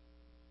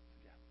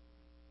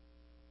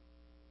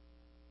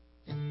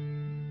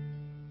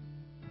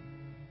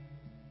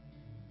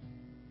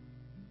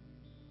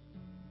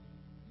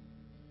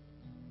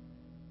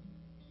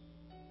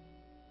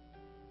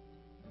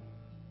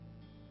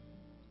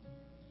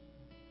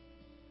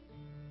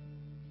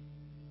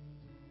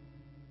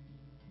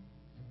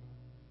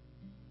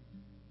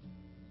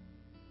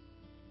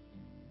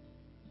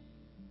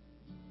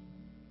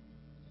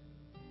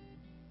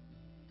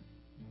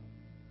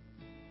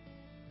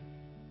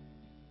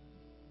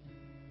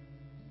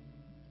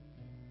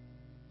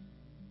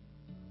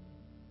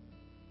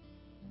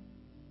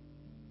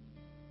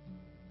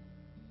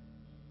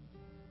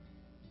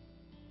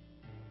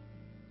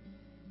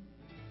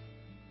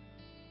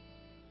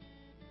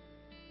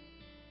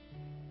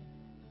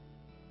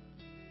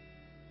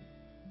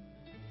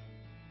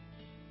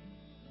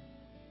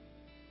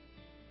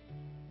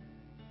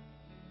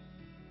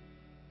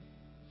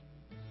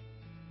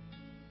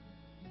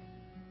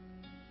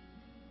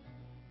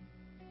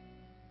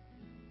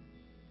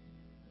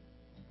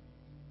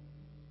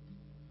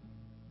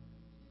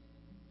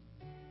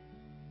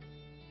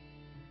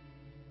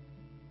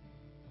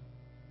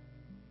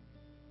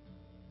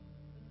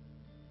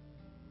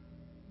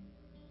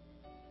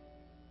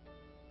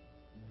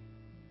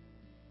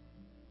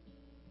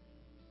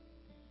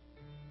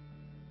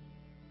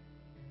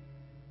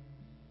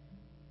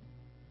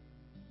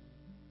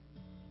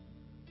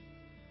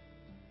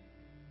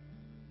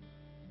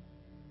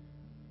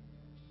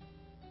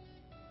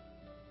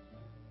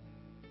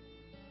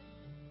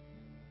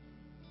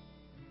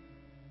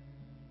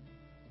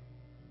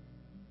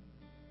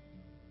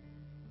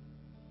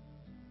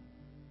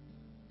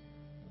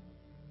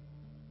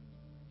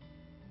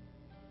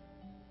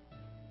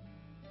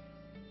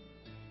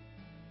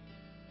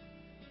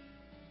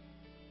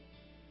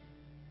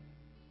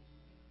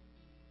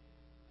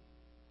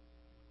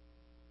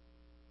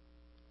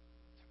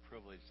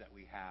 Privilege that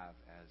we have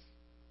as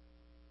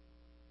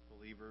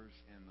believers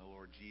in the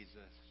Lord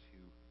Jesus to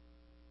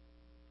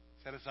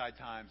set aside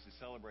times to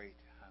celebrate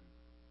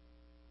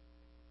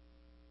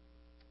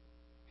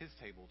His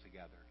table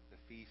together, the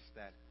feast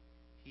that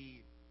He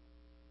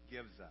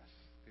gives us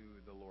through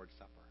the Lord's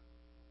Supper.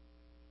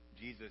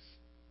 Jesus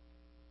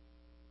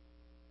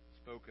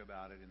spoke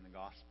about it in the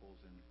Gospels,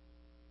 and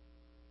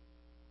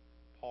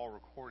Paul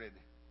recorded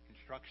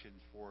instructions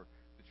for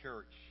the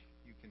church.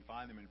 You can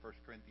find them in 1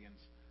 Corinthians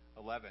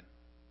 11,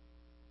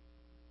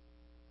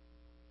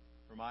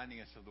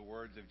 reminding us of the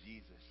words of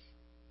Jesus,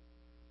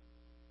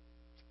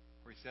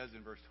 where he says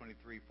in verse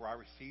 23, "For I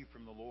received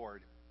from the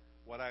Lord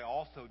what I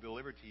also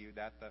delivered to you,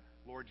 that the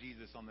Lord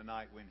Jesus on the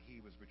night when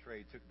he was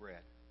betrayed took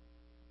bread.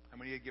 And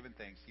when he had given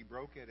thanks, he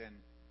broke it and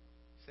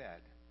said,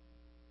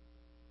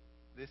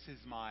 'This is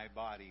my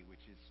body,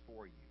 which is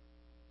for you.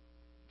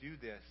 Do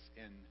this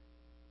in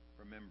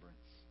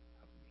remembrance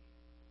of me.'"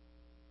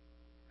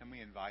 And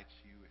we invite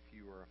you, if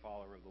you are a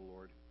follower of the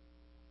Lord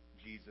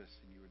Jesus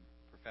and you would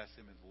profess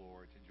Him as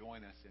Lord, to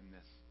join us in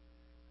this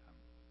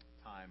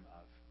time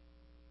of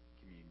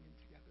communion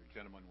together.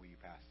 Gentlemen, will you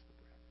pass the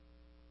bread?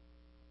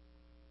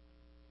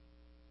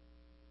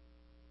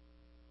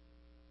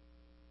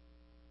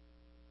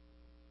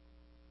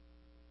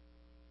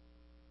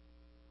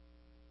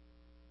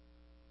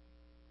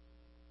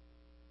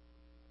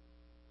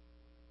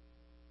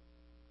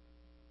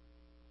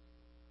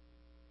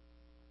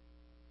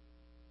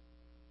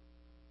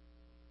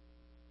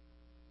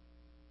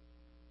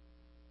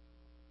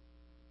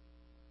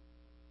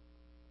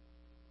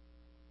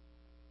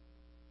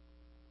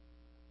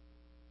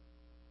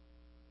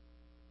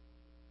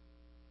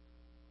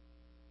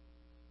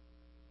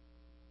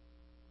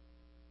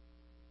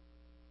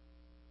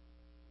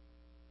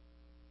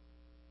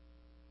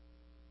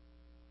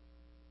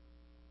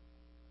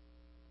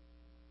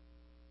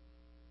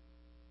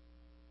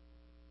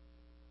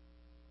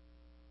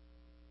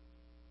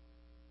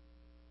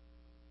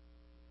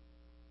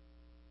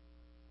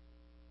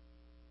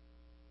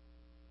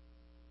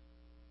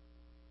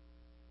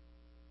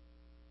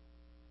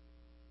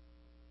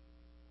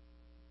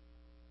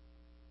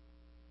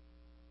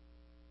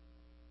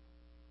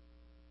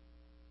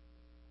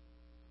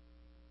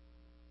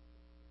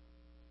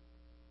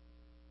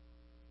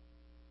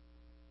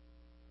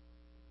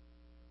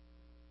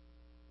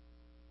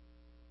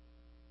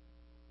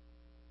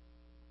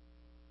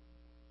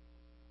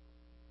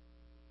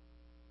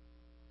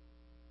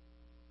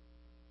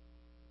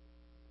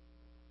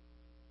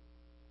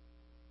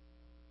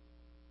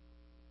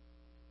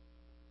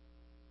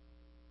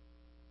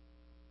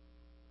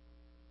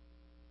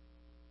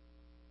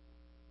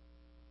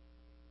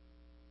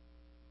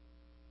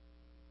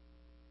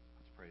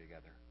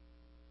 together.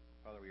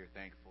 Father, we are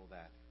thankful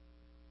that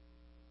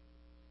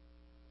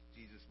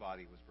Jesus'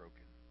 body was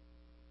broken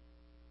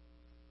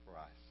for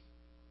us.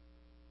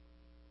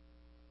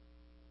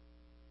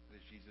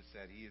 As Jesus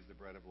said, He is the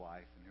bread of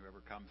life, and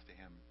whoever comes to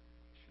Him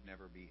should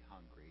never be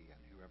hungry,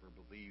 and whoever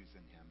believes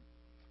in Him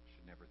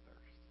should never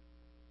thirst.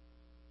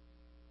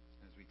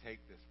 As we take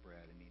this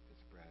bread and eat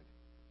this bread,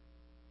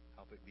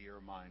 help it be a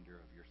reminder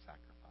of your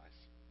sacrifice.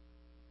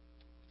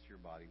 That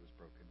your body was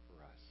broken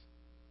for us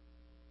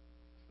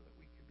so that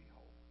we could be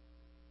whole.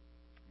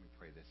 And we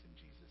pray this in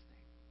Jesus'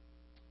 name.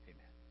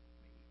 Amen.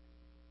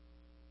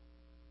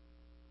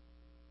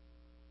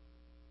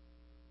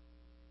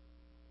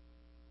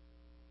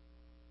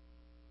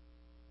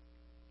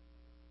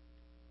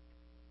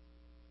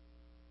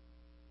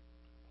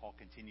 Paul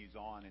continues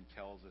on and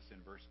tells us in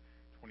verse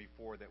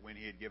 24 that when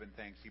he had given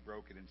thanks, he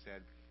broke it and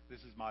said,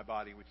 "This is my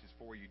body, which is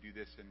for you. Do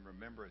this in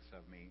remembrance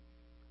of me."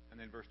 And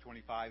then verse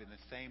 25, in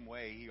the same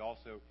way, he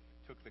also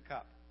took the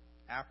cup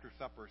after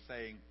supper,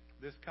 saying,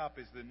 "This cup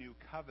is the new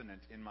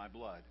covenant in my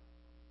blood.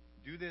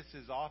 Do this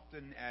as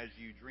often as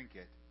you drink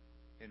it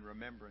in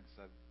remembrance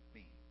of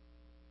me.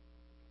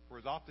 For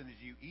as often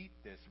as you eat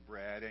this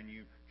bread and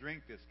you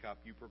drink this cup,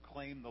 you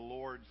proclaim the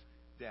Lord's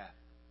death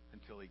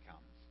until He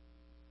comes."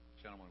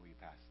 Gentlemen, will you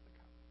pass the cup?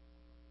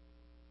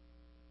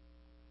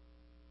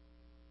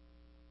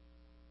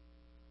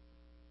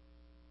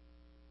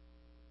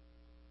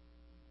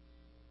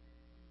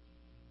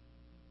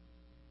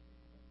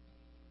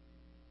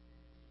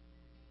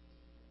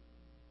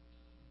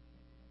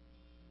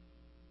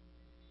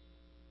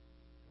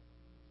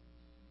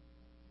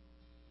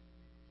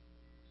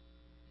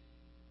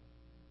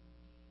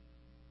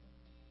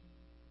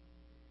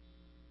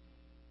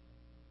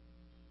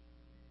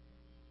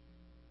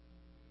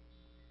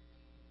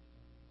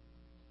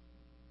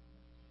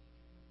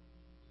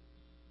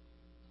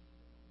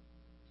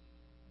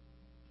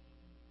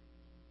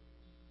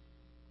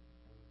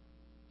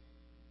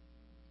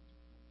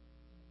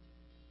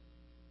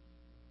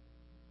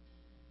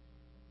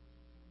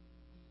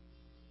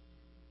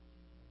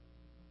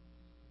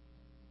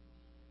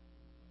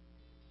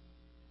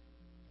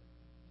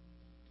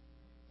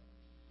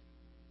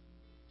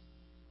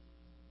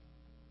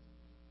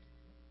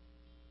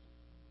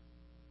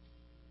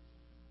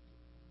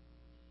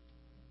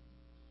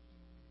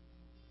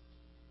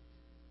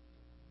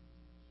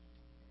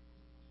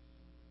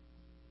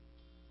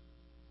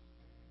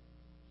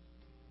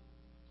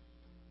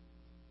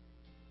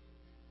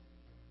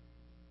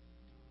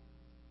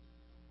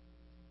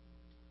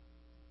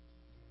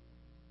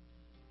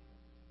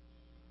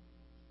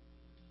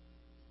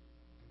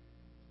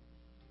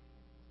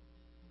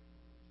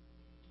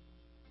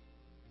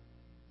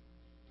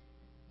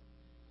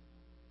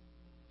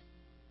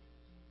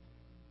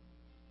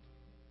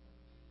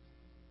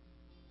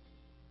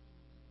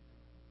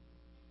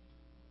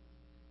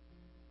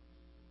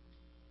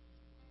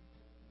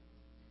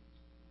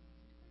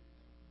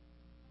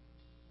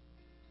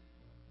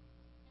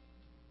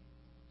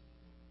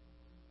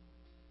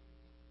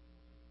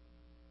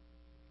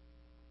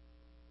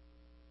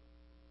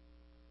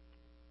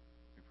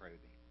 Pray to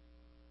Thee.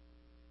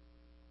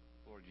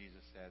 Lord,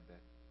 Jesus said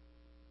that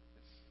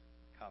this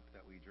cup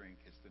that we drink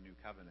is the new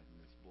covenant in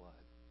His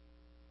blood.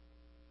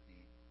 He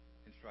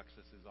instructs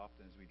us as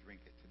often as we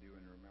drink it to do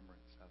in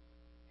remembrance of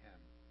Him.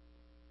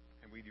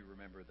 And we do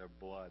remember the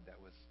blood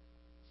that was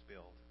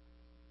spilled.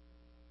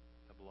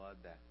 The blood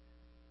that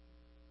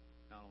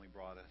not only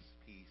brought us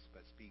peace,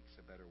 but speaks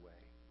a better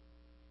way.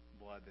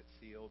 Blood that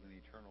sealed an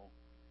eternal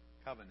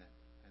covenant,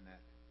 and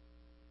that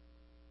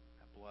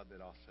blood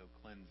that also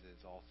cleanses,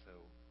 also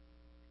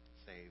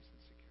saves and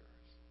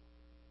secures.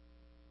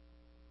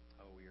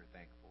 Oh, we are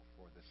thankful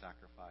for the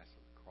sacrifice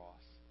of the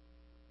cross,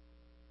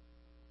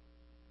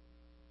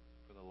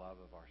 for the love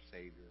of our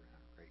Savior and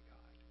our great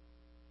God.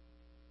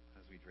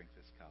 As we drink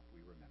this cup,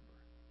 we remember.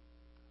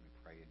 We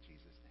pray in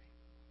Jesus' name.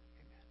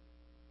 Amen.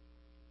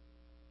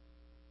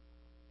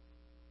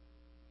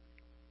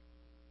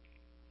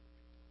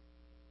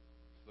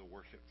 So the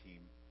worship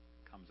team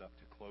comes up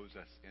to close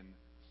us in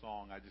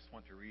song. I just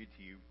want to read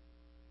to you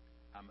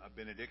a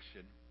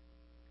benediction.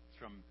 It's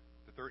from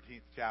the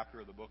 13th chapter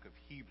of the book of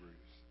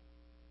Hebrews.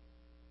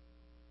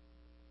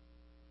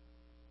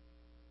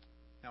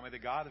 Now may the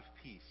God of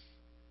peace,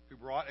 who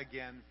brought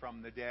again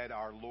from the dead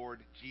our Lord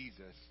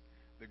Jesus,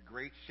 the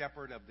great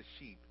shepherd of the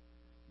sheep,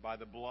 by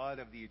the blood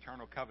of the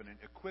eternal covenant,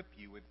 equip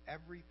you with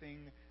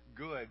everything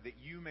good that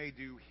you may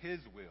do His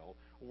will,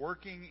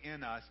 working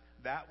in us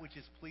that which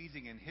is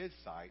pleasing in His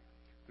sight,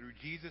 through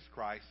Jesus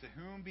Christ, to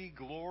whom be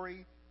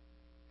glory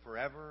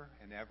forever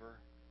and ever.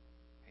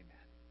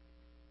 Amen.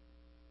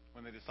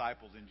 When the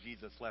disciples and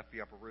Jesus left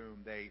the upper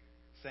room, they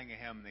sang a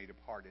hymn and they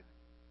departed.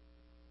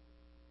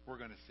 We're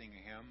going to sing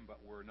a hymn, but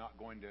we're not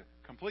going to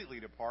completely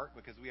depart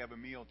because we have a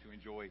meal to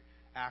enjoy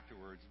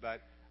afterwards.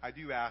 But I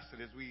do ask that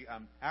as we,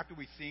 after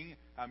we sing,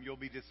 you'll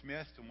be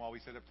dismissed, and while we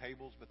set up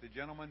tables, but the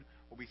gentlemen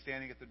will be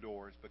standing at the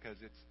doors because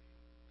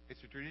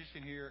it's a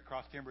tradition here at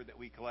Cross Timber that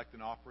we collect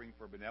an offering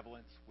for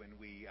benevolence when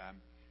we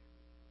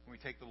when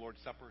we take the Lord's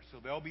Supper. So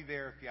they'll be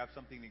there. If you have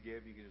something to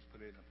give, you can just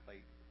put it in a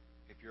plate.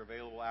 If you're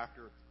available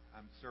after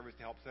service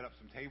to help set up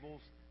some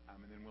tables, and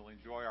then we'll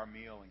enjoy our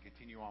meal and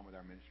continue on with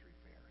our ministry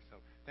fair. So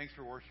thanks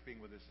for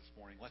worshiping with us this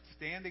morning. Let's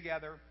stand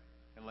together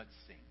and let's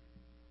sing.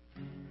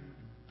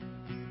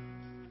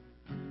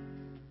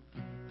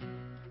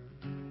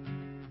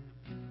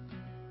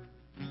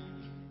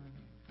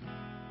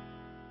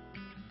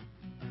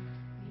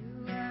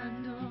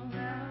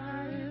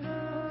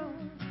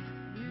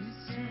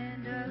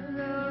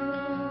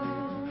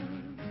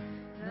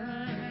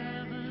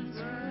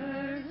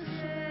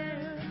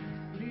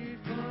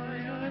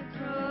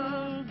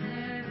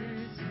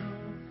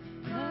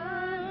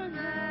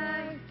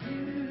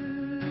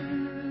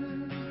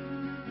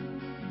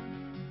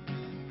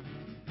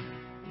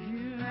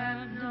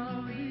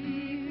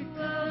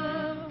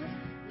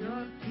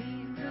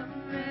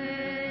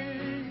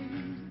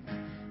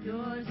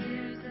 Yours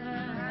is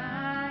the